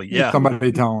 Exactly. Yeah.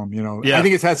 Somebody tell them. Yeah. I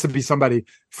think it has to be somebody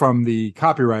from the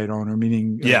copyright owner,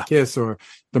 meaning Kiss or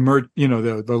the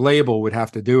the label would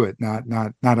have to do it, not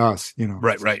us.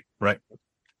 Right.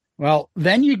 Well,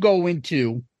 then you go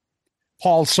into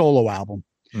Paul's solo album,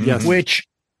 which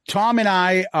Tom and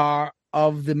I are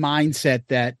of the mindset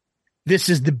that this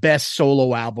is the best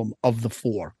solo album of the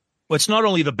four. Well, it's not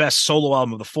only the best solo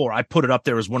album of the four. I put it up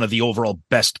there as one of the overall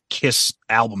best Kiss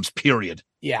albums, period.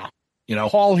 Yeah.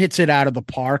 Paul hits it out of the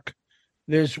park.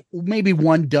 There's maybe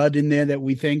one dud in there that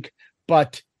we think,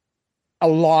 but a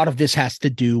lot of this has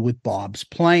to do with Bob's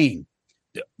playing.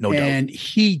 No doubt. And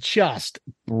he just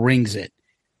brings it.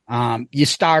 You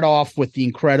start off with the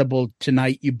incredible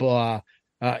Tonight You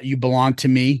Belong to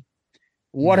Me.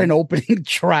 What an opening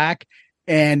track.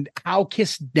 And how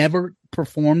Kiss never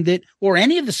performed it or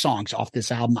any of the songs off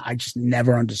this album, I just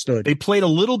never understood. They played a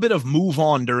little bit of Move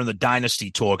On during the Dynasty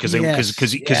tour because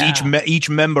each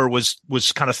member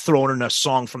was kind of throwing in a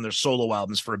song from their solo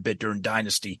albums for a bit during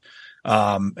Dynasty.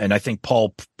 And I think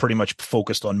Paul pretty much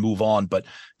focused on Move On, but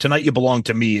Tonight You Belong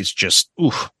to Me is just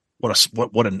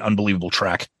what an unbelievable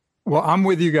track. Well, I'm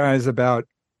with you guys about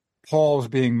Paul's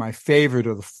being my favorite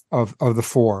of the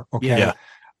four. Okay. Yeah.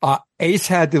 Ace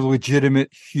had the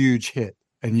legitimate huge hit,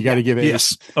 and you got to give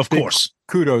Ace, of course,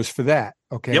 kudos for that.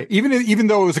 Okay, even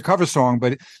though it was a cover song,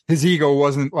 but his ego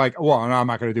wasn't like, well, no, I'm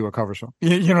not going to do a cover song.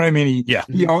 You know what I mean?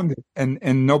 He owned it,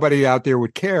 and nobody out there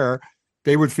would care.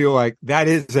 They would feel like that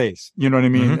is Ace. You know what I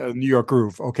mean? New York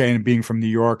groove. Okay, and being from New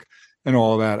York and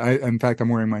all that. In fact, I'm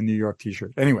wearing my New York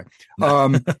T-shirt anyway.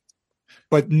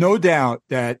 But no doubt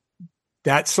that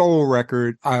solo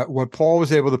record, what Paul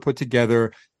was able to put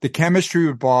together, the chemistry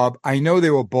with Bob, I know they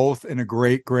were both in a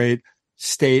great, great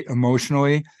state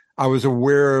emotionally. I was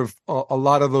aware of a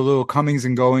lot of the little comings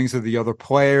and goings of the other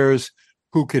players,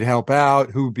 who could help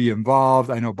out, who'd be involved.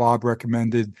 I know Bob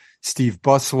recommended Steve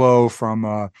Buslow from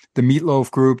the Meatloaf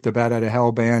group, the Bat Out of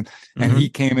Hell band, and he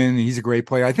came in, and he's a great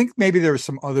player. I think maybe there were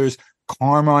some others.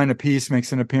 Carmine Appice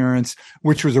makes an appearance,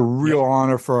 which was a real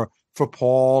honor for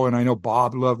Paul. And I know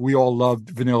we all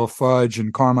loved Vanilla Fudge,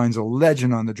 and Carmine's a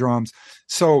legend on the drums.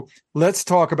 So let's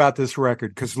talk about this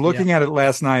record, because looking at it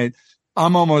last night,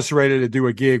 I'm almost ready to do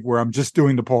a gig where I'm just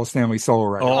doing the Paul Stanley solo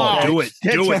record. Oh, do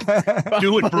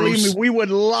it, Bruce. We would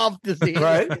love to see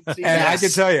right? And I can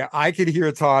tell you, I could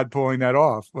hear Todd pulling that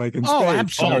off, like in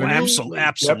spades.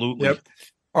 Absolutely. Yep.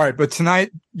 All right, but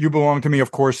Tonight You Belong to Me,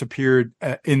 of course, appeared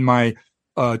in my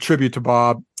tribute to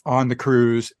Bob on the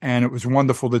cruise, and it was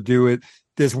wonderful to do it.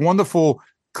 There's wonderful,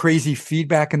 crazy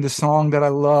feedback in the song that I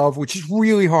love, which is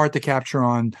really hard to capture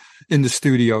in the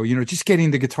studio. Just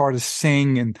getting the guitar to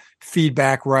sing and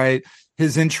feedback right.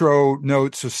 His intro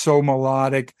notes are so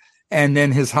melodic, and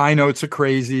then his high notes are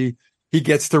crazy. He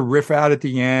gets to riff out at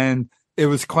the end. It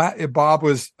was Bob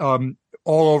was all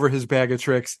over his bag of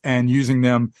tricks and using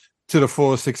them to the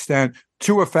fullest extent,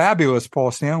 to a fabulous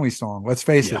Paul Stanley song. Let's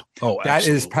face it. That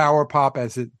is power pop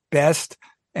at its best.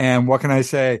 And what can I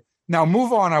say? Now,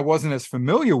 Move On, I wasn't as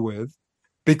familiar with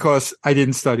because I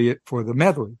didn't study it for the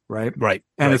medley, right? Right.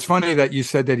 And it's funny that you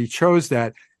said that he chose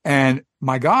that. And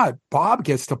my God, Bob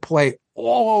gets to play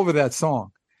all over that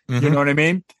song. You know what I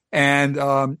mean?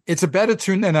 And it's a better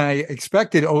tune than I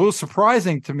expected. A little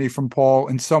surprising to me from Paul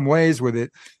in some ways with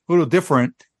it, a little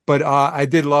different. But I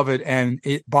did love it. And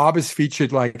Bob is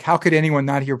featured like, how could anyone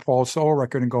not hear Paul's solo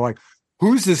record and go like,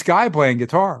 who's this guy playing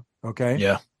guitar? Okay.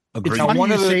 Yeah. Agreed. It's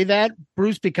funny you say that,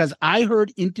 Bruce, because I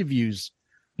heard interviews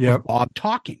of Bob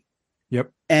talking.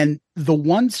 Yep. And the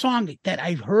one song that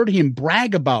I've heard him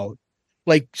brag about,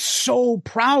 like so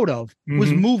proud of,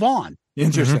 was Move On.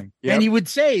 Interesting. Yep. And he would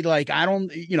say, like, I don't,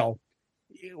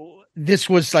 this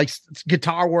was like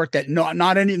guitar work that not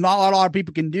a lot of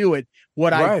people can do it.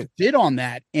 What I did on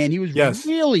that. And he was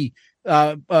really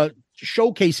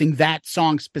showcasing that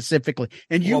song specifically.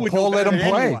 And you would Paul let him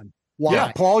play. Anyone. Why?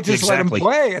 Yeah, Paul just let him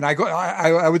play, and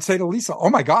I would say to Lisa, "Oh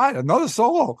my God, another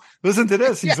solo! Listen to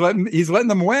this. He's letting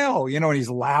them wail, and he's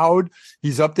loud.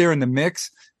 He's up there in the mix."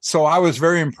 So I was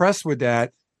very impressed with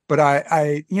that. But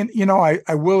I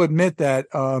will admit that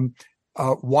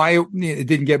why it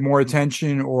didn't get more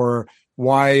attention or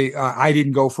why I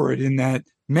didn't go for it in that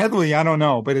medley, I don't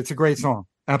know. But it's a great song,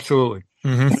 absolutely.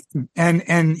 Mm-hmm.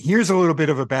 And here's a little bit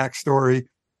of a backstory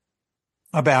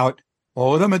about.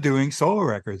 All of them are doing solo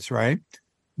records, right?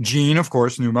 Gene, of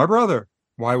course, knew my brother.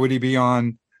 Why would he be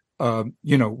on,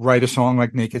 write a song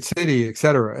like Naked City, et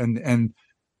cetera? And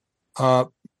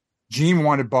Gene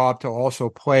wanted Bob to also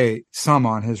play some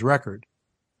on his record,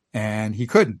 and he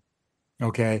couldn't.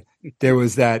 Okay. There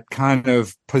was that kind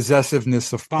of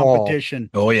possessiveness of competition.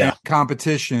 Paul. Oh, yeah.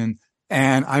 Competition.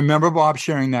 And I remember Bob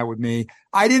sharing that with me.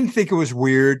 I didn't think it was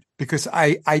weird because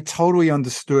I totally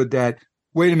understood that.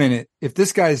 Wait a minute. If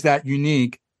this guy is that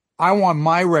unique, I want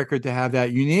my record to have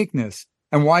that uniqueness.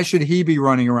 And why should he be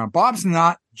running around? Bob's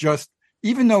not just,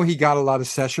 even though he got a lot of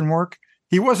session work,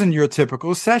 he wasn't your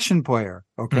typical session player.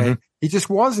 Okay. Mm-hmm. He just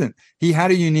wasn't. He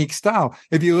had a unique style.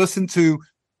 If you listen to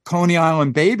Coney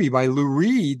Island Baby by Lou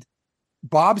Reed,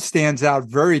 Bob stands out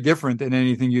very different than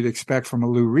anything you'd expect from a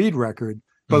Lou Reed record.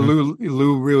 But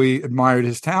Lou really admired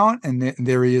his talent. And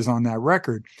there he is on that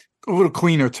record. A little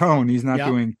cleaner tone. He's not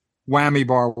doing whammy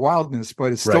bar wildness,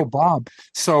 but it's still Bob.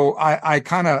 So I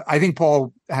think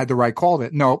Paul had the right call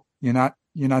that no, you're not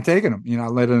taking him. You're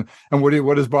not letting him. And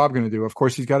what is Bob going to do? Of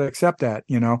course, he's got to accept that,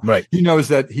 Right. He knows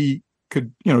that he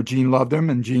could, Gene loved him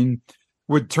and Gene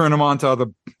would turn him on to other,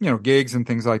 gigs and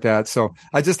things like that. So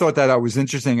I just thought that was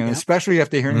interesting. And especially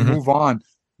after hearing Move On,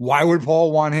 why would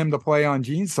Paul want him to play on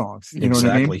Gene's songs? You know what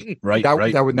I mean? Right.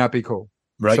 That would not be cool.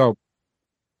 Right. So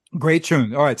great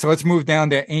tune. All right. So let's move down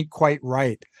to Ain't Quite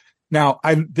Right. Now,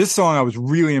 this song I was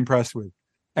really impressed with.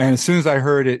 And as soon as I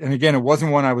heard it, and again, it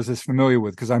wasn't one I was as familiar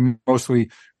with because I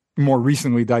more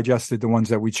recently digested the ones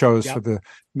that we chose for the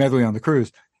medley on the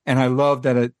cruise. And I love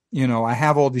that I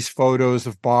have all these photos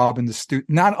of Bob in the studio,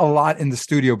 not a lot in the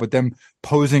studio, but them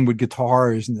posing with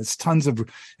guitars, and there's tons of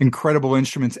incredible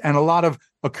instruments and a lot of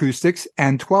acoustics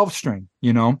and 12-string,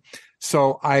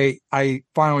 So I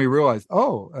finally realized,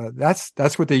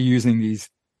 that's what they're using, these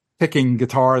picking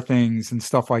guitar things and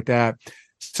stuff like that.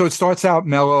 So it starts out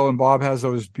mellow and Bob has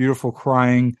those beautiful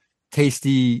crying,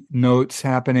 tasty notes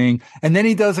happening. And then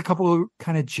he does a couple of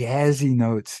kind of jazzy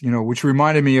notes, which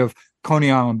reminded me of Coney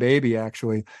Island Baby,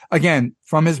 actually. Again,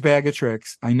 from his bag of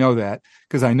tricks. I know that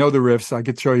because I know the riffs. I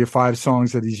could show you 5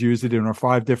 songs that he's used it in or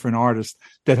 5 different artists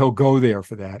that he'll go there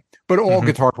for that. But all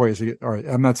guitar players are,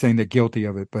 I'm not saying they're guilty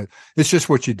of it, but it's just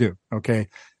what you do. Okay.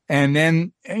 And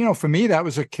then, for me, that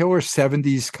was a killer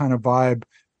 70s kind of vibe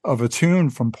of a tune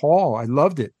from Paul. I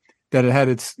loved it, that it had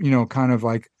its, kind of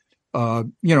like,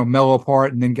 mellow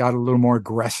part and then got a little more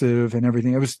aggressive and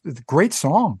everything. It was a great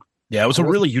song. Yeah, it was a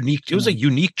really unique, it was a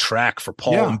unique track for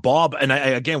Paul and Bob. And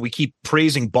again, we keep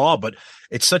praising Bob, but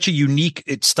it's such a unique,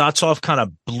 it starts off kind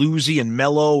of bluesy and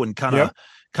mellow and kind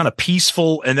of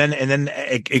peaceful. And then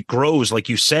it grows, like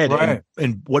you said,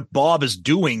 and what Bob is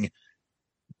doing,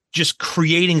 just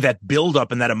creating that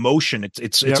buildup and that emotion.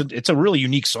 It's a really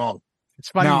unique song. It's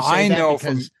funny. Now, you say I that know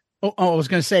because, I was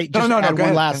going to say, just add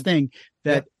one last thing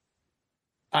that,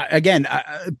 again,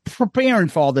 preparing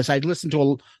for all this, I listened to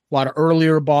a lot of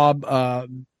earlier Bob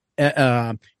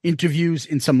interviews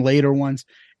and some later ones.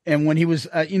 And when he was,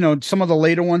 some of the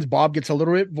later ones, Bob gets a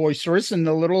little bit boisterous and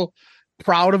a little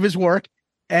proud of his work.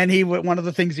 And one of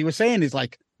the things he was saying is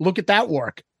like, look at that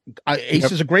work.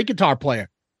 Ace is a great guitar player.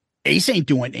 Ace ain't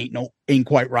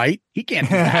quite right. He can't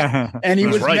do that. And he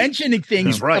was mentioning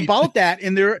things about that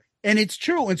and it's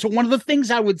true. And so one of the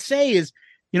things I would say is,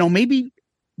 maybe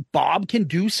Bob can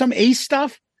do some Ace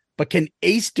stuff, but can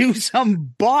Ace do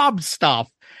some Bob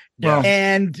stuff? Yeah.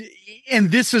 And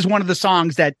this is one of the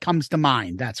songs that comes to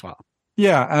mind. That's all.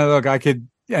 Yeah. Look, I could,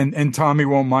 and Tommy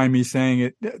won't mind me saying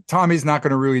it. Tommy's not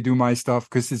going to really do my stuff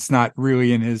because it's not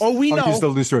really in his. Oh, we know. Use the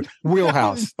looser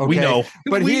wheelhouse. Okay? We know,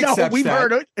 but he accepts we've that.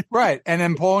 heard it, right? And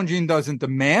then Paul and Gene doesn't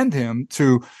demand him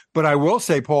to. But I will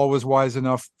say, Paul was wise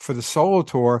enough for the solo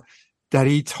tour that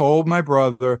he told my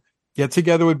brother, get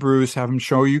together with Bruce, have him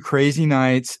show you Crazy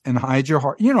Nights and Hide Your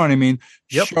Heart. You know what I mean?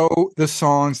 Yep. Show the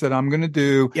songs that I'm going to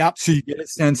do. Yep. So you get a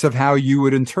sense of how you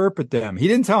would interpret them. He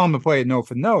didn't tell him to play it note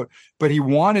for note, but he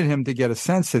wanted him to get a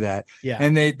sense of that. Yeah.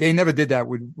 And they never did that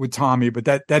with Tommy, but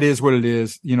that is what it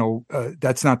is. You know,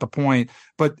 that's not the point.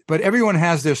 But everyone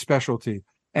has their specialty.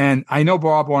 And I know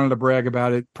Bob wanted to brag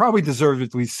about it, probably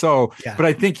deservedly so. Yeah. But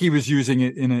I think he was using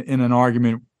it in an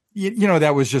argument. You know,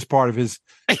 that was just part of his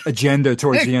agenda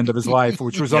towards the end of his life,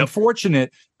 which was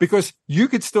unfortunate because you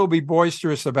could still be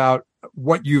boisterous about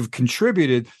what you've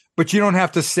contributed, but you don't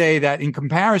have to say that in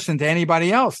comparison to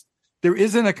anybody else. There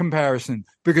isn't a comparison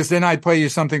because then I'd play you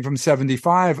something from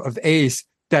 75 of Ace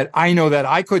that I know that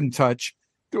I couldn't touch,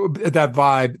 that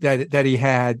vibe that he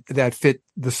had that fit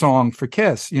the song for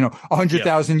Kiss,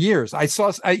 100,000 years.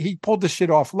 He pulled the shit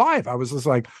off live. I was just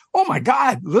like, oh my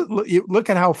God, look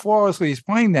at how flawlessly he's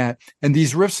playing that. And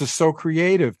these riffs are so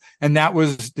creative. And that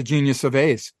was the genius of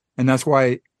Ace. And that's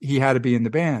why he had to be in the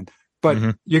band.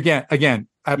 But again,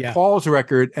 at Paul's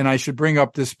record, and I should bring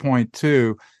up this point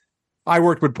too, I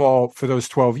worked with Paul for those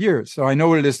 12 years. So I know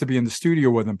what it is to be in the studio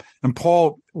with him. And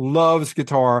Paul loves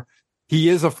guitar. He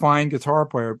is a fine guitar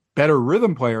player, better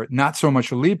rhythm player, not so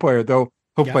much a lead player, though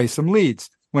he'll play some leads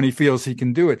when he feels he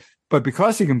can do it. But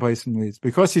because he can play some leads,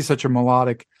 because he's such a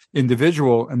melodic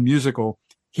individual and musical,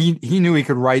 he knew he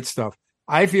could write stuff.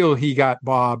 I feel he got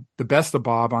Bob, the best of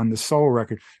Bob, on the solo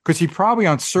record because he probably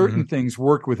on certain things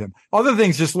worked with him. Other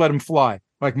things, just let him fly,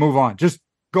 like move on, just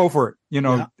go for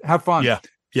it, have fun. Yeah.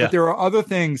 But there are other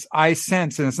things I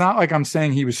sense, and it's not like I'm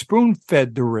saying he was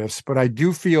spoon-fed the riffs, but I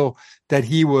do feel that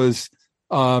he was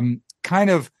kind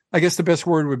of, I guess the best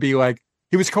word would be like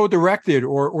he was co-directed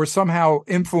or somehow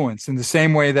influenced in the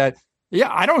same way that,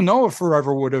 I don't know if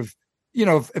Forever would have,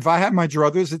 if I had my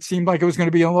druthers, it seemed like it was going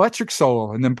to be an electric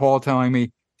solo. And then Paul telling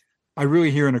me, I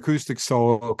really hear an acoustic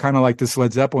solo, kind of like this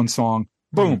Led Zeppelin song.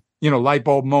 Boom, light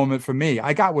bulb moment for me.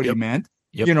 I got what he meant.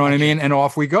 Yep. You know what I mean? And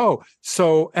off we go.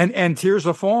 So, and Tears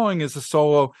Are Falling is a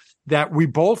solo that we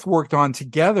both worked on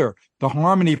together. The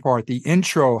harmony part, the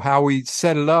intro, how we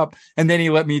set it up. And then he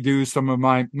let me do some of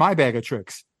my bag of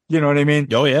tricks. You know what I mean?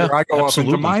 Oh, yeah. Where I go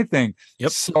Absolutely. off into my thing.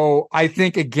 Yep. So I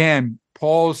think, again,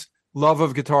 Paul's love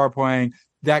of guitar playing,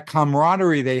 that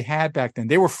camaraderie they had back then.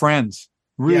 They were friends,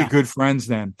 really good friends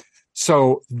then.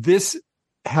 So this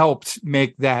helped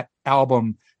make that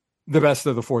album the best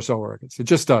of the four solo records. It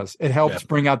just does. It helps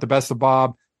bring out the best of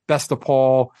Bob, best of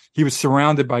Paul. He was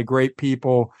surrounded by great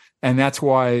people. And that's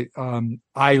why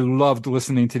I loved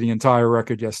listening to the entire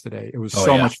record yesterday. It was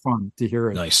so much fun to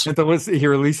hear it. Nice. And to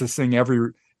hear Lisa sing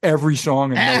every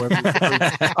song and know every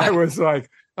word. I was like,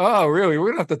 oh, really? We're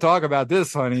going to have to talk about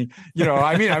this, honey.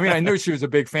 I knew she was a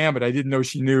big fan, but I didn't know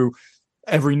she knew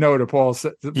every note of Paul's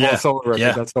solo record.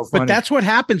 Yeah. That's so funny. But that's what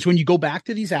happens when you go back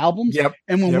to these albums. Yep.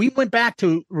 And when we went back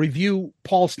to review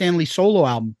Paul Stanley's solo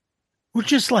album, we're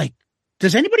just like,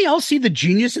 does anybody else see the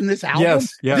genius in this album?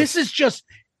 Yes. This is just,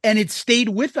 and it stayed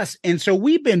with us. And so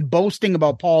we've been boasting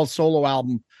about Paul's solo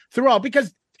album throughout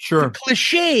because the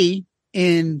cliche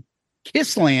in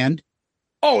Kissland,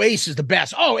 Ace is the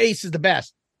best. Ace is the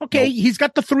best. Okay, he's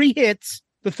got the 3 hits,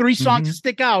 the 3 songs that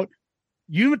stick out.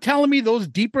 You were telling me those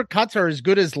deeper cuts are as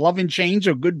good as Love and Change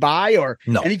or Goodbye or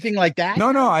anything like that? No,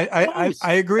 I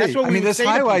agree. That's what there's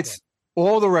highlights.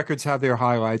 All the records have their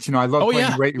highlights. I love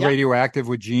playing Radioactive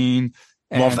with Gene.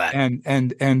 Love that.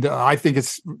 And I think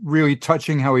it's really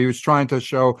touching how he was trying to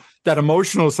show that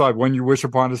emotional side, When You Wish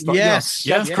Upon a Star. Yes.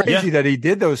 That's crazy that he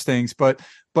did those things. But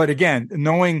again,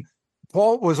 knowing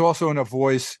Paul was also in a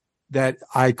voice that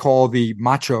I call the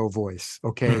macho voice.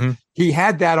 Okay. He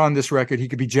had that on this record. He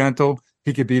could be gentle.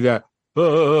 He could be that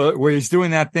where he's doing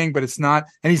that thing, but it's not,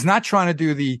 and he's not trying to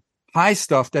do the high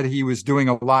stuff that he was doing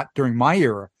a lot during my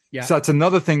era. Yeah. So that's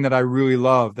another thing that I really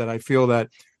love, that I feel that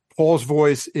Paul's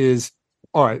voice is,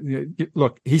 all right,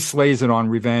 look, he slays it on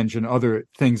Revenge and other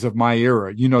things of my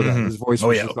era. You know that his voice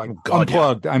was just like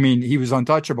unplugged. Yeah. I mean, he was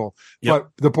untouchable. Yep.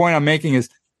 But the point I'm making is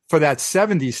for that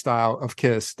 70s style of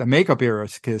Kiss, the makeup era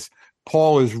Kiss,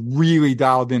 Paul is really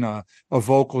dialed in a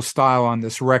vocal style on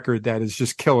this record that is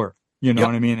just killer. You know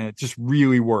what I mean? And it just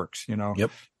really works, Yep.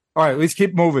 All right, let's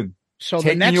keep moving. So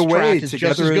Take the next Me Away, track is Together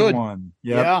just as good. As One.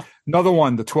 Yeah. Another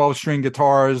one, the 12-string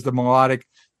guitars, the melodic.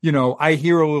 I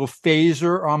hear a little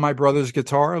phaser on my brother's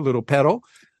guitar, a little pedal,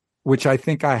 which I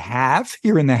think I have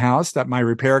here in the house that my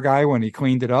repair guy, when he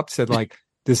cleaned it up, said like,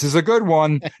 this is a good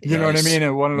one. You know what I mean?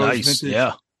 And one of those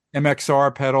vintage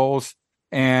MXR pedals.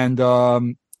 And,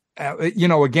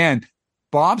 again,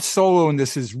 Bob's solo in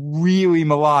this is really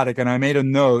melodic. And I made a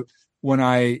note when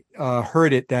I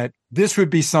heard it that this would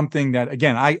be something that,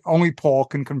 again, only Paul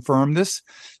can confirm this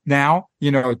now.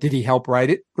 Did he help write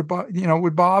it with Bob?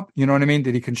 With Bob? You know what I mean?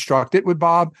 Did he construct it with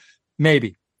Bob?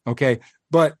 Maybe. Okay.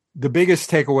 But the biggest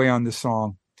takeaway on this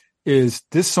song is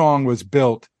this song was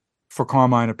built for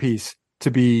Carmine Appice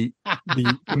to be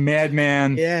the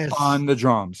madman on the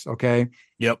drums. Okay.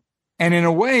 Yep. And in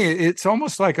a way, it's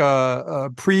almost like a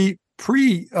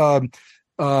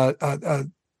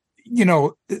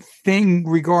thing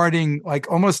regarding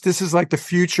like almost this is like the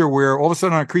future where all of a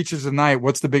sudden on Creatures of Night,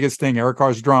 what's the biggest thing? Eric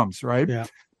Carr's drums, right? Yeah.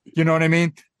 You know what I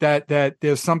mean? That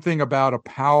there's something about a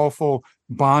powerful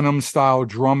Bonham style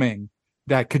drumming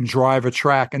that can drive a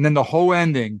track. And then the whole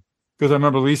ending, because I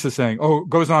remember Lisa saying, "Oh, it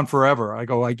goes on forever." I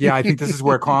go like, "Yeah, I think this is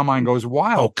where Carmine goes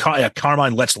wild."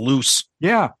 Carmine lets loose.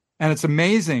 Yeah. And it's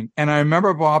amazing. And I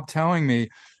remember Bob telling me,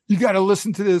 "You got to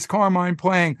listen to this Carmine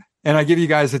playing." And I give you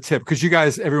guys a tip because you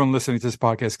guys, everyone listening to this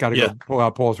podcast, got to go pull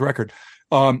out Paul's record.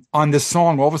 On this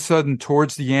song, all of a sudden,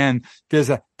 towards the end, there's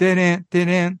a on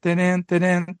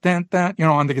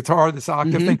the guitar, this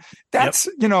octave thing. That's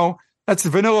that's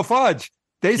Vanilla Fudge.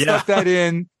 They stuck that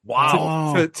in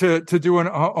to do an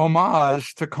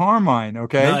homage to Carmine.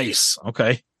 Okay, nice.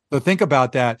 Okay, so think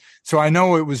about that. So I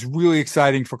know it was really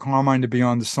exciting for Carmine to be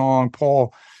on the song.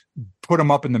 Paul put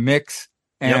him up in the mix.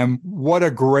 And what a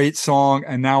great song.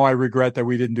 And now I regret that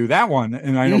we didn't do that one.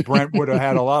 And I know Brent would have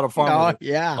had a lot of fun with it.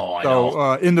 Yeah.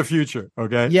 So in the future,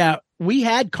 okay? Yeah, we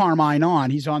had Carmine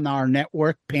on. He's on our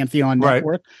network, Pantheon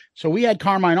Network. So we had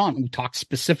Carmine on. And we talked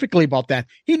specifically about that.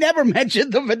 He never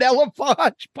mentioned the Vanilla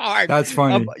Fudge part. That's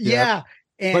funny.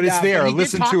 And, but it's there.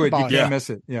 Listen to it. You can't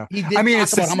miss it. Yeah. He did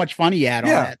talk about how much fun he had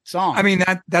on that song. I mean,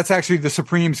 that's actually the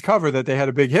Supremes cover that they had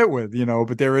a big hit with,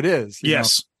 but there it is.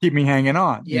 Keep me hanging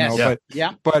on. Yes.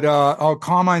 But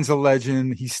Carmine's a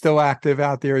legend. He's still active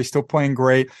out there. He's still playing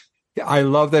great. I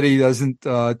love that he doesn't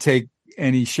take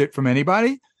any shit from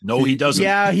anybody. No, he doesn't.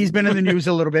 Yeah, he's been in the news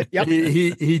a little bit. Yep.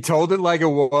 He told it like it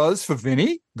was for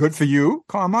Vinny. Good for you,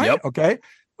 Carmine. Yep. Okay.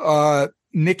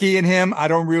 Nikki and him, I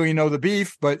don't really know the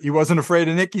beef, but he wasn't afraid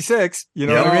of Nikki Sixx. You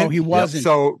know what I mean? No, he wasn't.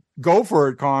 So go for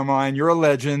it, Carmine. You're a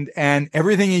legend. And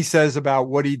everything he says about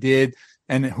what he did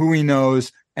and who he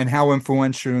knows and how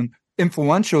influential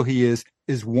he is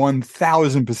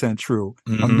 1,000% true,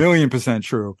 1,000,000%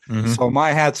 true. So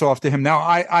my hat's off to him. Now,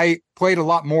 I played a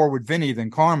lot more with Vinny than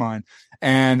Carmine,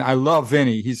 and I love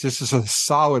Vinny. He's just a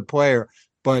solid player.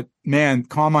 But, man,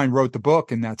 Carmine wrote the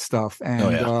book and that stuff.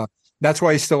 And that's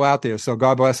why he's still out there. So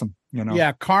God bless him.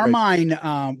 Yeah, Carmine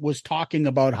was talking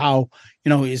about how,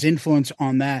 his influence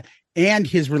on that and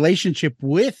his relationship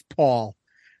with Paul.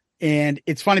 And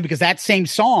it's funny because that same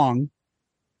song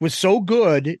was so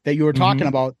good that you were talking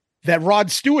about that Rod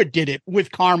Stewart did it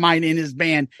with Carmine in his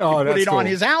band. Oh, put it on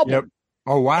his album. Yep.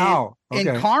 Oh, wow.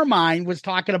 And Carmine was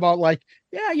talking about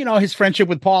his friendship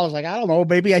with Paul is like, I don't know,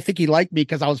 maybe I think he liked me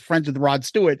because I was friends with Rod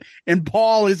Stewart. And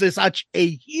Paul is such a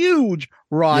huge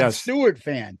Rod Stewart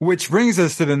fan. Which brings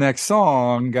us to the next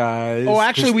song, guys. Oh,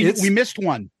 actually, we missed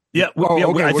one. Yeah.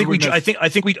 I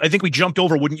think we jumped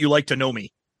over Wouldn't You Like to Know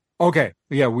Me? Okay.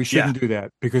 Yeah, we shouldn't do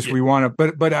that because we want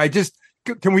to, but I just,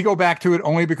 can we go back to it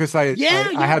only because I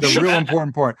had a real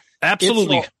important point.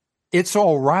 Absolutely. It's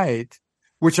all right.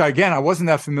 Which, again, I wasn't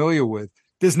that familiar with.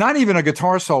 There's not even a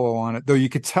guitar solo on it, though you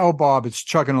could tell Bob is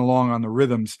chugging along on the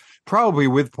rhythms, probably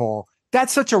with Paul.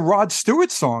 That's such a Rod Stewart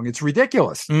song. It's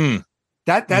ridiculous.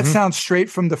 That sounds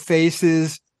straight from the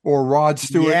Faces or Rod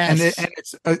Stewart. Yes. And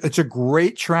it's a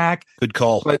great track. Good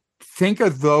call. But think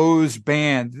of those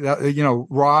bands,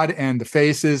 Rod and the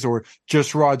Faces or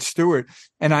just Rod Stewart.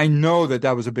 And I know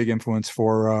that was a big influence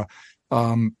for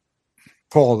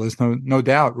Paul. There's no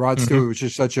doubt. Rod Stewart was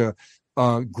just such a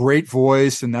great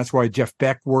voice, and that's why Jeff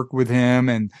Beck worked with him.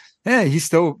 And he's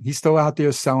still out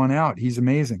there selling out. He's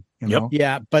amazing.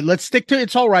 Yeah, but let's stick to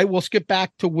It's All Right. We'll skip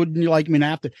back to Wouldn't You Like Me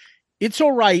After. It's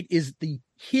All Right is the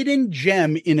hidden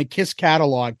gem in a Kiss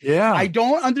catalog. Yeah, I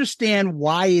don't understand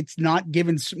why it's not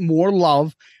given more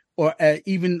love or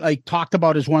even talked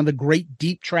about as one of the great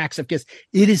deep tracks of Kiss.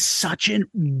 It is such a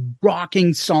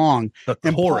rocking song. The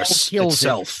chorus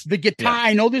itself. The guitar,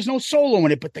 I know there's no solo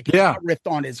in it, but the guitar riff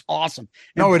on it is awesome.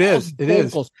 And no, it is. It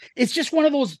vocals, is. It's just one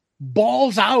of those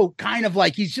balls out kind of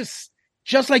he's just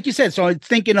like you said. So I'm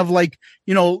thinking of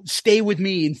Stay With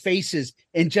Me and Faces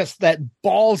and just that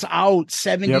balls out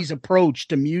 70s approach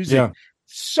to music. Yeah.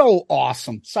 So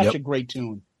awesome. Such a great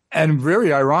tune. And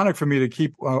very ironic for me to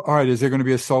keep, all right, is there going to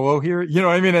be a solo here? You know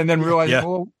what I mean? And then realize,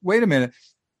 well, wait a minute,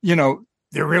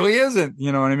 there really isn't,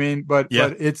 you know what I mean? But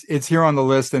it's here on the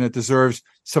list and it deserves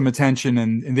some attention.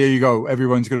 And there you go.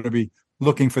 Everyone's going to be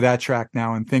looking for that track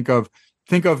now, and think of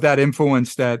that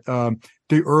influence that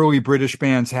the early British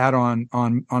bands had on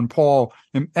Paul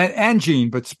and Gene,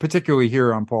 but particularly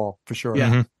here on Paul for sure. Yeah.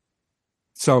 Mm-hmm.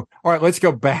 So, all right, let's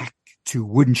go back to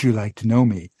Wouldn't You Like to Know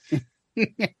Me?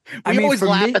 We always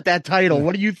laugh at that title.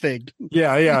 What do you think?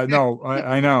 Yeah. No,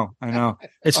 I know.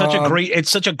 It's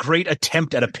such a great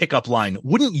attempt at a pickup line.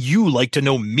 Wouldn't you like to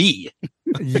know me?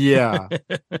 Yeah.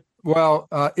 Well,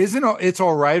 isn't It's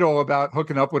All Right all about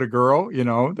hooking up with a girl, kicking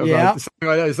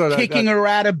her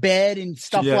out of bed and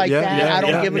stuff like that. I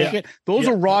don't give a shit. Those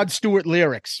are Rod Stewart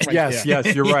lyrics. Yes,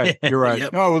 you're right. You're right.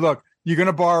 Yep. No, look, you're going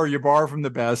to borrow from the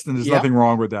best, and there's nothing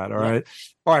wrong with that. All right.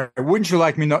 Wouldn't you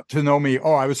like me to know me?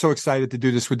 Oh, I was so excited to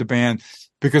do this with the band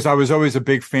because I was always a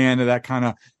big fan of that kind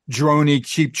of drony,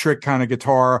 cheap trick kind of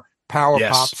guitar, power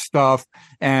pop stuff.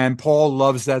 And Paul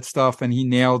loves that stuff, and he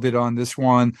nailed it on this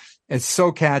one. It's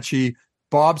so catchy.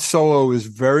 Bob's solo is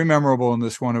very memorable in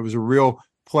this one. It was a real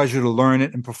pleasure to learn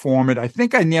it and perform it. I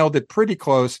think I nailed it pretty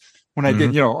close when I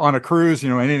did, on a cruise,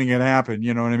 anything can happen.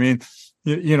 You know what I mean?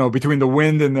 Between the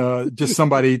wind and just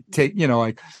somebody catching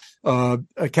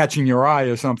your eye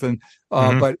or something.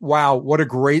 But wow, what a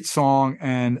great song.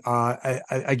 And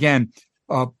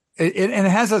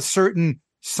it has a certain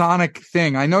sonic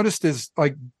thing. I noticed there's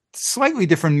like slightly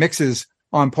different mixes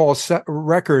on Paul's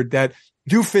record that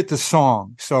do fit the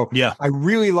song. So I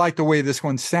really like the way this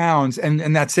one sounds,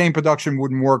 and that same production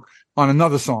wouldn't work on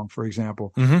another song, for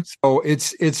example. So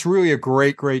it's really a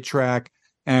great track.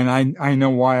 And I know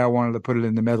why I wanted to put it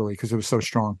in the medley, because it was so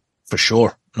strong. For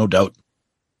sure. No doubt.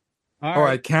 All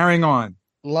right, carrying on.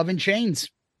 Love in Chains.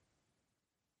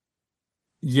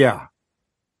 Yeah.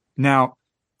 Now,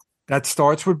 that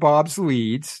starts with Bob's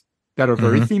leads that are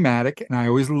very thematic, and I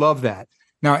always love that.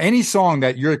 Now, any song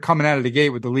that you're coming out of the gate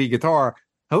with the lead guitar,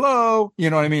 hello, you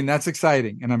know what I mean? That's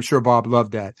exciting, and I'm sure Bob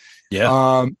loved that.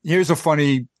 Yeah. Here's a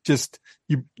funny,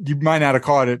 you might not have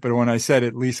caught it, but when I said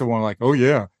it, Lisa went like, oh,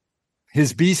 yeah.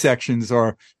 His B sections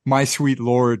are My Sweet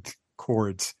Lord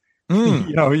chords,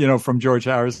 from George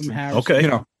Harrison. Okay.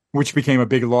 Which became a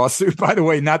big lawsuit, by the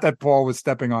way. Not that Paul was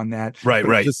stepping on that.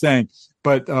 Right. Just saying.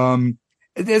 But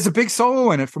there's a big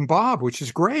solo in it from Bob, which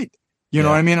is great. You know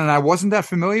what I mean? And I wasn't that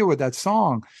familiar with that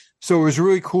song. So it was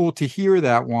really cool to hear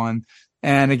that one.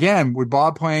 And again, with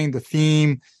Bob playing the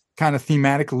theme, kind of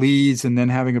thematic leads, and then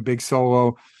having a big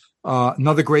solo,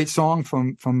 another great song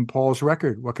from Paul's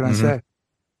record. What can I say?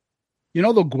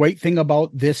 The great thing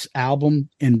about this album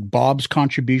and Bob's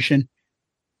contribution,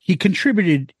 he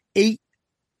contributed 8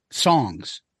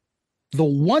 songs. The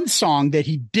one song that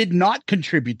he did not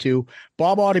contribute to,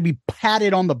 Bob ought to be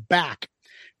patted on the back,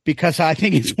 because I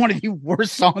think it's one of the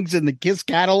worst songs in the Kiss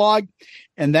catalog.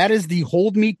 And that is the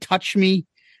Hold Me, Touch Me,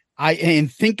 and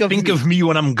Think of Me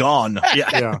When I'm Gone.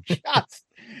 Yeah.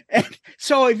 And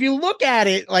so if you look at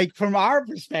it, like from our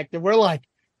perspective, we're like,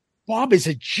 Bob is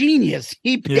a genius.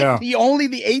 He picked only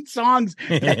the 8 songs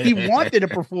that he wanted to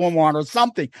perform on or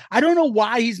something. I don't know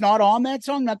why he's not on that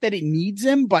song. Not that it needs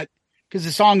him, but because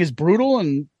the song is brutal.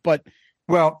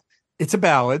 Well, it's a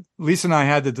ballad. Lisa and I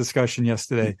had the discussion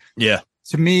yesterday. Yeah.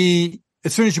 To me,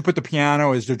 as soon as you put the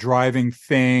piano as the driving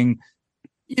thing,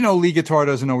 lead guitar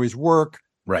doesn't always work.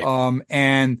 Right.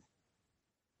 And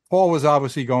Paul was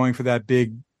obviously going for that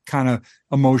big kind of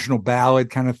emotional ballad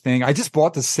kind of thing. I just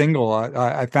bought the single.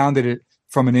 I found it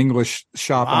from an English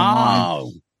shop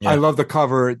online. Yeah. I love the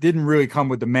cover. It didn't really come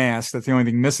with the mask. That's the only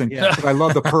thing missing. Yeah. But I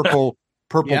love the purple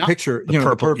picture, the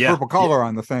purple color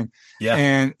on the thing. Yeah.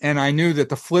 And I knew that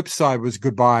the flip side was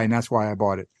Goodbye, and that's why I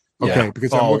bought it. Okay,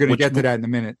 because we're going to get to that in a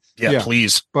minute. Yeah,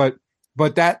 please. But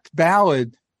that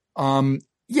ballad,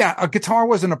 a guitar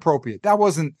wasn't appropriate. That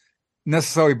wasn't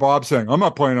necessarily Bob saying, I'm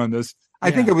not playing on this.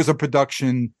 I think it was a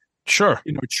production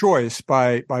choice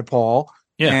by Paul.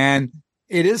 Yeah. And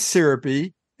it is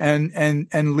syrupy. And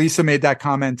Lisa made that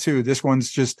comment too. This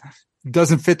one's just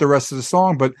doesn't fit the rest of the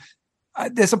song. But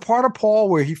there's a part of Paul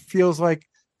where he feels like,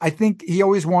 I think he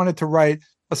always wanted to write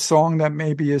a song that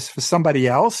maybe is for somebody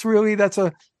else, really. That's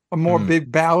a more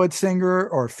big ballad singer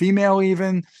or female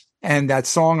even. And that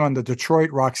song on the Detroit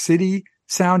Rock City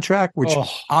soundtrack, which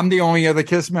I'm the only other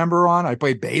Kiss member on. I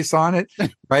play bass on it,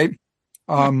 right?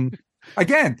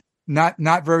 Again,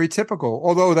 not very typical,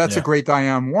 although that's a great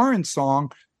Diane Warren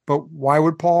song, but why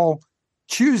would Paul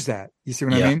choose that? You see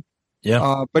what I mean?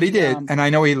 Yeah. But he did. And I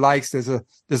know he likes, there's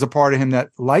a part of him that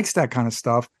likes that kind of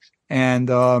stuff. And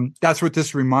that's what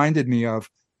this reminded me of,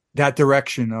 that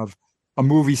direction of a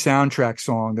movie soundtrack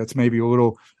song that's maybe a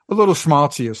little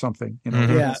schmaltzy or something.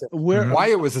 Yeah. Why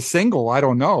it was a single, I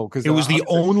don't know, because it was the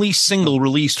only single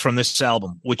released from this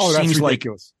album, which seems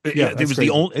ridiculous. Like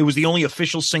it was the only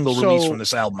official single released from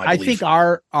this album. I believe.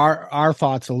 think our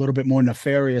thoughts a little bit more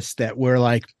nefarious, that we're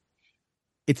like,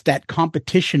 it's that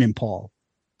competition in Paul.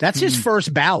 That's his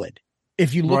first ballad.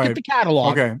 If you look at the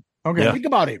catalog, think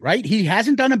about it. Right, he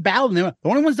hasn't done a ballad. The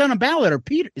only one's done a ballad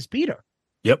is Peter.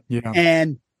 Yep. Yeah.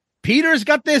 And Peter's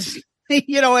got this.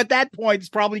 At that point, it's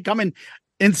probably coming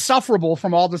insufferable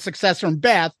from all the success from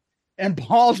Beth. And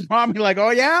Paul's probably like,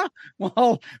 oh, yeah,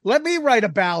 well, let me write a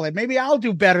ballad. Maybe I'll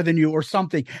do better than you or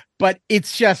something. But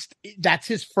it's just, that's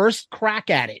his first crack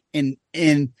at it.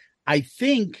 And I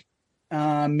think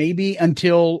maybe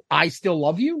Until I Still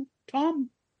Love You, Tom.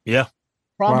 Yeah.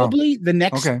 Probably the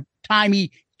next time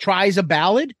he tries a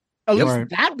ballad. At least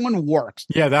that one works.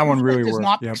 Yeah, that one really does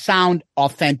works. not sound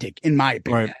authentic, in my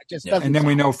opinion. Right. It just and then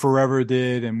we know Forever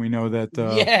did, and we know that.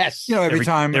 Yes. Every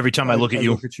time I look at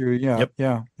you.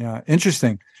 Yeah.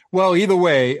 Interesting. Well, either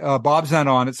way, Bob's not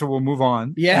on it, so we'll move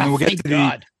on. Yeah, and we'll get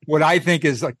to what I think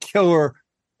is a killer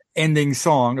ending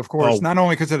song. Of course, not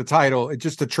only because of the title,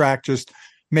 the track just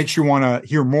makes you want to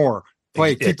hear more.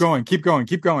 Play, keep going. You know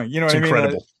what I mean?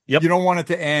 Incredible. You don't want it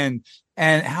to end.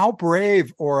 And how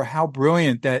brave or how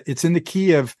brilliant that it's in the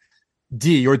key of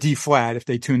D or D flat if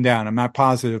they tune down. I'm not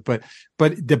positive, but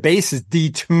the bass is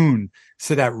detuned.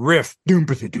 So that riff,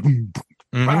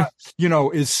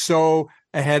 is so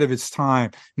ahead of its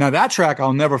time. Now that track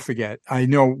I'll never forget. I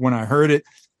know when I heard it,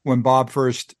 when Bob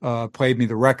first played me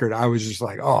the record, I was just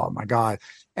like, oh my God.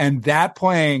 And that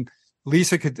playing,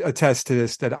 Lisa could attest to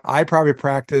this, that I probably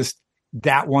practiced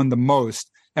that one the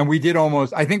most. And we did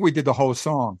I think we did the whole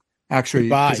song. Actually,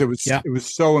 because it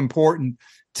was so important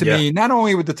to me, not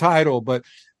only with the title, but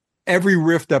every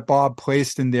riff that Bob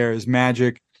placed in there is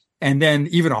magic. And then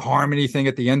even a harmony thing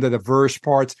at the end of the verse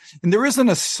parts. And there isn't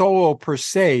a solo per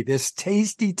se. There's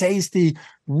tasty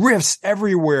riffs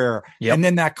everywhere. Yep. And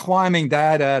then that climbing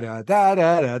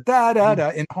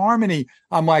da-da-da-da-da-da-da-da in harmony.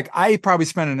 I'm like, I probably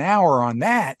spent an hour on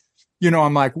that.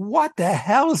 I'm like, what the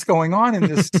hell is going on in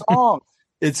this song?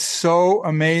 It's so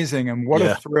amazing. And what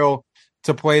a thrill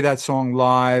to play that song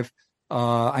live.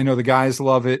 I know the guys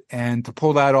love it, and to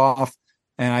pull that off,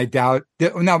 and I doubt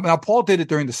now Paul did it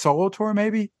during the solo tour,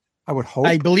 maybe. I would hope.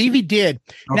 I believe he did.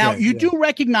 Okay, now you do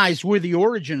recognize where the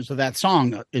origins of that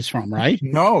song is from, right?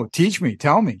 No, teach me,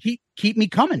 tell me. Keep Me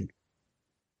Coming.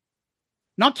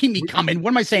 Not Keep Me Coming.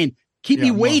 What am I saying? Keep Me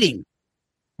Waiting.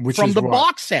 Which from is the what?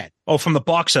 box set. Oh, from the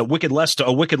box set, Wicked Lester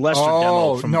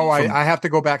demo. I have to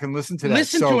go back and listen to that.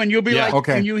 Listen to it, and you'll be like,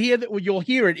 and you hear that. You'll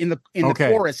hear it in the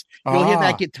chorus. You'll hear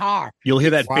that guitar. You'll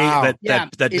hear that bass,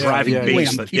 that driving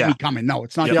bass. Keep Me Coming. No,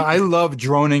 it's not. Yeah, I love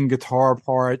droning guitar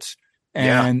parts,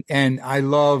 and I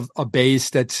love a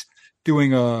bass that's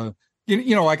doing a.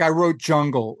 Like I wrote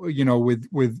Jungle,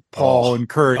 with Paul and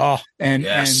Kurt, and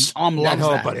Tom loves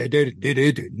that. But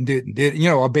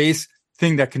a bass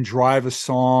thing that can drive a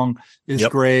song is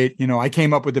great. I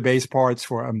came up with the bass parts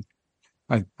for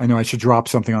I know I should drop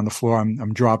something on the floor.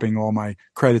 I'm dropping all my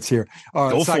credits here.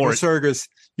 Go for it. Circus,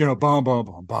 bum bum bum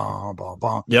bum bum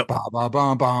bum. Yep. Bum bum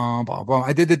bum bum bum bum.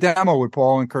 I did the demo with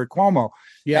Paul and Kurt Cuomo.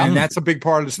 Yeah. And that's a big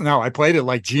part of this. Now I played it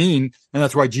like Gene, and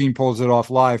that's why Gene pulls it off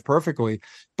live perfectly.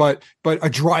 But a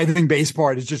driving bass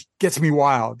part, it just gets me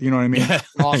wild. You know what I mean? Yeah.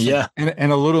 Awesome. Yeah.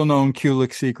 And a little known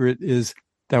Kulick secret is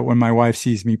that when my wife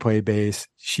sees me play bass,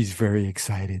 she's very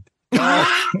excited.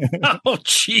 Oh,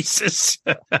 Jesus.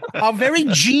 How very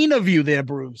Gene of you there,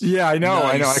 Bruce. Yeah, I know.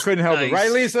 Nice. I couldn't help it. Right,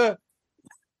 Lisa?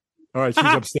 All right, she's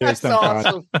upstairs. Thank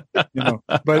awesome. God.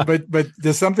 But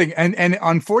there's something, and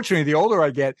unfortunately, the older I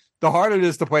get, the harder it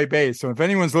is to play bass. So if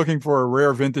anyone's looking for a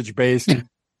rare vintage bass,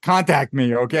 contact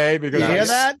me, okay? Because I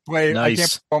can't play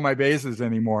all my basses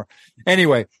anymore.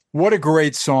 Anyway, what a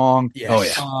great song. Yes. Oh,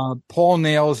 yeah. Paul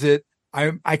nails it.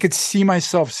 I could see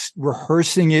myself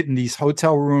rehearsing it in these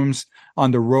hotel rooms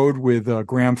on the road with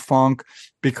Graham Funk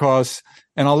because,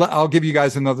 and I'll give you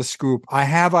guys another scoop. I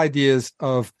have ideas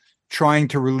of trying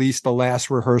to release the last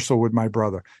rehearsal with my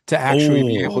brother to actually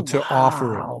be able to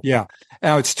offer it. Yeah.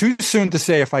 Now it's too soon to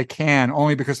say if I can,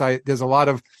 only because there's a lot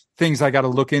of things I got to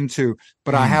look into,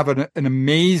 but I have an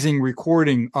amazing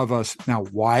recording of us. Now,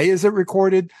 why is it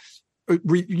recorded?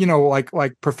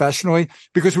 Like professionally,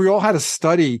 because we all had to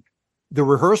study the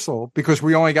rehearsal because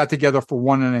we only got together for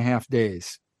 1.5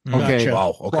 days. Okay. Gotcha.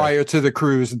 Wow. Okay. Prior to the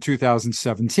cruise in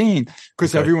 2017,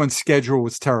 because everyone's schedule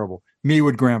was terrible. Me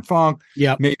with Graham Funk.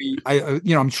 Yeah. Maybe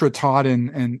I'm sure Todd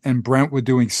and Brent were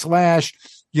doing Slash.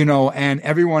 and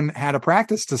everyone had to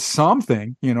practice to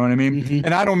something, you know what I mean? Mm-hmm.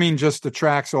 And I don't mean just the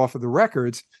tracks off of the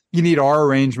records. You need our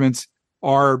arrangements,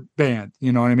 our band,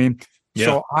 you know what I mean? Yeah.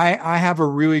 So I have a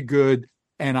really good,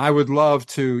 and I would love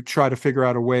to try to figure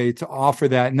out a way to offer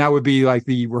that. And that would be like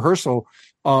the rehearsal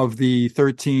of the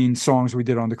 13 songs we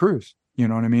did on the cruise. You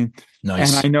know what I mean?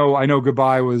 Nice. And I know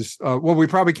Goodbye was, we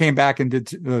probably came back and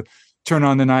did Turn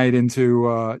on the Night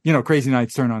into, Crazy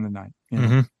Nights, Turn on the Night. You know?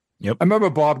 Mm-hmm. Yep. I remember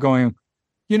Bob going,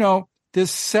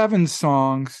 there's 7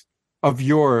 songs of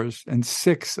yours and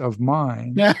 6 of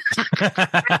mine.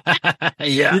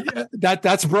 Yeah.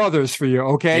 That's brothers for you.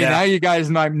 Okay. Yeah. Now you guys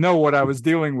might know what I was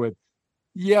dealing with.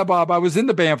 Yeah, Bob, I was in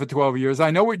the band for 12 years.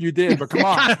 I know what you did, but come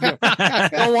on. You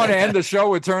don't want to end the show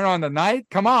with Turn on the Night?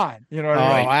 Come on. You know what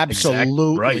I mean?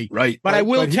 Absolutely. Right. But I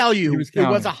will tell you, it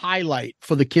was a highlight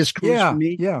for the Kiss cruise for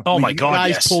me. Yeah. Oh, my God,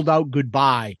 you guys pulled out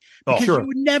Goodbye. Because you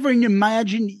would never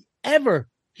imagine ever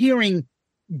hearing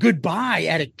Goodbye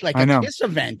at a Kiss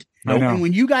event. And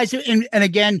when you guys, and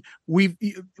again, we've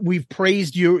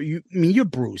praised you. You're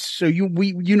Bruce. So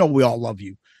we all love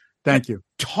you. Thank you.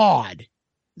 Todd.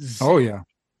 Oh yeah,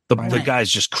 the guys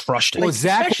just crushed it. Well,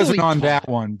 Zach wasn't on that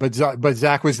one, but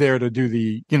Zach was there to do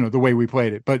the the way we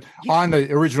played it. But on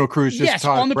the original cruise, just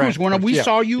Todd on the cruise when we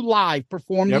saw you live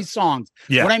perform these songs.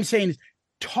 Yeah. What I'm saying is,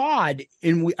 Todd,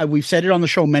 and we've said it on the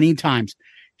show many times,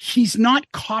 he's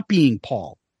not copying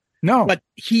Paul. No, but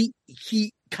he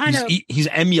kind of he's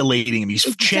emulating him.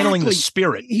 He's channeling the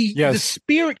spirit. The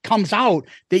spirit comes out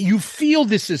that you feel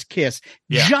this is Kiss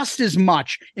just as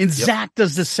much. And Zach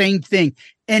does the same thing.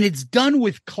 And it's done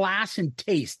with class and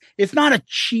taste. It's not a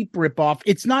cheap ripoff.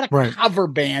 It's not a cover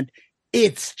band.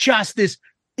 It's just this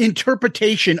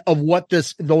interpretation of what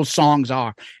those songs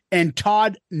are. And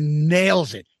Todd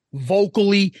nails it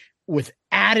vocally with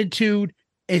attitude.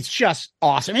 It's just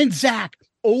awesome. And Zach,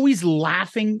 always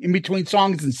laughing in between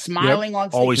songs and smiling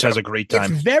on stage. Always has a great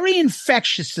time. It's very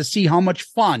infectious to see how much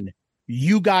fun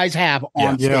you guys have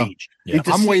on stage. Yeah.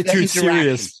 I'm way too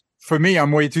serious. For me,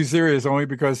 I'm way too serious only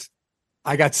because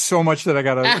I got so much that I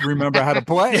got to remember how to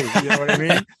play. You know what I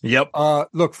mean? Yep.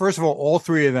 Look, first of all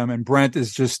 3 of them, and Brent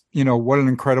is just, what an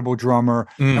incredible drummer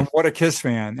and what a Kiss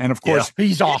fan. And of course,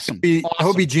 he's awesome.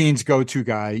 He'll be Gene's go-to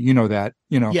guy. You know that,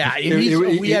 Yeah.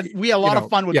 We had a lot of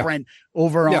fun with Brent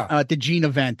over at the Gene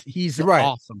event. He's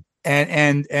awesome.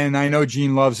 And I know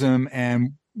Gene loves him,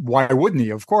 and why wouldn't he?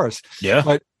 Of course.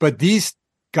 Yeah. But these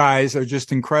guys are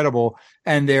just incredible,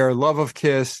 and their love of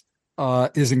Kiss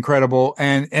is incredible.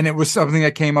 And it was something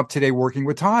that came up today working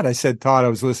with Todd. I said, Todd, I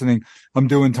was listening. I'm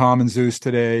doing Tom and Zeus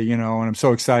today, and I'm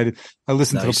so excited. I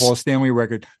listened to the Paul Stanley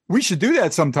record. We should do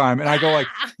that sometime. And I go like,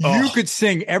 you could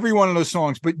sing every one of those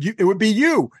songs, but it would be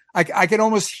you. I could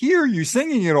almost hear you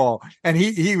singing it all. And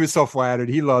he was so flattered.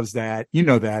 He loves that. You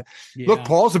know that. Yeah. Look,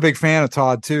 Paul's a big fan of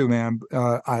Todd too, man.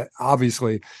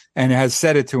 Obviously, and has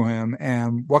said it to him.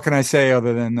 And what can I say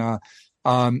other than,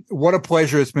 what a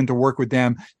pleasure it's been to work with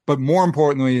them, but more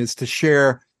importantly is to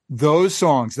share those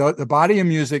songs, the body of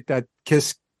music that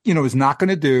Kiss, is not going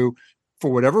to do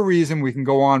for whatever reason. We can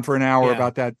go on for an hour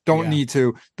about that. Don't need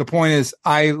to. The point is,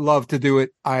 I love to do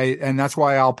it. And that's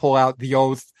why I'll pull out The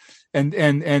Oath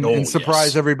and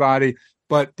surprise everybody.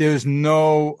 But there's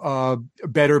no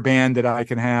better band that I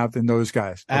can have than those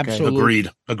guys. Okay? Absolutely.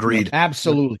 Agreed.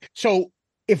 Absolutely. So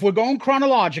if we're going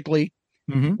chronologically,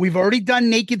 we've already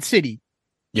done Naked City.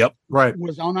 Yep. Right. It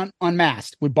was on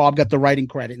Unmasked, where Bob got the writing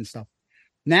credit and stuff.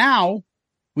 Now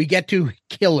we get to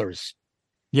Killers.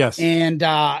 Yes. And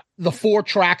the 4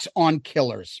 tracks on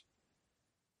Killers.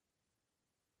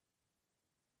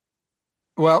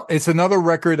 Well, it's another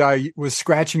record I was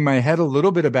scratching my head a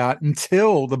little bit about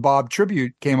until the Bob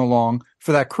tribute came along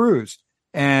for that cruise.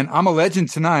 And I'm a Legend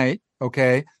Tonight.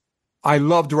 Okay. I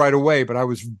loved Right Away, but I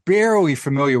was barely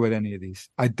familiar with any of these.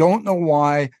 I don't know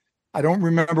why. I don't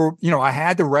remember, I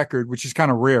had the record, which is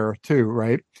kind of rare too,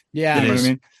 right? Yeah. You know what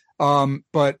I mean?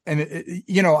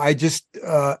 I just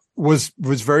was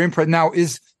very impressed. Now,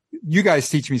 you guys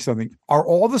teach me something. Are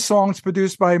all the songs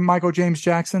produced by Michael James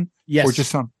Jackson? Yes. Or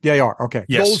just some? Yeah, they are. Okay.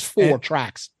 Yes. Those 4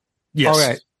 tracks.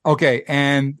 Yes. Okay.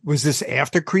 And was this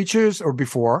after Creatures or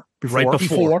before? Right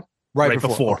before. Right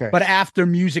before. Okay. But after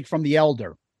Music from the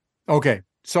Elder. Okay.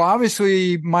 So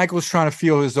obviously Michael's trying to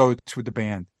feel his oats with the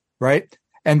band, right?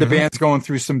 And the band's going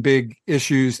through some big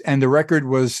issues, and the record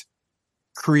was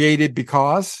created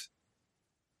because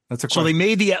that's a question. So they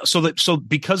made so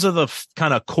because of the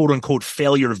kind of quote unquote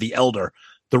failure of the Elder,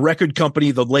 the record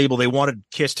company, the label, they wanted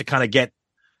Kiss to kind of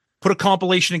put a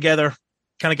compilation together,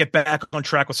 kind of get back on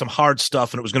track with some hard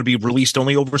stuff, and it was going to be released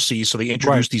only overseas. So they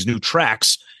introduced these new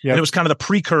tracks, and it was kind of the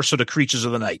precursor to Creatures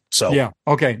of the Night. So yeah,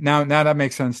 okay, now that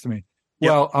makes sense to me.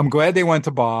 Well, I'm glad they went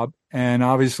to Bob, and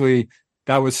obviously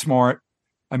that was smart.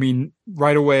 I mean,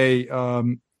 right away,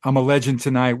 I'm a Legend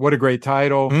Tonight. What a great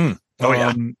title.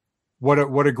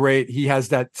 What a great, he has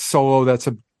that solo. That's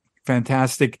a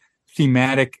fantastic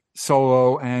thematic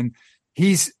solo. And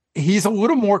he's a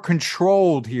little more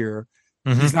controlled here.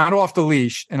 He's not off the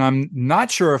leash. And I'm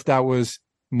not sure if that was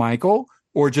Michael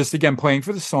or just, again, playing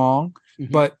for the song,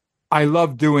 but I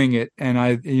love doing it. And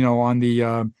on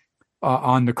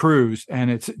the cruise, and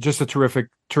it's just a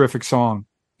terrific song,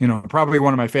 probably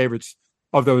one of my favorites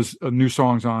of those new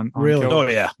songs on really. Killer.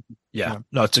 Oh yeah.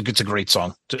 No, it's a great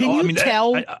song. Can you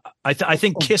tell? I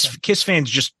think Kiss fans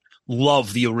just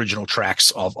love the original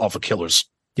tracks of the Killers.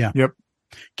 Yeah. Yep.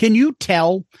 Can you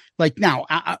tell? Like now,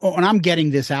 when I'm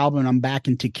getting this album, I'm back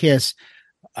into Kiss.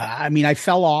 I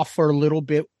fell off for a little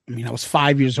bit. I was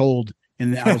 5 years old,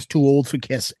 and I was too old for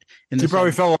Kiss. You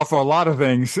probably fell off for a lot of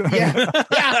things.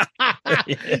 Yeah.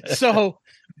 So,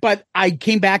 but I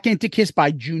came back into Kiss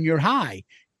by junior high.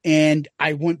 And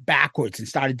I went backwards and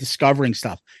started discovering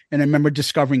stuff. And I remember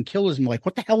discovering Killers and like,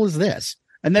 what the hell is this?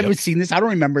 I've never seen this. I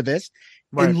don't remember this.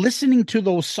 Right. And listening to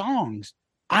those songs,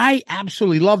 I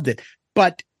absolutely loved it.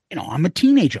 But, I'm a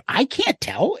teenager. I can't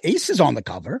tell. Ace is on the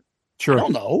cover. Sure. I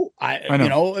don't know. I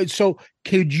know. So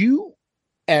could you,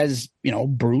 as,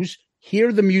 Bruce,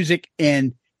 hear the music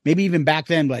and maybe even back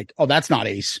then, like, oh, that's not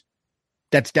Ace.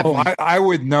 That's definitely. I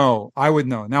would know.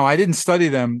 Now, I didn't study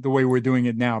them the way we're doing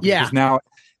it now. Because now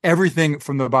everything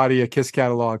from the body of Kiss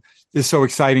catalog is so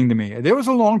exciting to me. There was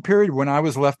a long period when I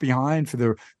was left behind for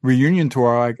the reunion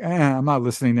tour. Like, I'm not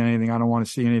listening to anything. I don't want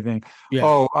to see anything. Yeah.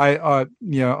 Oh,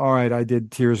 all right. I did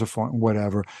Tears of Fun,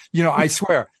 whatever. I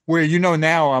swear. Where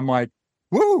now I'm like,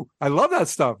 woo! I love that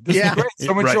stuff. This is great.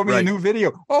 Someone showed me a new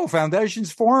video. Oh,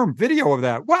 Foundations Forum video of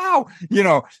that. Wow!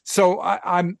 So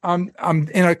I'm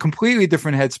in a completely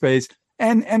different headspace,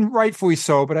 and rightfully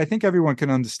so. But I think everyone can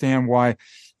understand why.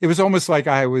 It was almost like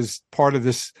I was part of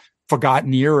this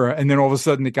forgotten era, and then all of a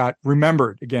sudden it got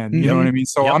remembered again. You know what I mean?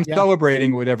 So I'm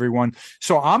celebrating with everyone.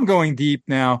 So I'm going deep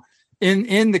now.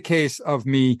 In the case of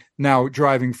me now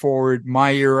driving forward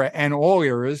my era and all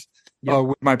eras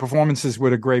with my performances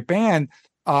with a great band,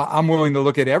 I'm willing to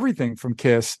look at everything from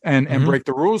Kiss and break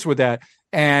the rules with that.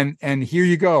 And here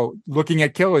you go, looking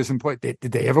at Killers and play. Did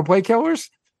they ever play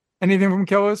Killers? Anything from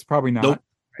Killers? Probably not.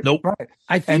 Nope. Right.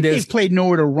 I think they played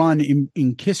Nowhere to Run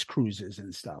in Kiss cruises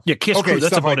and stuff. Yeah, Kiss cruises,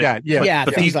 stuff like that.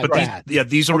 Yeah,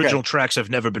 these original tracks have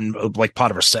never been like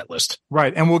part of a set list.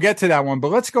 Right, and we'll get to that one.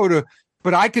 But let's go to.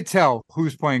 But I could tell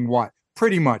who's playing what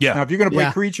pretty much. Yeah. Now, if you're going to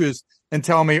play Creatures and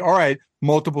tell me, all right,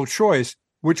 multiple choice,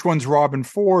 which one's Robin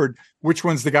Ford, which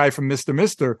one's the guy from Mr.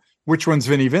 Mister, which one's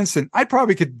Vinnie Vincent, I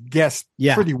probably could guess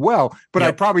pretty well, but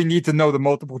I probably need to know the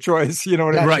multiple choice. You know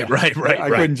what I mean? Right. I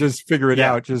couldn't just figure it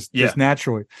out just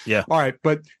naturally. Yeah. All right.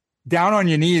 But Down on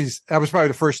Your Knees, that was probably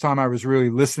the first time I was really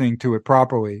listening to it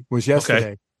properly, was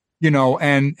yesterday.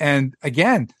 Okay. And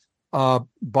again,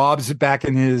 Bob's back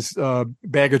in his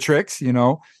bag of tricks,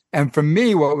 And for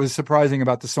me, what was surprising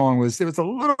about the song was there was a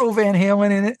little Van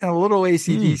Halen in it and a little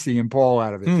AC/DC and Paul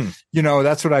out of it.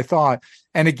 That's what I thought.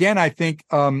 And again, I think,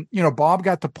 Bob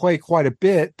got to play quite a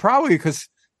bit, probably because,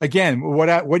 again,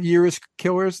 what year is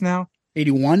Killers now?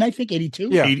 81, I think, 82.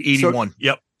 Yeah, 81.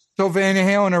 Yep. So Van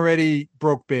Halen already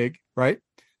broke big, right?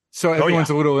 So everyone's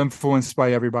a little influenced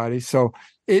by everybody. So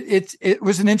it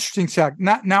was an interesting track.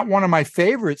 Not one of my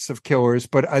favorites of Killers,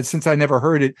 but since I never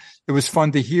heard it, it was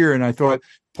fun to hear. And I thought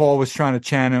Paul was trying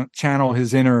to channel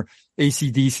his inner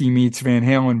AC/DC meets Van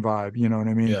Halen vibe. You know what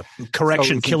I mean? Yeah.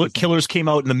 Correction. So Killers came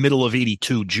out in the middle of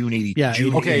 82, June 80. Yeah.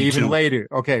 June okay. 82. Even later.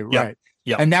 Okay. Right.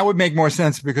 Yeah. And that would make more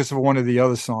sense because of one of the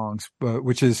other songs,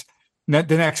 which is the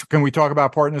next. Can we talk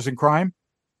about Partners in Crime?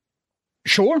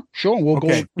 Sure. We'll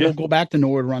go back to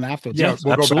Nowhere to Run afterwards. Yeah,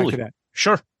 we'll absolutely. go back to that.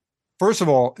 Sure. First of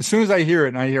all, as soon as I hear it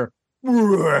and I hear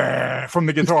from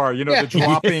the guitar, the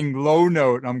dropping low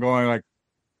note, I'm going like,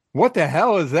 what the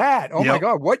hell is that? Oh my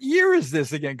God, what year is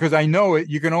this again? Because I know it,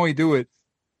 you can only do it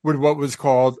with what was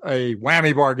called a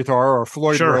whammy bar guitar or a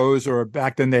Floyd Rose, or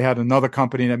back then they had another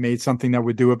company that made something that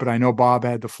would do it, but I know Bob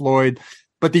had the Floyd.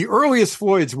 But the earliest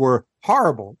Floyds were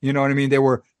horrible. You know what I mean? They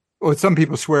were, some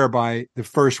people swear by the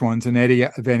first ones, and Eddie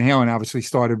Van Halen obviously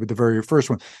started with the very first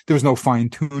one. There was no fine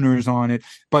tuners on it,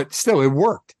 but still it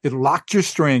worked. It locked your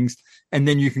strings, and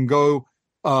then you can go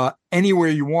anywhere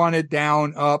you wanted,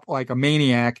 down, up, like a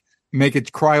maniac. make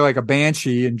it cry like a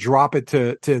banshee and drop it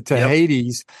to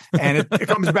Hades, and it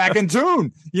comes back in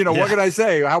tune. What can I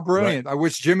say? How brilliant. Right. I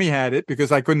wish Jimmy had it,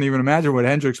 because I couldn't even imagine what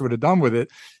Hendrix would have done with it.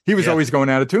 He was always going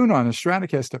out of tune on a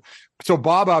Stratocaster. So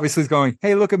Bob obviously is going,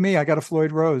 hey, look at me. I got a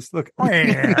Floyd Rose. Look. You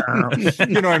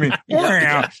know what I mean?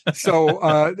 So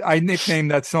I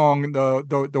nicknamed that song the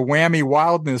Whammy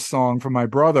Wildness song for my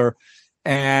brother.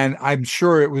 And I'm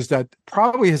sure it was that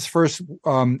probably his first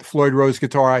Floyd Rose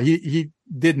guitar. He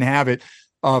didn't have it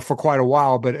for quite a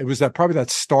while, but it was probably that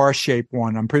star-shaped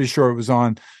one. I'm pretty sure it was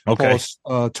on Paul's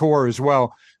tour as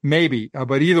well, maybe.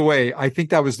 But either way, I think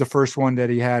that was the first one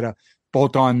that he had a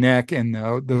bolt-on neck and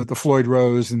the Floyd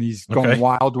Rose, and he's going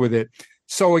wild with it.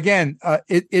 So again,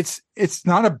 it's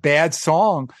not a bad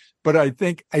song. But I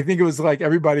think it was like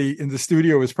everybody in the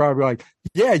studio was probably like,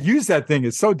 yeah, use that thing.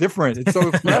 It's so different. It's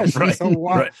so fresh. It's so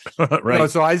wild. Right.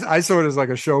 So I saw it as like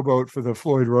a showboat for the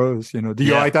Floyd Rose. Do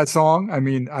you like that song? I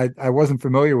mean, I wasn't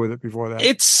familiar with it before that.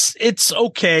 It's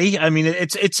okay. I mean,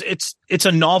 it's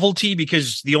a novelty,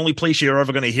 because the only place you're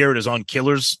ever going to hear it is on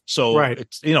Killers. So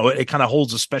it's, it kind of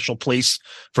holds a special place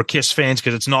for Kiss fans,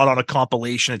 because it's not on a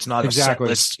compilation. It's not a set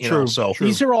list. So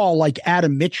these are all like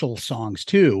Adam Mitchell songs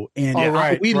too, and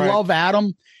we love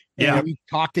Adam. And we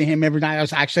talk to him every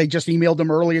night. I just emailed him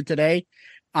earlier today,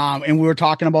 and we were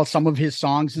talking about some of his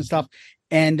songs and stuff.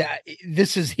 And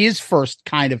this is his first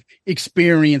kind of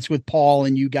experience with Paul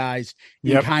and you guys,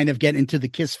 and kind of get into the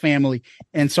Kiss family.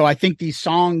 And so I think these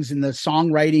songs and the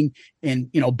songwriting and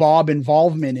Bob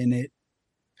involvement in it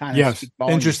kind of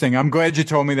interesting. I'm glad you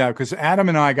told me that, because Adam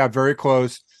and I got very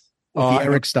close. The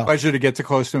Eric stuff. Pleasure to get to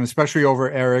close to him, especially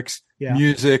over Eric's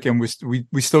music, and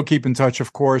we still keep in touch,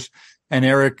 of course. And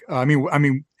Eric, I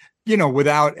mean,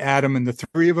 without Adam and the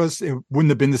three of us, it wouldn't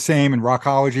have been the same. And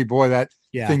Rockology, boy, that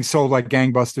thing sold like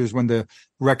gangbusters when the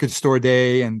record store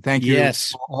day. And thank you to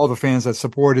all the fans that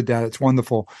supported that. It's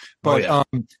wonderful. But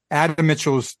Adam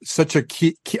Mitchell is such a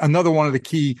key, another one of the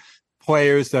key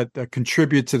players that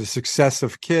contribute to the success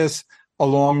of Kiss,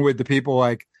 along with the people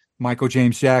like Michael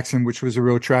James Jackson, which was a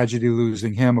real tragedy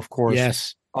losing him, of course.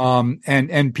 Yes.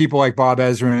 And people like Bob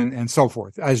Ezrin and so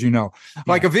forth, as you know.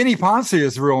 Like Vinnie Ponce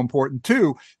is real important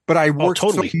too, but I worked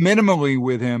so minimally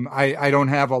with him. I don't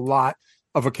have a lot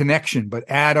of a connection, but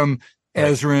Adam,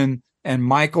 Ezrin, and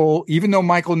Michael, even though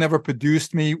Michael never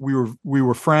produced me, we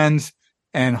were friends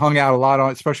and hung out a lot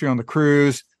especially on the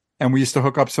cruise. And we used to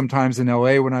hook up sometimes in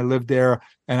LA when I lived there.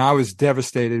 And I was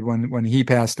devastated when he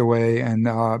passed away. And,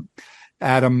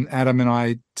 Adam and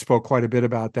I spoke quite a bit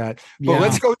about that. But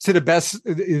let's go to the best,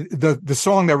 the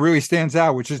song that really stands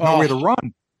out, which is Nowhere to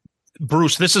Run.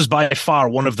 Bruce, this is by far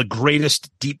one of the greatest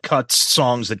deep cut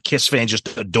songs that Kiss fans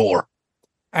just adore.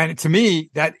 And to me,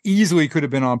 that easily could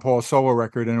have been on Paul's solo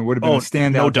record, and it would have been a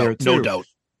standout there too. No doubt.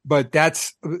 But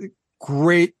that's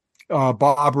great.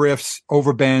 Bob riffs,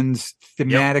 overbends,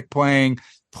 thematic playing,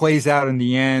 plays out in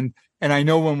the end. And I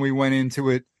know when we went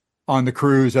into it on the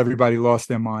cruise, everybody lost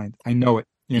their mind. I know it.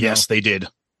 Yes, they did.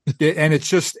 And it's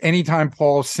just anytime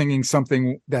Paul's singing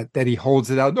something that he holds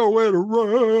it out, nowhere to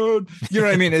run. You know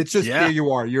what I mean? It's just there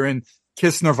you are. You're in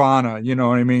Kiss Nirvana. You know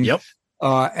what I mean? Yep.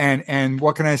 And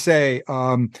what can I say?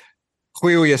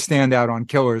 Clearly a standout on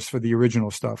Killers for the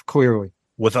original stuff. Clearly,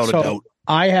 without a doubt.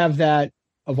 I have that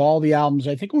of all the albums.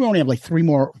 I think we only have like 4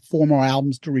 more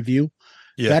albums to review.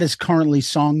 Yeah. That is currently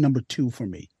song number 2 for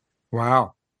me.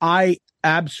 Wow. I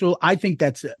think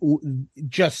that's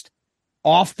just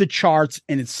off the charts,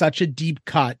 and it's such a deep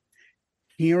cut.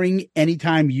 Hearing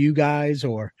anytime you guys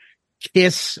or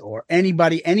Kiss or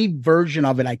anybody, any version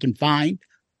of it I can find,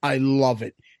 I love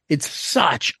it. It's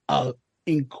such a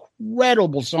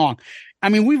incredible song. I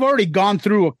mean, we've already gone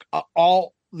through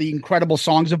all the incredible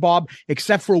songs of Bob,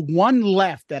 except for one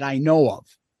left that I know of.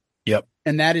 Yep.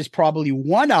 And that is probably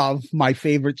one of my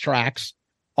favorite tracks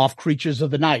off Creatures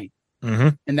of the Night. Mm-hmm.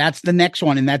 And that's the next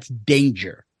one, and that's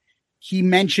Danger. He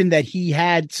mentioned that he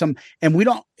had some, and we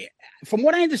don't, from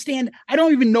what I understand, I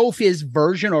don't even know if his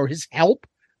version or his help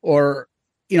or,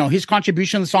 his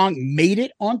contribution to the song made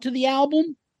it onto the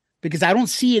album, because I don't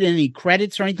see it in any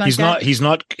credits or anything like that. He's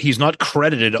not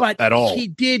credited at all. He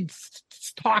did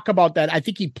talk about that. I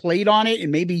think he played on it,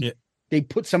 and maybe they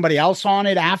put somebody else on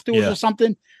it afterwards or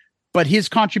something. But his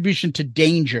contribution to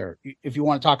Danger, if you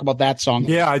want to talk about that song.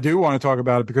 Yeah, I do want to talk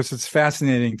about it, because it's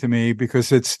fascinating to me,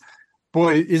 because it's,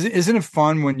 boy, isn't it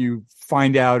fun when you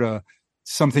find out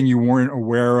something you weren't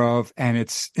aware of, and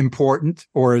it's important,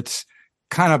 or it's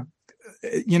kind of,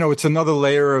 it's another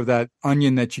layer of that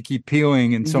onion that you keep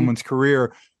peeling in someone's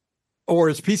career, or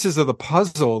it's pieces of the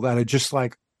puzzle that are just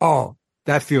like, oh,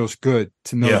 that feels good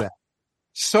to know that.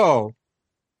 So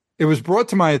it was brought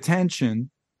to my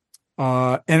attention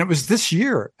and it was this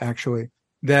year actually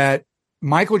that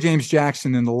Michael James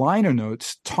Jackson in the liner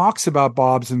notes talks about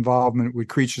Bob's involvement with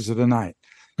Creatures of the Night.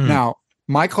 Now,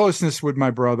 my closeness with my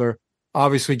brother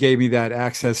obviously gave me that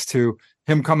access to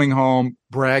him coming home,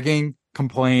 bragging,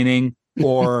 complaining,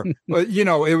 or,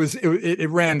 it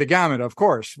ran the gamut, of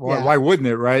course. Why wouldn't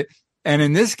it, right? And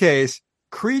in this case,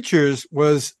 Creatures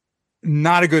was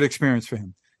not a good experience for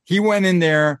him. He went in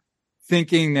there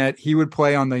thinking that he would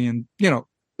play on the,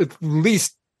 at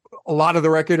least a lot of the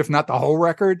record, if not the whole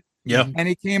record. Yeah. And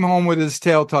he came home with his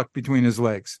tail tucked between his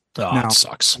legs. Oh, now, it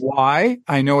sucks. Why?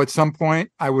 I know at some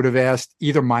point I would have asked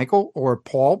either Michael or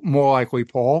Paul, more likely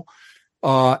Paul.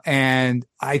 And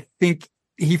I think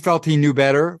he felt he knew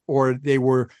better, or they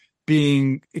were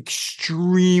being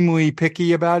extremely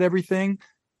picky about everything.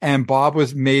 And Bob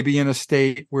was maybe in a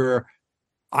state where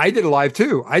I did live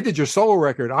too. I did your solo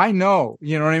record. I know,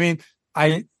 you know what I mean?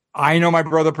 I know my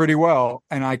brother pretty well,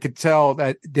 and I could tell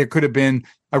that there could have been,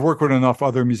 I've worked with enough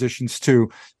other musicians too,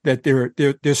 that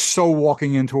they're so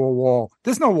walking into a wall.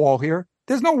 There's no wall here.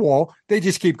 There's no wall. They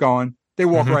just keep going. They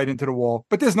walk right into the wall,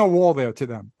 but there's no wall there to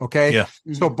them. Okay. Yeah.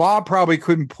 So Bob probably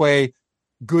couldn't play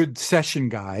good session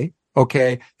guy.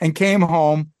 Okay. And came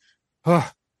home.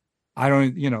 I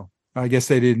guess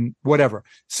they didn't, whatever.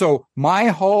 So my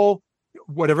whole,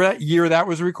 whatever that year that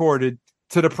was recorded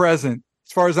to the present,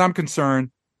 as far as I'm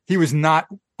concerned, he was not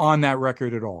on that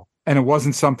record at all. And it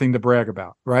wasn't something to brag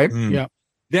about. Right. Yeah.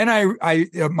 Then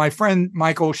my friend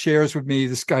Michael shares with me,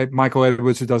 this guy, Michael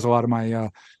Edwards, who does a lot of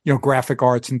my, graphic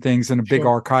arts and things, and a big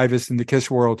archivist in the KISS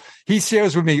world. He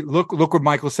shares with me, look what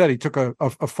Michael said. He took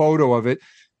a photo of it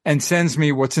and sends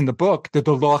me what's in the book, the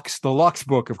deluxe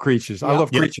book of Creatures. I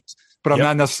love Creatures, but I'm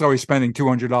not necessarily spending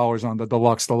 $200 on the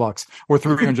deluxe or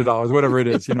 $300, whatever it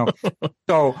is,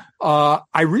 So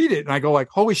I read it and I go like,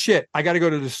 holy shit, I got to go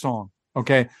to this song.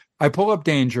 Okay. I pull up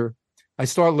Danger. I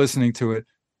start listening to it.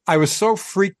 I was so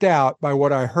freaked out by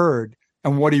what I heard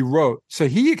and what he wrote. So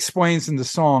he explains in the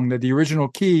song that the original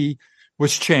key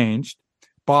was changed.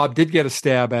 Bob did get a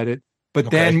stab at it, but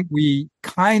then we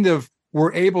kind of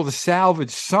were able to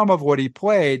salvage some of what he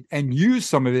played and use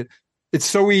some of it. It's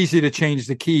so easy to change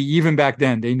the key. Even back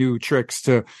then, they knew tricks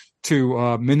to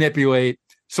manipulate.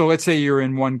 So let's say you're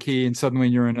in one key and suddenly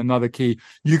you're in another key.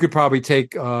 You could probably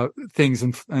take things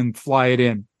and fly it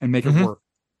in and make it work.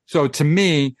 So to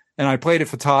me, and I played it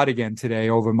for Todd again today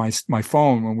over my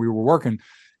phone when we were working.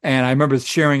 And I remember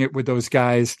sharing it with those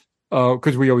guys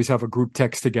because we always have a group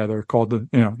text together called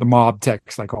the mob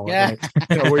text, I call it.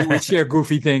 Right? We share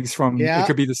goofy things from, it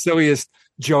could be the silliest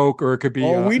joke or it could be.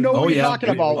 We know what you're talking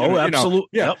about. Absolutely.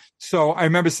 Yeah. Yep. So I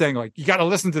remember saying like, you got to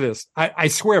listen to this. I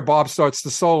swear Bob starts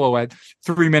the solo at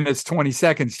 3 minutes, 20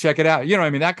 seconds. Check it out.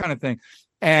 That kind of thing.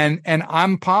 And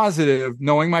I'm positive,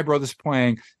 knowing my brother's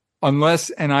playing, unless,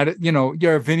 and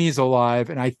Vinny's alive,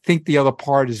 and I think the other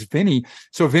part is Vinny.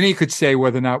 So Vinny could say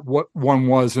whether or not what one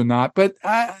was or not, but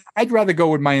I'd rather go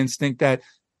with my instinct that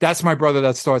that's my brother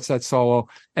that starts that solo,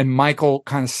 and Michael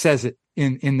kind of says it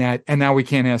in that. And now we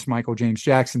can't ask Michael James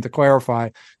Jackson to clarify,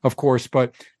 of course,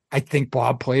 but I think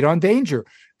Bob played on Danger,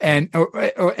 and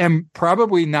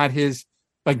probably not his,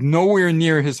 like nowhere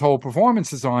near his whole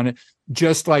performances on it,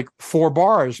 just like 4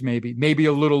 bars, maybe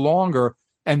a little longer.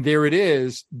 And there it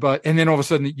is. And then all of a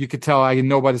sudden you could tell, I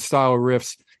know by the style of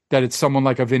riffs, that it's someone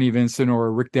like a Vinnie Vincent or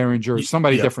a Rick Derringer or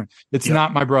somebody different. It's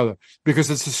not my brother, because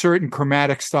it's a certain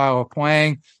chromatic style of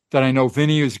playing that I know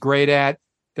Vinnie is great at,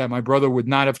 that my brother would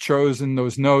not have chosen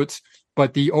those notes.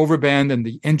 But the overband and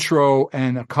the intro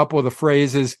and a couple of the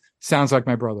phrases sounds like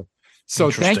my brother. So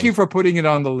thank you for putting it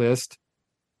on the list.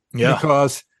 Yeah.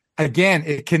 Because again,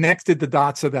 it connected the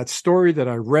dots of that story that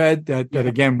I read that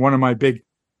again, one of my big,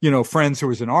 friends who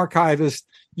was an archivist,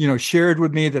 shared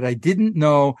with me that I didn't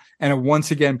know. And it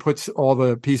once again puts all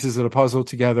the pieces of the puzzle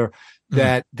together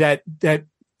that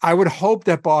I would hope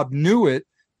that Bob knew it.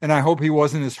 And I hope he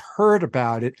wasn't as hurt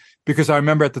about it, because I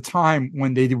remember at the time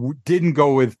when they didn't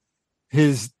go with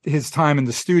his time in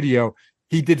the studio,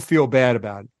 he did feel bad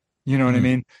about it. You know what I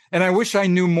mean? And I wish I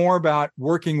knew more about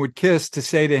working with KISS to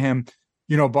say to him,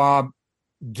 Bob,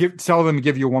 tell them to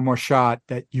give you one more shot,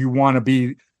 that you want to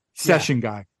be session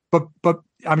guy. But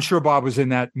I'm sure Bob was in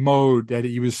that mode that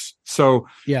he was so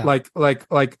like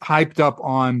hyped up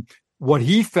on what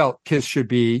he felt KISS should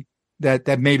be,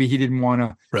 that maybe he didn't want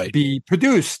to be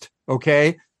produced.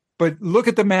 Okay. But look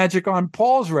at the magic on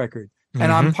Paul's record. And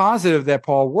I'm positive that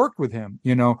Paul worked with him,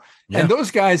 and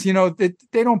those guys,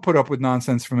 they don't put up with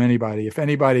nonsense from anybody. If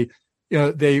anybody,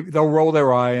 they'll roll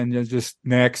their eye and they're just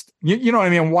next, you know what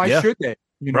I mean? Why should they?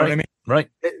 You know what I mean? Right.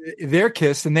 They're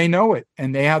KISS and they know it,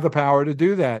 and they have the power to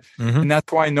do that. And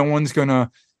that's why no one's going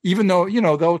to, even though,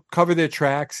 they'll cover their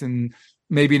tracks and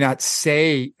maybe not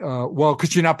say, well,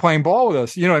 because you're not playing ball with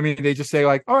us. You know what I mean? They just say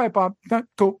like, all right, Bob,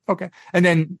 cool. Okay. And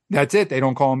then that's it. They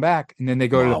don't call him back. And then they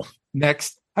go to the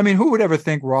next. I mean, who would ever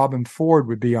think Robin Ford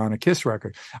would be on a Kiss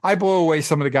record? I blow away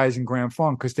some of the guys in Grand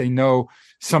Funk because they know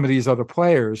some of these other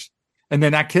players and they're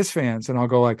not Kiss fans. And I'll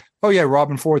go like, oh yeah,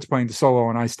 Robin Ford's playing the solo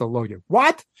and I still love you.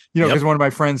 What? Because one of my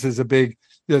friends is a big,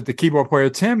 the keyboard player,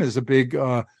 Tim, is a big,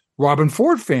 Robin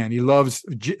Ford fan. He loves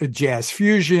jazz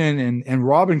fusion and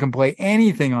Robin can play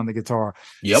anything on the guitar.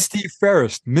 Yep. Steve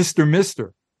Ferris,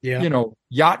 Mr. Yeah.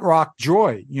 Yacht Rock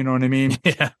Joy. You know what I mean?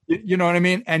 Yeah. You know what I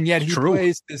mean? And yet he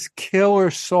plays this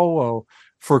killer solo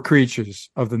for Creatures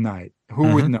of the Night.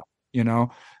 Who would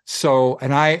know? So,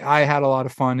 and I had a lot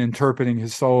of fun interpreting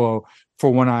his solo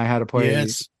for when I had to play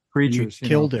Creatures. You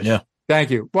killed it. Yeah. Thank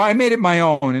you. Well, I made it my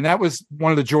own. And that was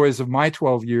one of the joys of my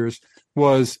 12 years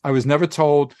was I was never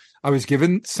told. I was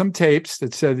given some tapes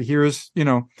that said, here's,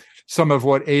 some of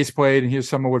what Ace played and here's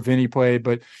some of what Vinny played,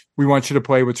 but we want you to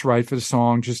play what's right for the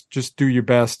song. Just do your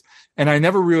best. And I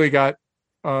never really got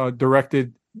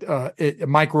directed a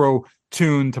micro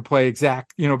tune to play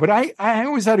exact, but I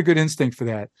always had a good instinct for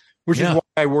that, which is why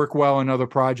I work well in other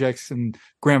projects and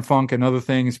Grand Funk and other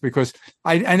things, because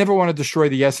I never want to destroy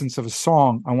the essence of a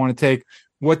song. I want to take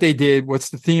what they did, what's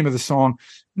the theme of the song,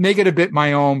 make it a bit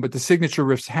my own, but the signature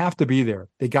riffs have to be there.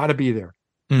 They got to be there.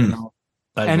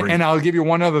 And I'll give you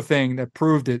one other thing that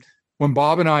proved it. When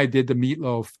Bob and I did the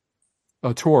Meatloaf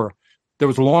tour, there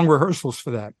was long rehearsals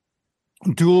for that.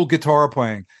 Dual guitar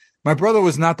playing. My brother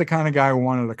was not the kind of guy who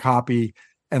wanted to copy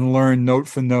and learn note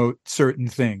for note certain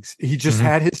things. He just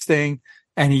had his thing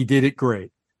and he did it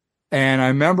great. And I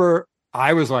remember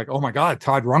I was like, oh my God,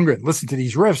 Todd Rundgren, listen to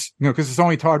these riffs, because it's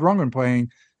only Todd Rundgren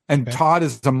playing. And Todd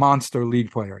is a monster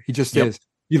lead player. He just is.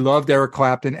 He loved Eric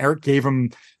Clapton. Eric gave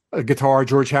him a guitar.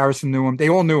 George Harrison knew him. They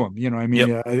all knew him.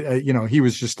 He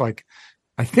was just like,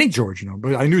 I think George knew him,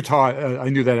 but I knew Todd. I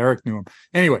knew that Eric knew him.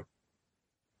 Anyway,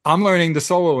 I'm learning the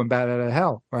solo in Bat Out of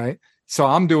Hell, right? So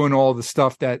I'm doing all the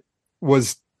stuff that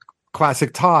was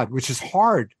classic Todd, which is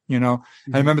hard, I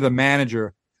remember the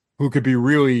manager, who could be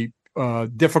really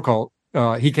difficult.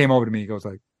 He came over to me. He goes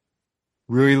like,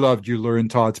 really loved you learn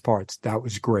Todd's parts. That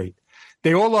was great.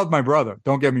 They all loved my brother.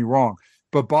 Don't get me wrong,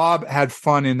 but Bob had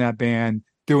fun in that band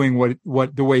doing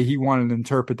what the way he wanted to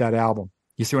interpret that album.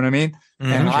 You see what I mean?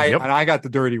 And I got the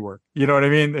dirty work. You know what I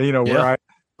mean? Where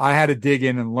I had to dig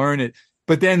in and learn it.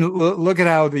 But then look at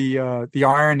how the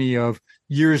irony of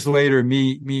years later,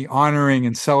 me honoring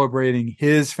and celebrating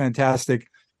his fantastic,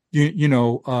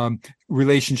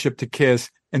 relationship to Kiss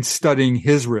and studying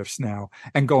his riffs now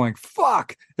and going,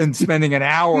 fuck, and spending an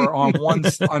hour on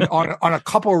on a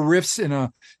couple of riffs in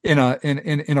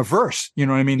a verse. You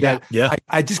know what I mean?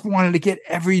 I just wanted to get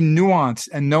every nuance,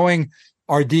 and knowing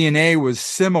our DNA was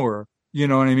similar. You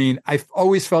know what I mean? I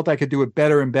always felt I could do it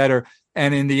better and better.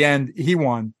 And in the end, he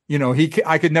won.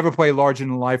 I could never play Larger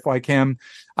Than Life like him.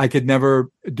 I could never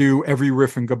do every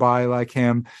riff in Goodbye like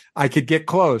him. I could get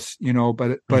close,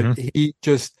 but he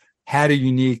just had a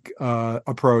unique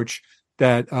approach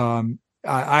that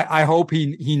I hope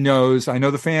he knows. I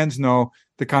know the fans know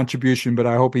the contribution, but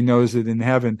I hope he knows it in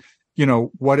heaven.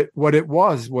 What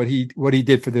he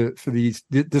did for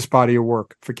this body of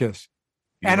work for Kiss.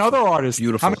 Beautiful. And other artists.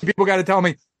 Beautiful. How many people got to tell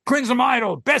me Crimson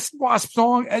Idol, best Wasp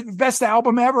song, best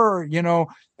album ever,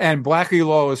 and Blackie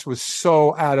Lawless was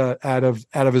so out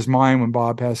of his mind when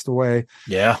Bob passed away.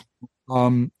 Yeah.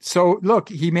 So look,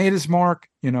 he made his mark,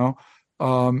 and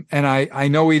I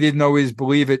know he didn't always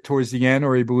believe it towards the end,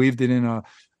 or he believed it in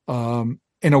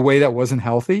a way that wasn't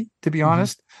healthy, to be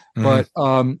honest. But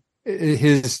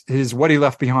his what he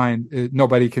left behind,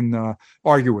 nobody can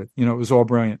argue with. It was all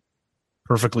brilliant.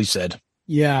 Perfectly said.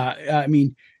 Yeah, I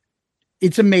mean,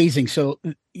 it's amazing. So,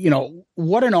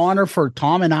 what an honor for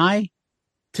Tom and I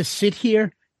to sit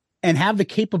here and have the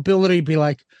capability to be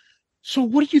like, so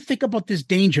what do you think about this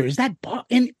Danger? Is that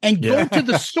and go to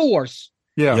the source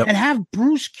and have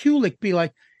Bruce Kulick be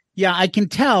like, yeah, I can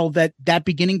tell that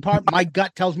beginning part, my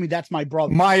gut tells me that's my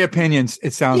brother. My opinions,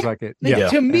 it sounds like it. Yeah.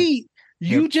 To me,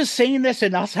 you just saying this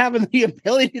and us having the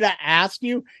ability to ask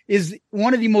you is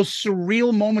one of the most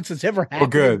surreal moments that's ever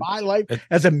happened in my life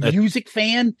as a music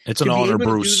fan. It's an honor,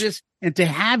 Bruce. To do this and to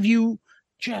have you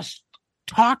just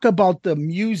talk about the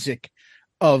music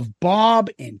of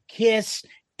Bob and Kiss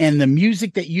and the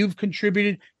music that you've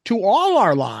contributed to all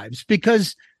our lives,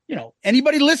 because,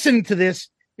 anybody listening to this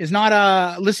is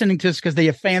not listening to this because they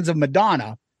are fans of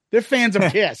Madonna. They're fans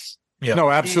of Kiss.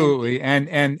 No, absolutely.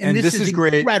 And this is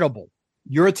great. Incredible.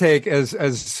 your take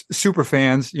as super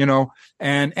fans,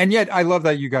 and yet I love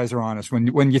that you guys are honest.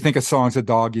 When you think a song's a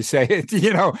dog, you say it,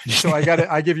 So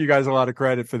I give you guys a lot of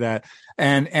credit for that.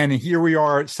 And here we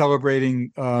are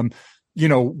celebrating,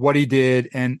 what he did,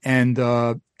 and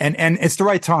it's the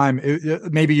right time.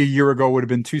 Maybe a year ago would have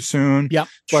been too soon. Yeah,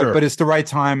 but it's the right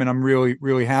time, and I'm really,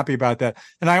 really happy about that.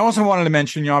 And I also wanted to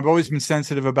mention, I've always been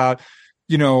sensitive about,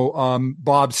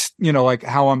 Bob's, like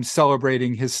how I'm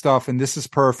celebrating his stuff, and this is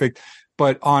perfect.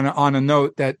 But on a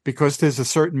note that because there's a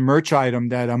certain merch item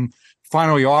that I'm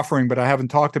finally offering, but I haven't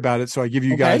talked about it, so I give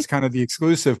you guys kind of the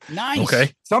exclusive. Nice.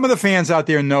 Okay. Some of the fans out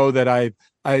there know that I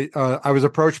was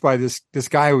approached by this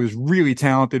guy who was really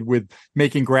talented with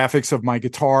making graphics of my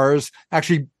guitars,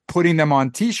 actually putting them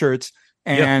on T-shirts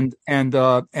and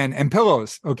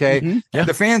pillows. Okay. Mm-hmm. Yeah.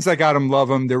 The fans that got them love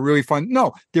them. They're really fun.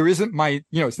 No, there isn't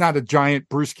it's not a giant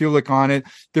Bruce Kulick on it.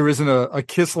 There isn't a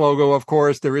Kiss logo, of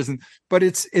course. There isn't, but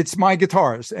it's my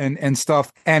guitars and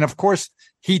stuff. And of course,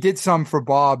 he did some for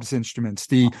Bob's instruments,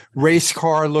 the race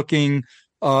car looking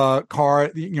car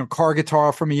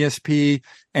guitar from ESP,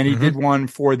 and he did one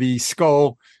for the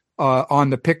skull on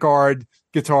the Pickard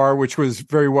guitar, which was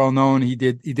very well known. He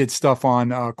did stuff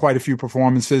on quite a few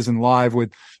performances and live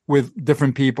with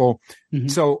different people. Mm-hmm.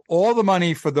 So all the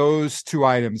money for those two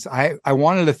items, I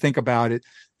wanted to think about it.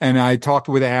 And I talked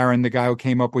with Aaron, the guy who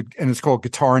came up with, and it's called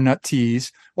Guitar Nut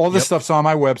Tees. All this stuff's on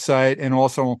my website, and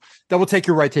also that will take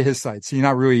you right to his site. So you're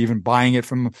not really even buying it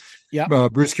from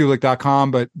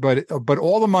brucekulick.com, but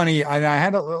all the money. I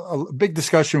had a big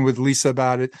discussion with Lisa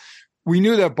about it. We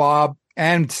knew that Bob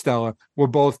and Stella were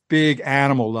both big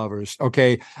animal lovers.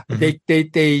 Okay.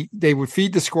 Mm-hmm. They would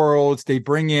feed the squirrels. They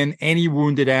bring in any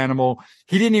wounded animal.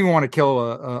 He didn't even want to kill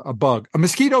a bug, a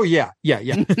mosquito. Yeah.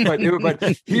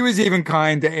 But he was even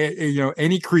kind to,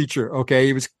 any creature. Okay.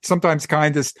 He was sometimes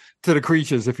kindest to the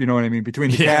creatures, if you know what I mean,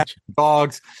 between the cats,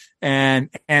 dogs. And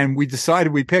we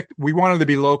decided we wanted to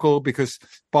be local because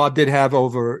Bob did have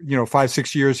over,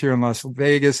 5-6 years here in Las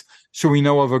Vegas. So we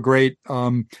know of a great,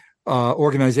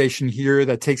 organization here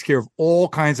that takes care of all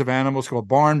kinds of animals called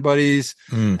Barn Buddies.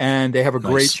 And they have a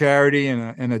great charity,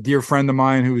 and a dear friend of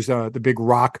mine who's the big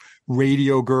rock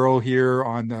radio girl here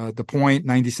on the Point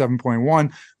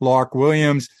 97.1, Lark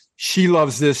Williams. She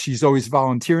loves this. She's always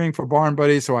volunteering for Barn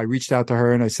Buddies. So I reached out to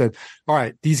her and I said, all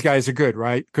right, these guys are good,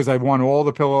 right? Because I won all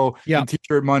the pillow and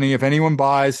t-shirt money. If anyone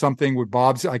buys something with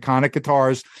Bob's iconic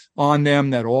guitars on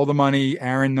them, that all the money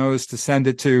Aaron knows to send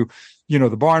it to,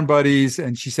 the Barn Buddies.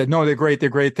 And she said, no, they're great. They're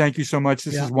great. Thank you so much.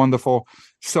 This is wonderful.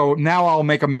 So now I'll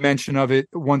make a mention of it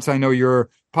once I know your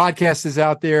podcast is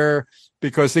out there,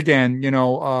 because again,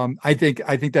 I think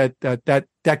that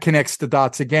connects the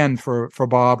dots again for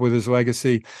Bob with his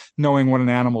legacy, knowing what an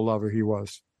animal lover he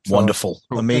was. So, wonderful.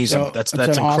 Amazing. That's an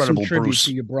incredible, awesome Bruce.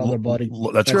 To your brother, buddy.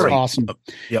 That's great. Awesome.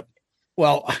 Yep.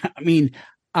 Well, I mean,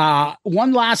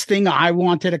 one last thing I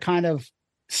wanted to kind of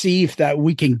see if that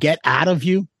we can get out of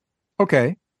you.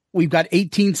 Okay. We've got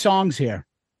 18 songs here.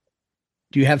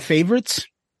 Do you have favorites?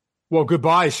 Well,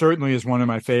 Goodbye certainly is one of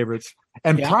my favorites.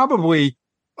 And probably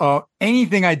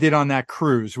anything I did on that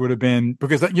cruise would have been,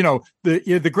 because,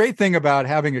 the great thing about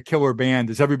having a killer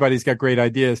band is everybody's got great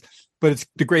ideas. But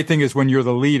the great thing is when you're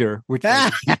the leader, which,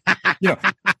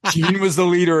 Gene was the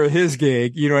leader of his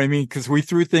gig. You know what I mean? Because we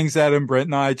threw things at him. Brent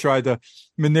and I tried to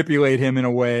manipulate him in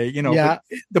a way. But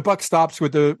the buck stops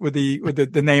with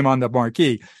the name on the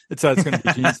marquee. It's going to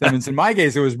be Gene Simmons. In my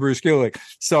case, it was Bruce Kulick.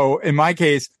 So in my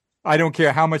case, I don't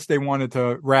care how much they wanted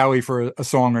to rally for a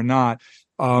song or not.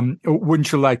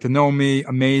 Wouldn't You Like to Know Me?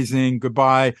 Amazing.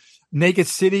 Goodbye. Naked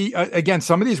City. Again,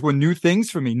 some of these were new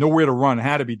things for me. Nowhere to Run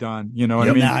had to be done. You know what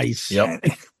I mean? Nice. Yep.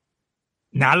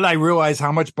 Now that I realize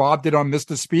how much Bob did on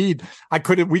Mr. Speed,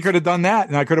 we could have done that,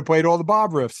 and I could have played all the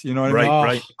Bob riffs. You know what I mean?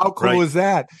 Right. How cool is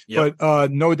that? Yep.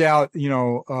 But no doubt,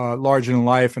 Larger Than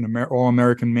Life and All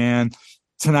American Man,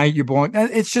 Tonight You Belong.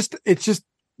 It's just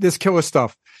this killer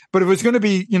stuff. But if it was going to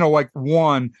be, like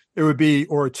one, it would be,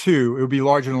 or two, it would be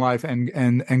Larger Than Life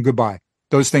and Goodbye.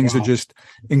 Those things are just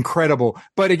incredible.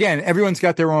 But again, everyone's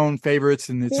got their own favorites,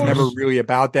 and it's never really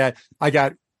about that. I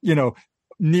got,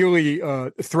 nearly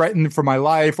threatened for my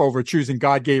life over choosing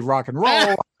God Gave Rock and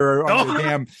Roll or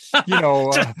damn,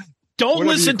 Don't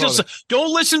listen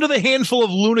to the handful of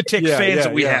lunatic fans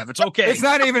that we have. It's okay. It's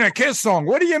not even a Kiss song.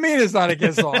 What do you mean it's not a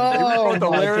Kiss song? They the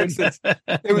lyrics.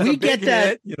 We get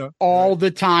that all the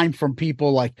time from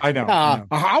people like, I know.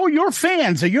 How are your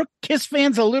fans? Are your Kiss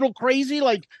fans a little crazy?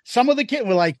 Like some of the kids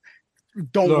were like,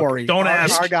 don't worry. Don't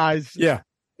ask. Our guys. Yeah.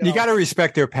 You got to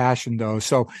respect their passion, though.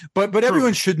 So, but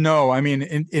everyone should know. I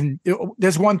mean,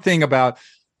 there's one thing about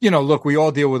look, we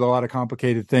all deal with a lot of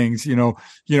complicated things,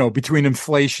 between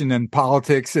inflation and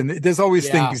politics, and there's always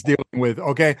things dealing with.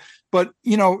 Okay. But,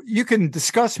 you can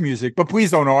discuss music, but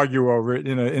please don't argue over it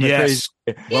in a crazy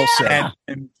way. Well said.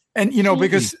 And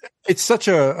because it's such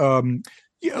a,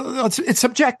 it's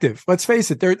subjective. Let's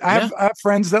face it. I have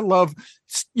friends that love,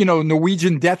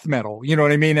 Norwegian death metal, you know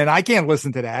what I mean? And I can't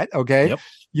listen to that. Okay.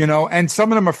 Yep. And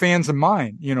some of them are fans of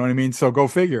mine, you know what I mean? So go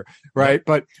figure. Right.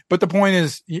 Yep. But the point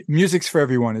is, music's for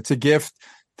everyone. It's a gift.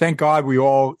 Thank God we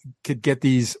all could get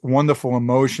these wonderful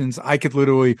emotions. I could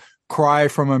literally cry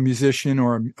from a musician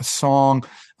or a song.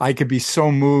 I could be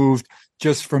so moved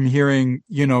just from hearing,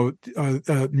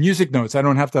 music notes. I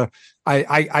don't have to,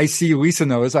 I see Lisa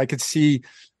knows. I could see,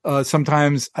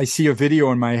 sometimes I see a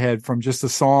video in my head from just a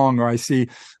song, or I see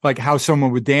like how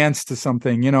someone would dance to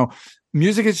something,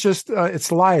 music is just,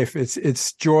 it's life.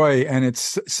 It's joy. And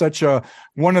it's such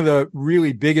one of the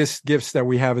really biggest gifts that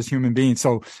we have as human beings.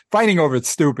 So fighting over it's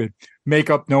stupid.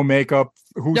 Makeup, no makeup,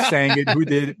 who sang it, who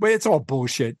did it. But it's all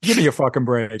bullshit. Give me a fucking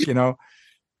break,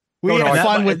 We have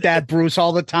fun with that, Bruce,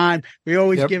 all the time. We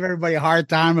always give everybody a hard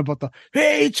time about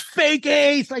hey, it's fake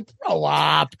Ace. Like, grow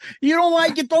up. You don't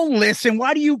like it, don't listen.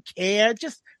 Why do you care?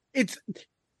 It's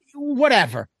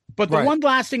whatever. But the one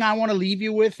last thing I want to leave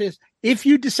you with is, if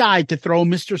you decide to throw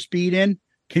Mr. Speed in,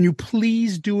 can you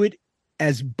please do it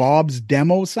as Bob's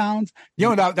demo sounds?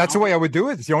 That's the way I would do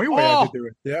it. It's the only way I would do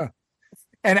it. Yeah.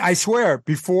 And I swear,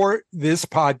 before this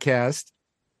podcast,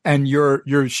 and you're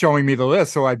showing me the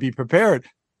list, so I'd be prepared.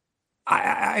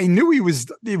 I knew he was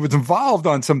involved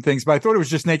on some things, but I thought it was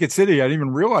just Naked City. I didn't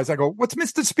even realize. I go, what's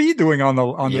Mr. Speed doing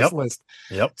on this list?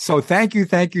 Yep. So thank you.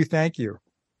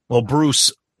 Well,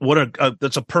 Bruce,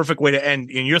 that's a perfect way to end.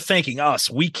 And you're thanking us.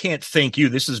 We can't thank you.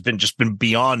 This has been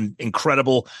beyond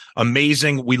incredible,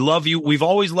 amazing. We love you. We've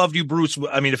always loved you, Bruce.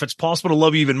 I mean, if it's possible to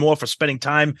love you even more for spending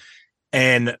time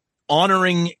and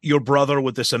honoring your brother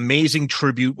with this amazing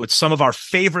tribute with some of our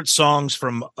favorite songs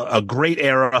from a great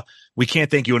era. We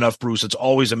can't thank you enough, Bruce. It's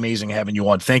always amazing having you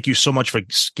on. Thank you so much for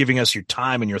giving us your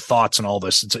time and your thoughts and all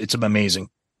this. It's amazing.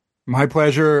 My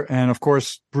pleasure. And of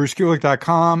course,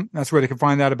 brucekulick.com. That's where they can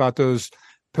find out about those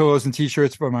pillows and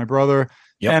t-shirts for my brother.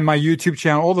 And my YouTube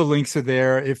channel. All the links are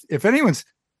there. If anyone's,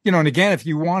 and again, if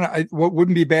you want to, what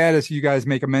wouldn't be bad is you guys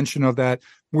make a mention of that,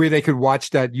 where they could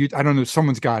watch that. I don't know.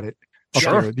 Someone's got it.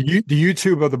 Sure. The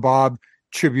YouTube of the Bob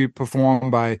tribute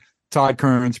performed by Todd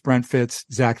Kearns, Brent Fitz,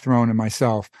 Zach Throne, and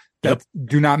myself.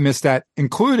 Do not miss that,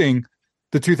 including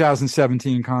the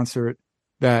 2017 concert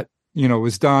that,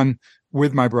 was done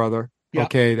with my brother. Yep.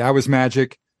 Okay. That was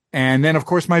magic. And then, of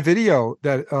course, my video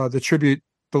that,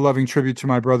 the loving tribute to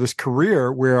my brother's career,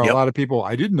 where a lot of people,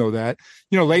 I didn't know that,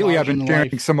 lately I've been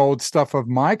sharing some old stuff of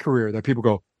my career that people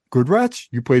go, Good Rats?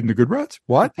 You played in the Good Rats?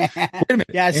 What? Wait a minute.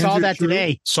 Yeah, I saw that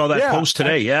today. Saw that post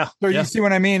today. Yeah. So you see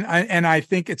what I mean? And I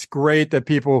think it's great that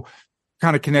people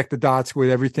kind of connect the dots with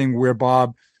everything where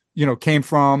Bob, came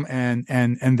from.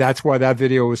 And that's why that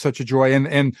video was such a joy.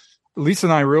 And Lisa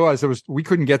and I realized we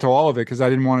couldn't get to all of it because I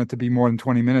didn't want it to be more than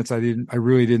 20 minutes. I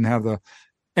really didn't have the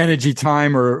energy,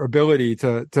 time, or ability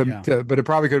to but it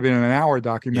probably could have been an hour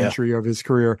documentary of his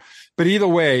career. But either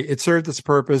way, it served its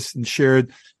purpose and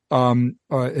shared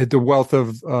the wealth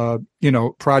of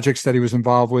projects that he was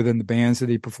involved with and the bands that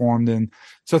he performed in.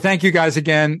 So thank you guys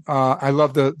again. I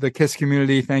love the KISS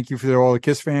community. Thank you for all the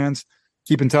KISS fans.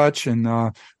 Keep in touch,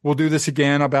 and we'll do this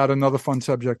again about another fun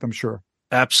subject, I'm sure.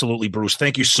 Absolutely, Bruce.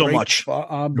 Thank you so much.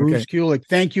 Bruce Kulick.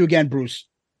 Thank you again, Bruce.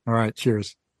 All right.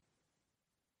 Cheers.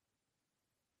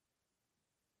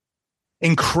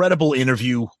 Incredible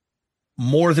interview.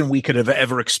 More than we could have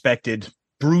ever expected.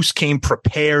 Bruce came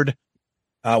prepared.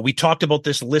 We talked about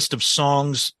this list of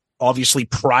songs, obviously,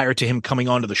 prior to him coming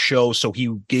onto the show. So he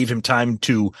gave him time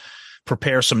to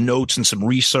prepare some notes and some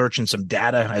research and some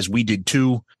data, as we did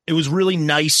too. It was really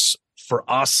nice for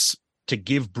us to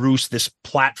give Bruce this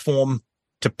platform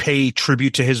to pay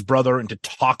tribute to his brother and to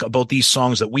talk about these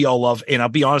songs that we all love. And I'll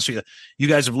be honest with you, you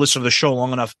guys have listened to the show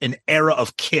long enough, an era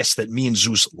of KISS that me and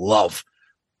Zeus love.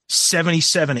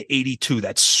 77 to 82,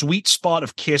 that sweet spot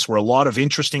of KISS where a lot of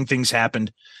interesting things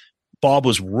happened. Bob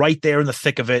was right there in the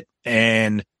thick of it,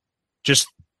 and just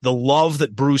the love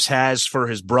that Bruce has for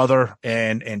his brother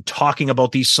and talking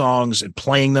about these songs and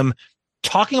playing them,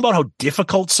 talking about how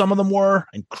difficult some of them were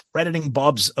and crediting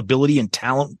Bob's ability and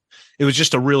talent. It was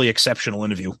just a really exceptional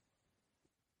interview.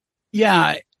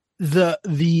 Yeah. The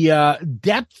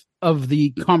depth of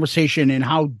the conversation and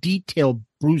how detailed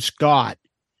Bruce got.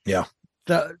 Yeah.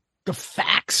 The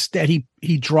facts that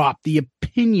he dropped, the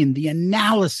opinion, the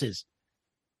analysis.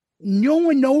 No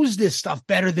one knows this stuff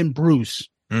better than Bruce.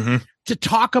 Mm-hmm. To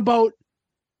talk about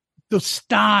the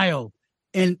style,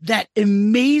 And that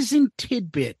amazing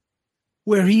tidbit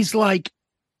where he's like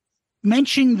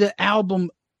mentioning the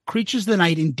album Creatures of the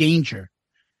Night in Danger.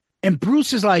 And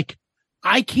Bruce is like,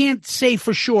 I can't say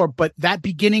for sure, but that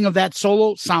beginning of that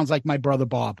solo sounds like my brother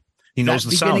Bob. He knows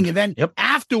the sound. And then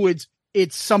afterwards,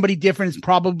 it's somebody different. It's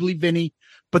probably Vinny.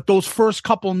 But those first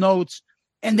couple notes,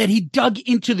 and then he dug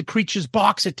into the Creatures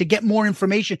box set to get more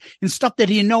information and stuff that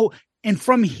he didn't know. And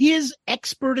from his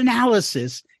expert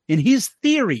analysis and his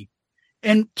theory,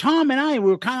 and Tom and I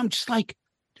were kind of just like,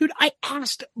 dude, I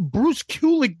asked Bruce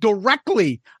Kulick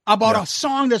directly about a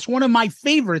song that's one of my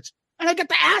favorites, and I got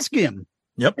to ask him.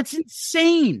 Yep. It's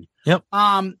insane. Yep.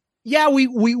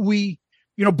 We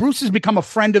Bruce has become a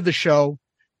friend of the show,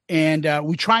 and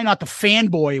we try not to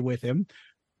fanboy with him,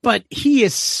 but he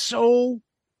is so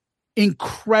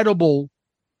incredible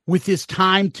with his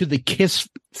time to the Kiss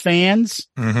fans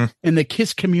and the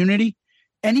Kiss community.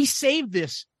 And he saved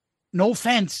this, no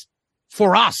offense,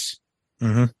 for us.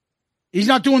 He's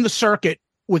not doing the circuit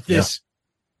with this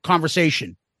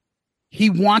conversation. He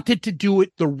wanted to do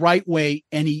it the right way,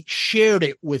 and he shared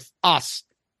it with us.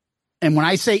 And when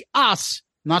I say us,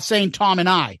 I'm not saying Tom and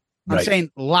I. I'm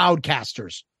saying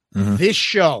Loudcasters. This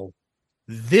show,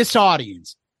 this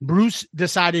audience, Bruce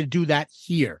decided to do that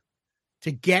here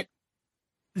to get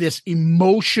this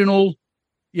emotional,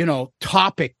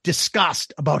 topic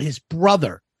discussed about his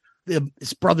brother,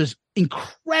 his brother's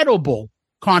incredible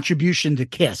contribution to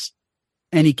Kiss.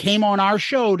 And he came on our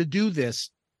show to do this,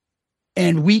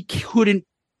 and we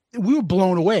were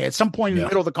blown away. At some point in the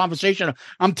middle of the conversation,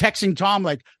 I'm texting Tom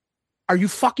like, are you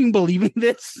fucking believing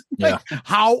this? Like,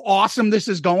 how awesome this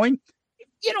is going?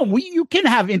 You can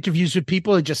have interviews with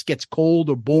people. It just gets cold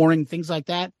or boring, things like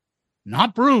that.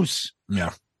 Not Bruce.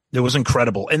 Yeah. It was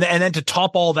incredible. And then to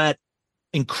top all that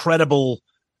incredible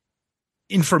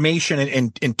information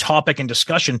and topic and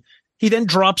discussion, he then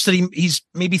drops that he's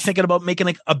maybe thinking about making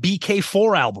like a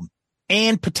BK4 album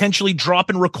and potentially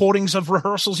dropping recordings of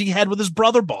rehearsals he had with his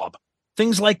brother Bob.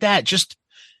 Things like that. Just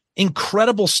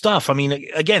incredible stuff. I mean,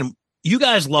 again, you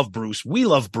guys love Bruce. We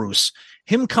love Bruce.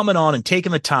 Him coming on and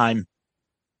taking the time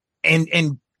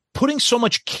and putting so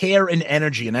much care and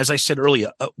energy. And as I said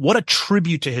earlier, what a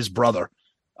tribute to his brother.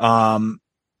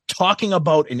 Talking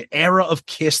about an era of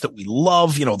Kiss that we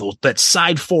love, that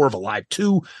side 4 of Alive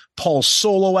 2, Paul's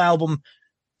solo album,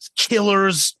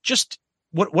 Killers, just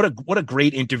what a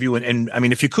great interview. And I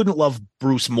mean, if you couldn't love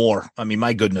Bruce more, I mean,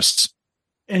 my goodness.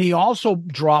 And he also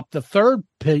dropped the third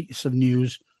piece of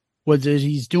news was that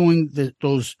he's doing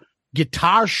those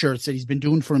guitar shirts that he's been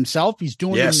doing for himself. He's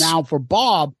doing them now for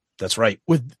Bob. That's right.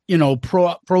 With,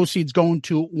 proceeds going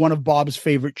to one of Bob's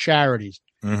favorite charities.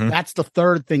 That's the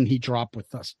third thing he dropped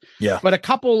with us. Yeah. But a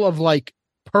couple of like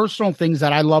personal things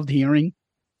that I loved hearing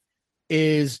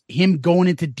is him going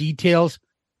into details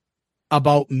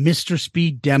about Mr.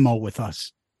 Speed demo with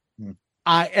us.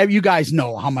 You guys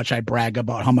know how much I brag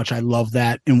about how much I love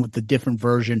that and with the different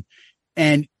version,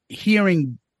 and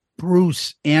hearing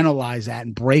Bruce analyze that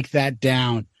and break that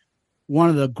down. One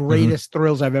of the greatest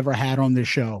thrills I've ever had on this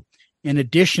show. In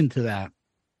addition to that,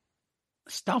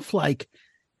 stuff like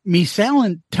me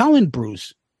telling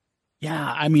Bruce,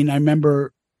 I mean, I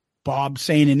remember Bob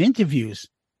saying in interviews,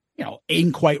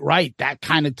 ain't quite right. That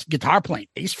kind of guitar playing,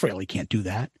 Ace Frehley can't do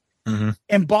that.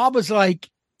 And Bob was like,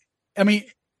 and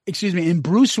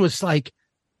Bruce was like,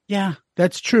 yeah,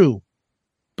 that's true.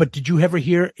 But did you ever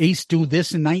hear Ace do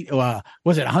this in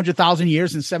 100,000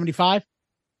 years in 75?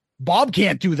 Bob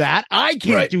can't do that. I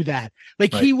can't do that.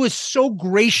 Like he was so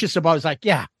gracious about it. It's like,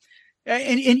 yeah.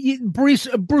 And Bruce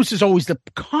is always the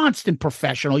constant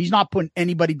professional. He's not putting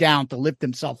anybody down to lift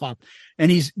himself up.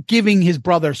 And he's giving his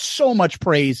brother so much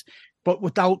praise, but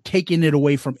without taking it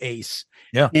away from Ace.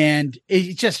 Yeah. And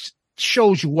it just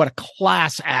shows you what a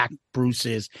class act Bruce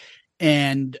is.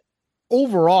 And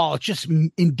overall, it just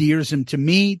endears him to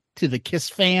me, to the Kiss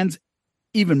fans,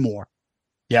 even more.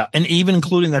 Yeah, and even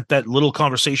including that little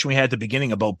conversation we had at the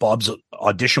beginning about Bob's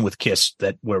audition with Kiss,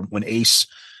 when Ace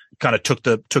kind of took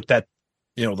that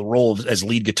the role as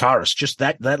lead guitarist, just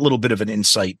that little bit of an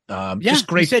insight. Just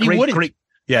great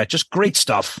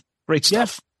stuff. Great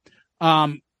stuff.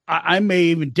 I may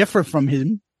even differ from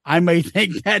him. I may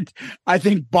think I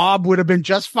think Bob would have been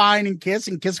just fine in Kiss,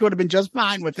 and Kiss would have been just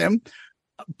fine with him.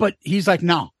 But he's like,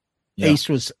 no, Ace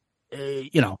was,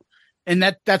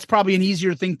 and that's probably an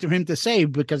easier thing for him to say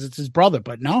because it's his brother.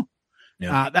 But no,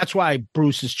 that's why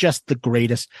Bruce is just the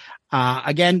greatest.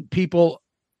 Again, people,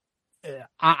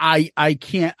 I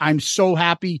can't. I'm so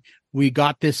happy we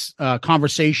got this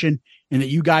conversation and that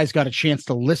you guys got a chance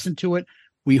to listen to it.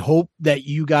 We hope that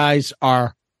you guys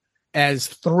are as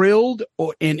thrilled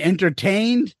and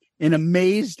entertained and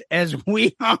amazed as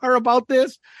we are about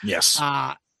this. Yes.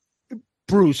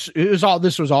 Bruce,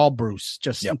 this was all Bruce.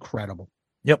 Just incredible.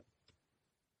 Yep.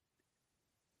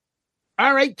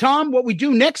 All right, Tom, what we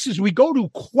do next is we go to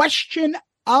question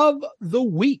of the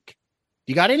week.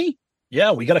 You got any?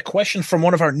 Yeah, we got a question from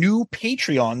one of our new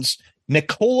Patreons,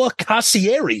 Nicola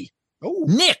Cassieri. Oh,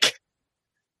 Nick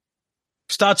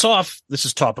starts off. This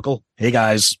is topical. Hey,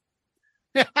 guys.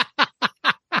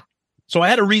 So I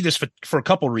had to read this for a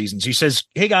couple reasons. He says,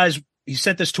 hey, guys, he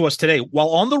sent this to us today. While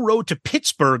on the road to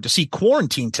Pittsburgh to see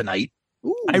Quarantine tonight,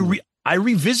 I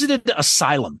revisited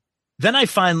Asylum. Then I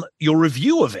find your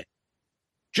review of it.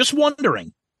 Just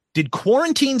wondering, did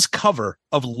Quarantine's cover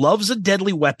of Love's a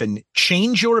Deadly Weapon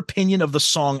change your opinion of the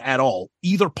song at all,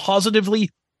 either positively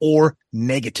or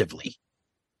negatively?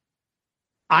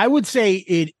 I would say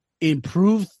it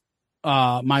improved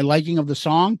my liking of the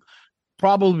song,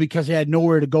 probably because it had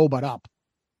nowhere to go but up.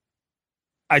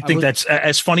 I think that's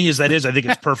as funny as that is. I think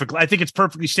it's perfect. I think it's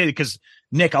perfectly stated because,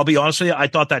 Nick, I'll be honest with you. I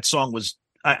thought that song was,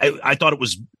 I thought it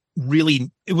was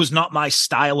not my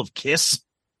style of Kiss.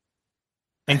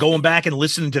 And going back and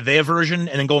listening to their version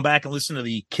and then going back and listening to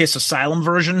the Kiss Asylum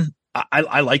version,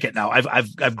 I like it now.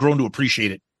 I've grown to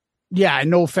appreciate it. Yeah, and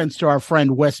no offense to our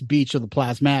friend West Beach of the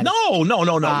Plasmatic. No,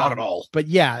 not at all. But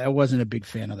yeah, I wasn't a big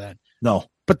fan of that. No.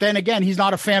 But then again, he's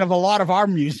not a fan of a lot of our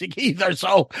music either.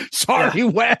 So sorry,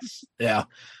 Wes. Yeah.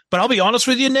 But I'll be honest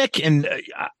with you, Nick, and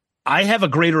I have a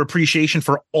greater appreciation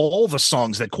for all the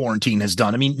songs that Quarantine has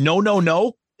done. I mean,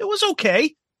 No, it was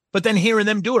okay. But then hearing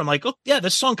them do it, I'm like, oh, yeah,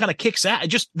 this song kind of kicks ass.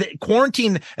 Just the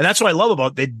Quarantine, and that's what I love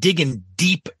about it. They're digging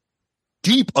deep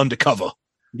undercover.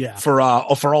 Yeah. For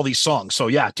all these songs. So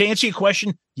yeah, to answer your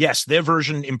question, yes, their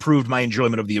version improved my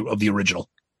enjoyment of the original.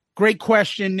 Great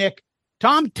question, Nick.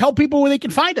 Tom, tell people where they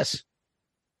can find us.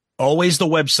 Always the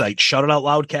website,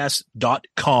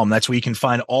 shoutitoutloudcast.com. That's where you can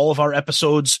find all of our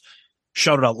episodes.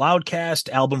 Shout It Out Loudcast,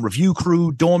 Album Review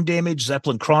Crew, Dorm Damage,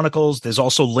 Zeppelin Chronicles. There's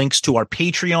also links to our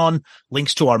Patreon,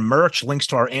 links to our merch, links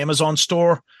to our Amazon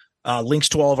store, links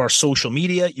to all of our social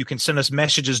media. You can send us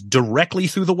messages directly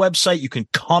through the website. You can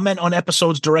comment on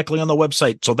episodes directly on the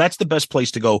website. So that's the best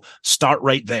place to go. Start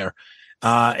right there.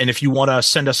 And if you want to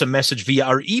send us a message via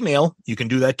our email, you can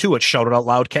do that too at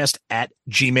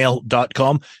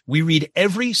shoutitoutloudcast@gmail.com. We read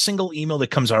every single email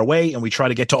that comes our way, and we try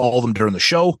to get to all of them during the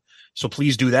show. So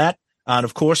please do that. And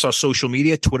of course, our social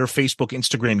media, Twitter, Facebook,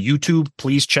 Instagram, YouTube.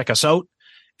 Please check us out.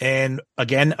 And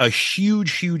again, a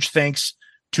huge thanks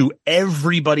to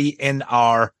everybody in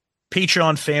our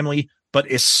Patreon family,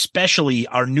 but especially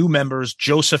our new members,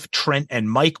 Joseph, Trent, and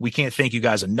Mike. We can't thank you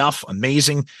guys enough.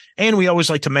 Amazing. And we always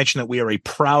like to mention that we are a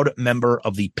proud member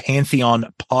of the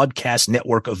Pantheon Podcast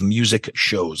Network of music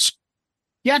shows.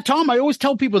 Yeah, Tom, I always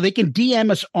tell people they can DM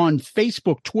us on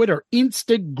Facebook, Twitter,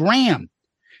 Instagram.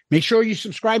 Make sure you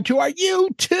subscribe to our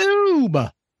YouTube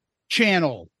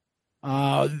channel.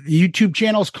 The YouTube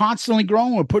channel is constantly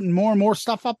growing. We're putting more and more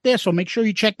stuff up there. So make sure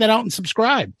you check that out and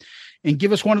subscribe and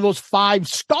give us one of those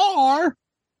 5-star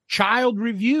child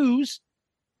reviews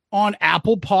on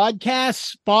Apple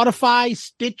Podcasts, Spotify,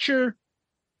 Stitcher,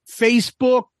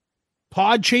 Facebook,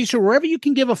 Podchaser, wherever you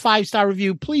can give a 5-star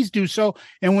review, please do so.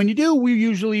 And when you do, we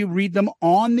usually read them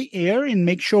on the air and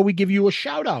make sure we give you a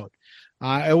shout out.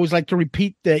 I always like to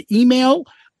repeat the email,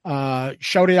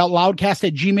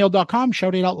 shoutitoutloudcast@gmail.com,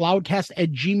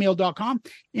 shoutitoutloudcast@gmail.com,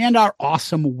 and our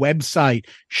awesome website,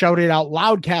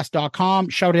 shoutitoutloudcast.com,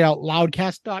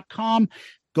 shoutitoutloudcast.com.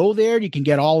 Go there. You can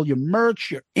get all your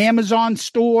merch, your Amazon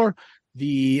store,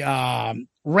 the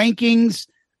rankings,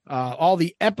 all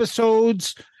the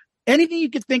episodes. Anything you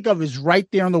can think of is right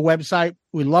there on the website.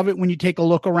 We love it when you take a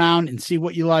look around and see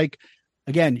what you like.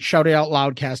 Again,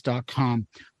 shoutitoutloudcast.com.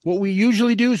 What we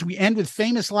usually do is we end with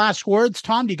famous last words.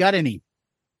 Tom, do you got any?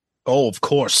 Oh, of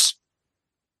course.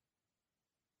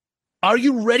 Are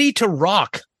you ready to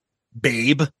rock,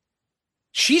 babe?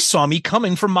 She saw me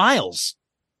coming for miles.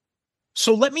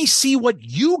 So let me see what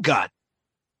you got.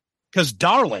 'Cause,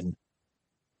 darling,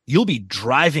 you'll be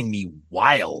driving me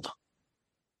wild.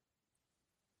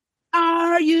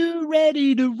 Are you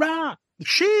ready to rock?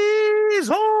 She's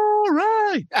all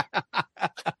right.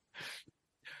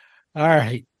 All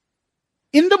right.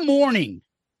 In the morning,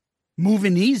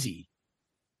 moving easy,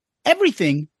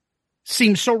 everything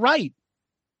seems so right.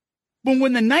 But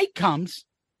when the night comes,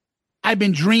 I've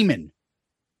been dreaming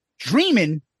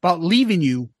about leaving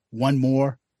you one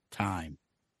more time.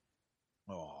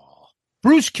 Oh.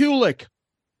 Bruce Kulick,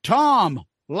 Tom,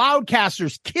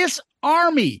 Loudcasters, Kiss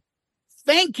Army,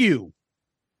 thank you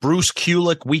Bruce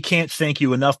Kulick, we can't thank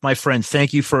you enough, my friend.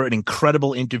 Thank you for an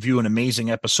incredible interview, an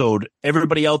amazing episode.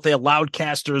 Everybody out there,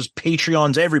 Loudcasters,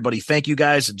 Patreons, everybody, thank you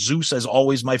guys. Zeus, as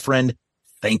always, my friend,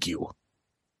 thank you.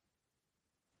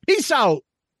 Peace out,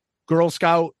 Girl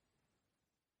Scout.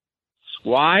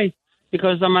 Why?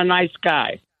 Because I'm a nice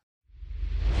guy.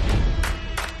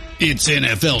 It's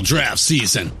NFL draft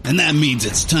season, and that means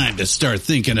it's time to start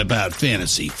thinking about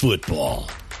fantasy football.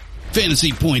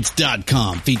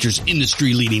 FantasyPoints.com features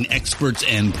industry-leading experts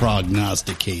and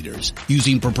prognosticators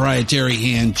using proprietary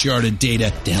hand-charted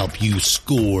data to help you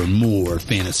score more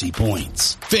fantasy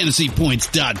points.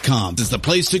 FantasyPoints.com is the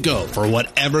place to go for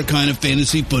whatever kind of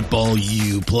fantasy football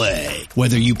you play.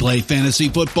 Whether you play fantasy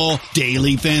football,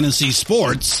 daily fantasy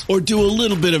sports, or do a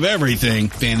little bit of everything,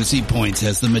 Fantasy Points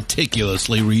has the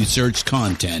meticulously researched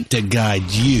content to guide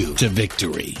you to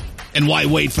victory. And why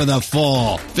wait for the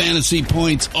fall? Fantasy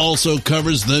Points also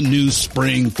covers the new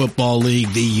spring football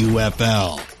league, the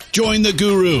UFL. Join the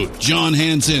guru, John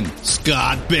Hansen,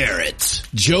 Scott Barrett,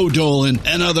 Joe Dolan,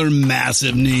 and other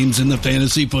massive names in the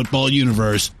fantasy football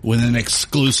universe with an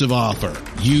exclusive offer.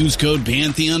 Use code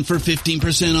Pantheon for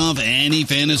 15% off any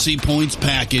Fantasy Points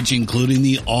package, including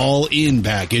the all-in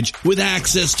package, with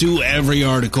access to every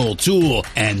article, tool,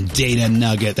 and data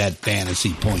nugget that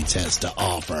Fantasy Points has to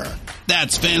offer.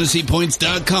 That's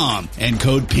FantasyPoints.com and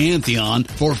code Pantheon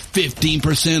for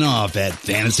 15% off at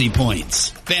Fantasy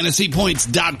Points.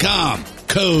 FantasyPoints.com,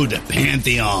 code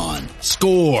Pantheon.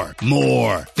 Score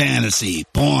more fantasy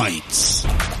points.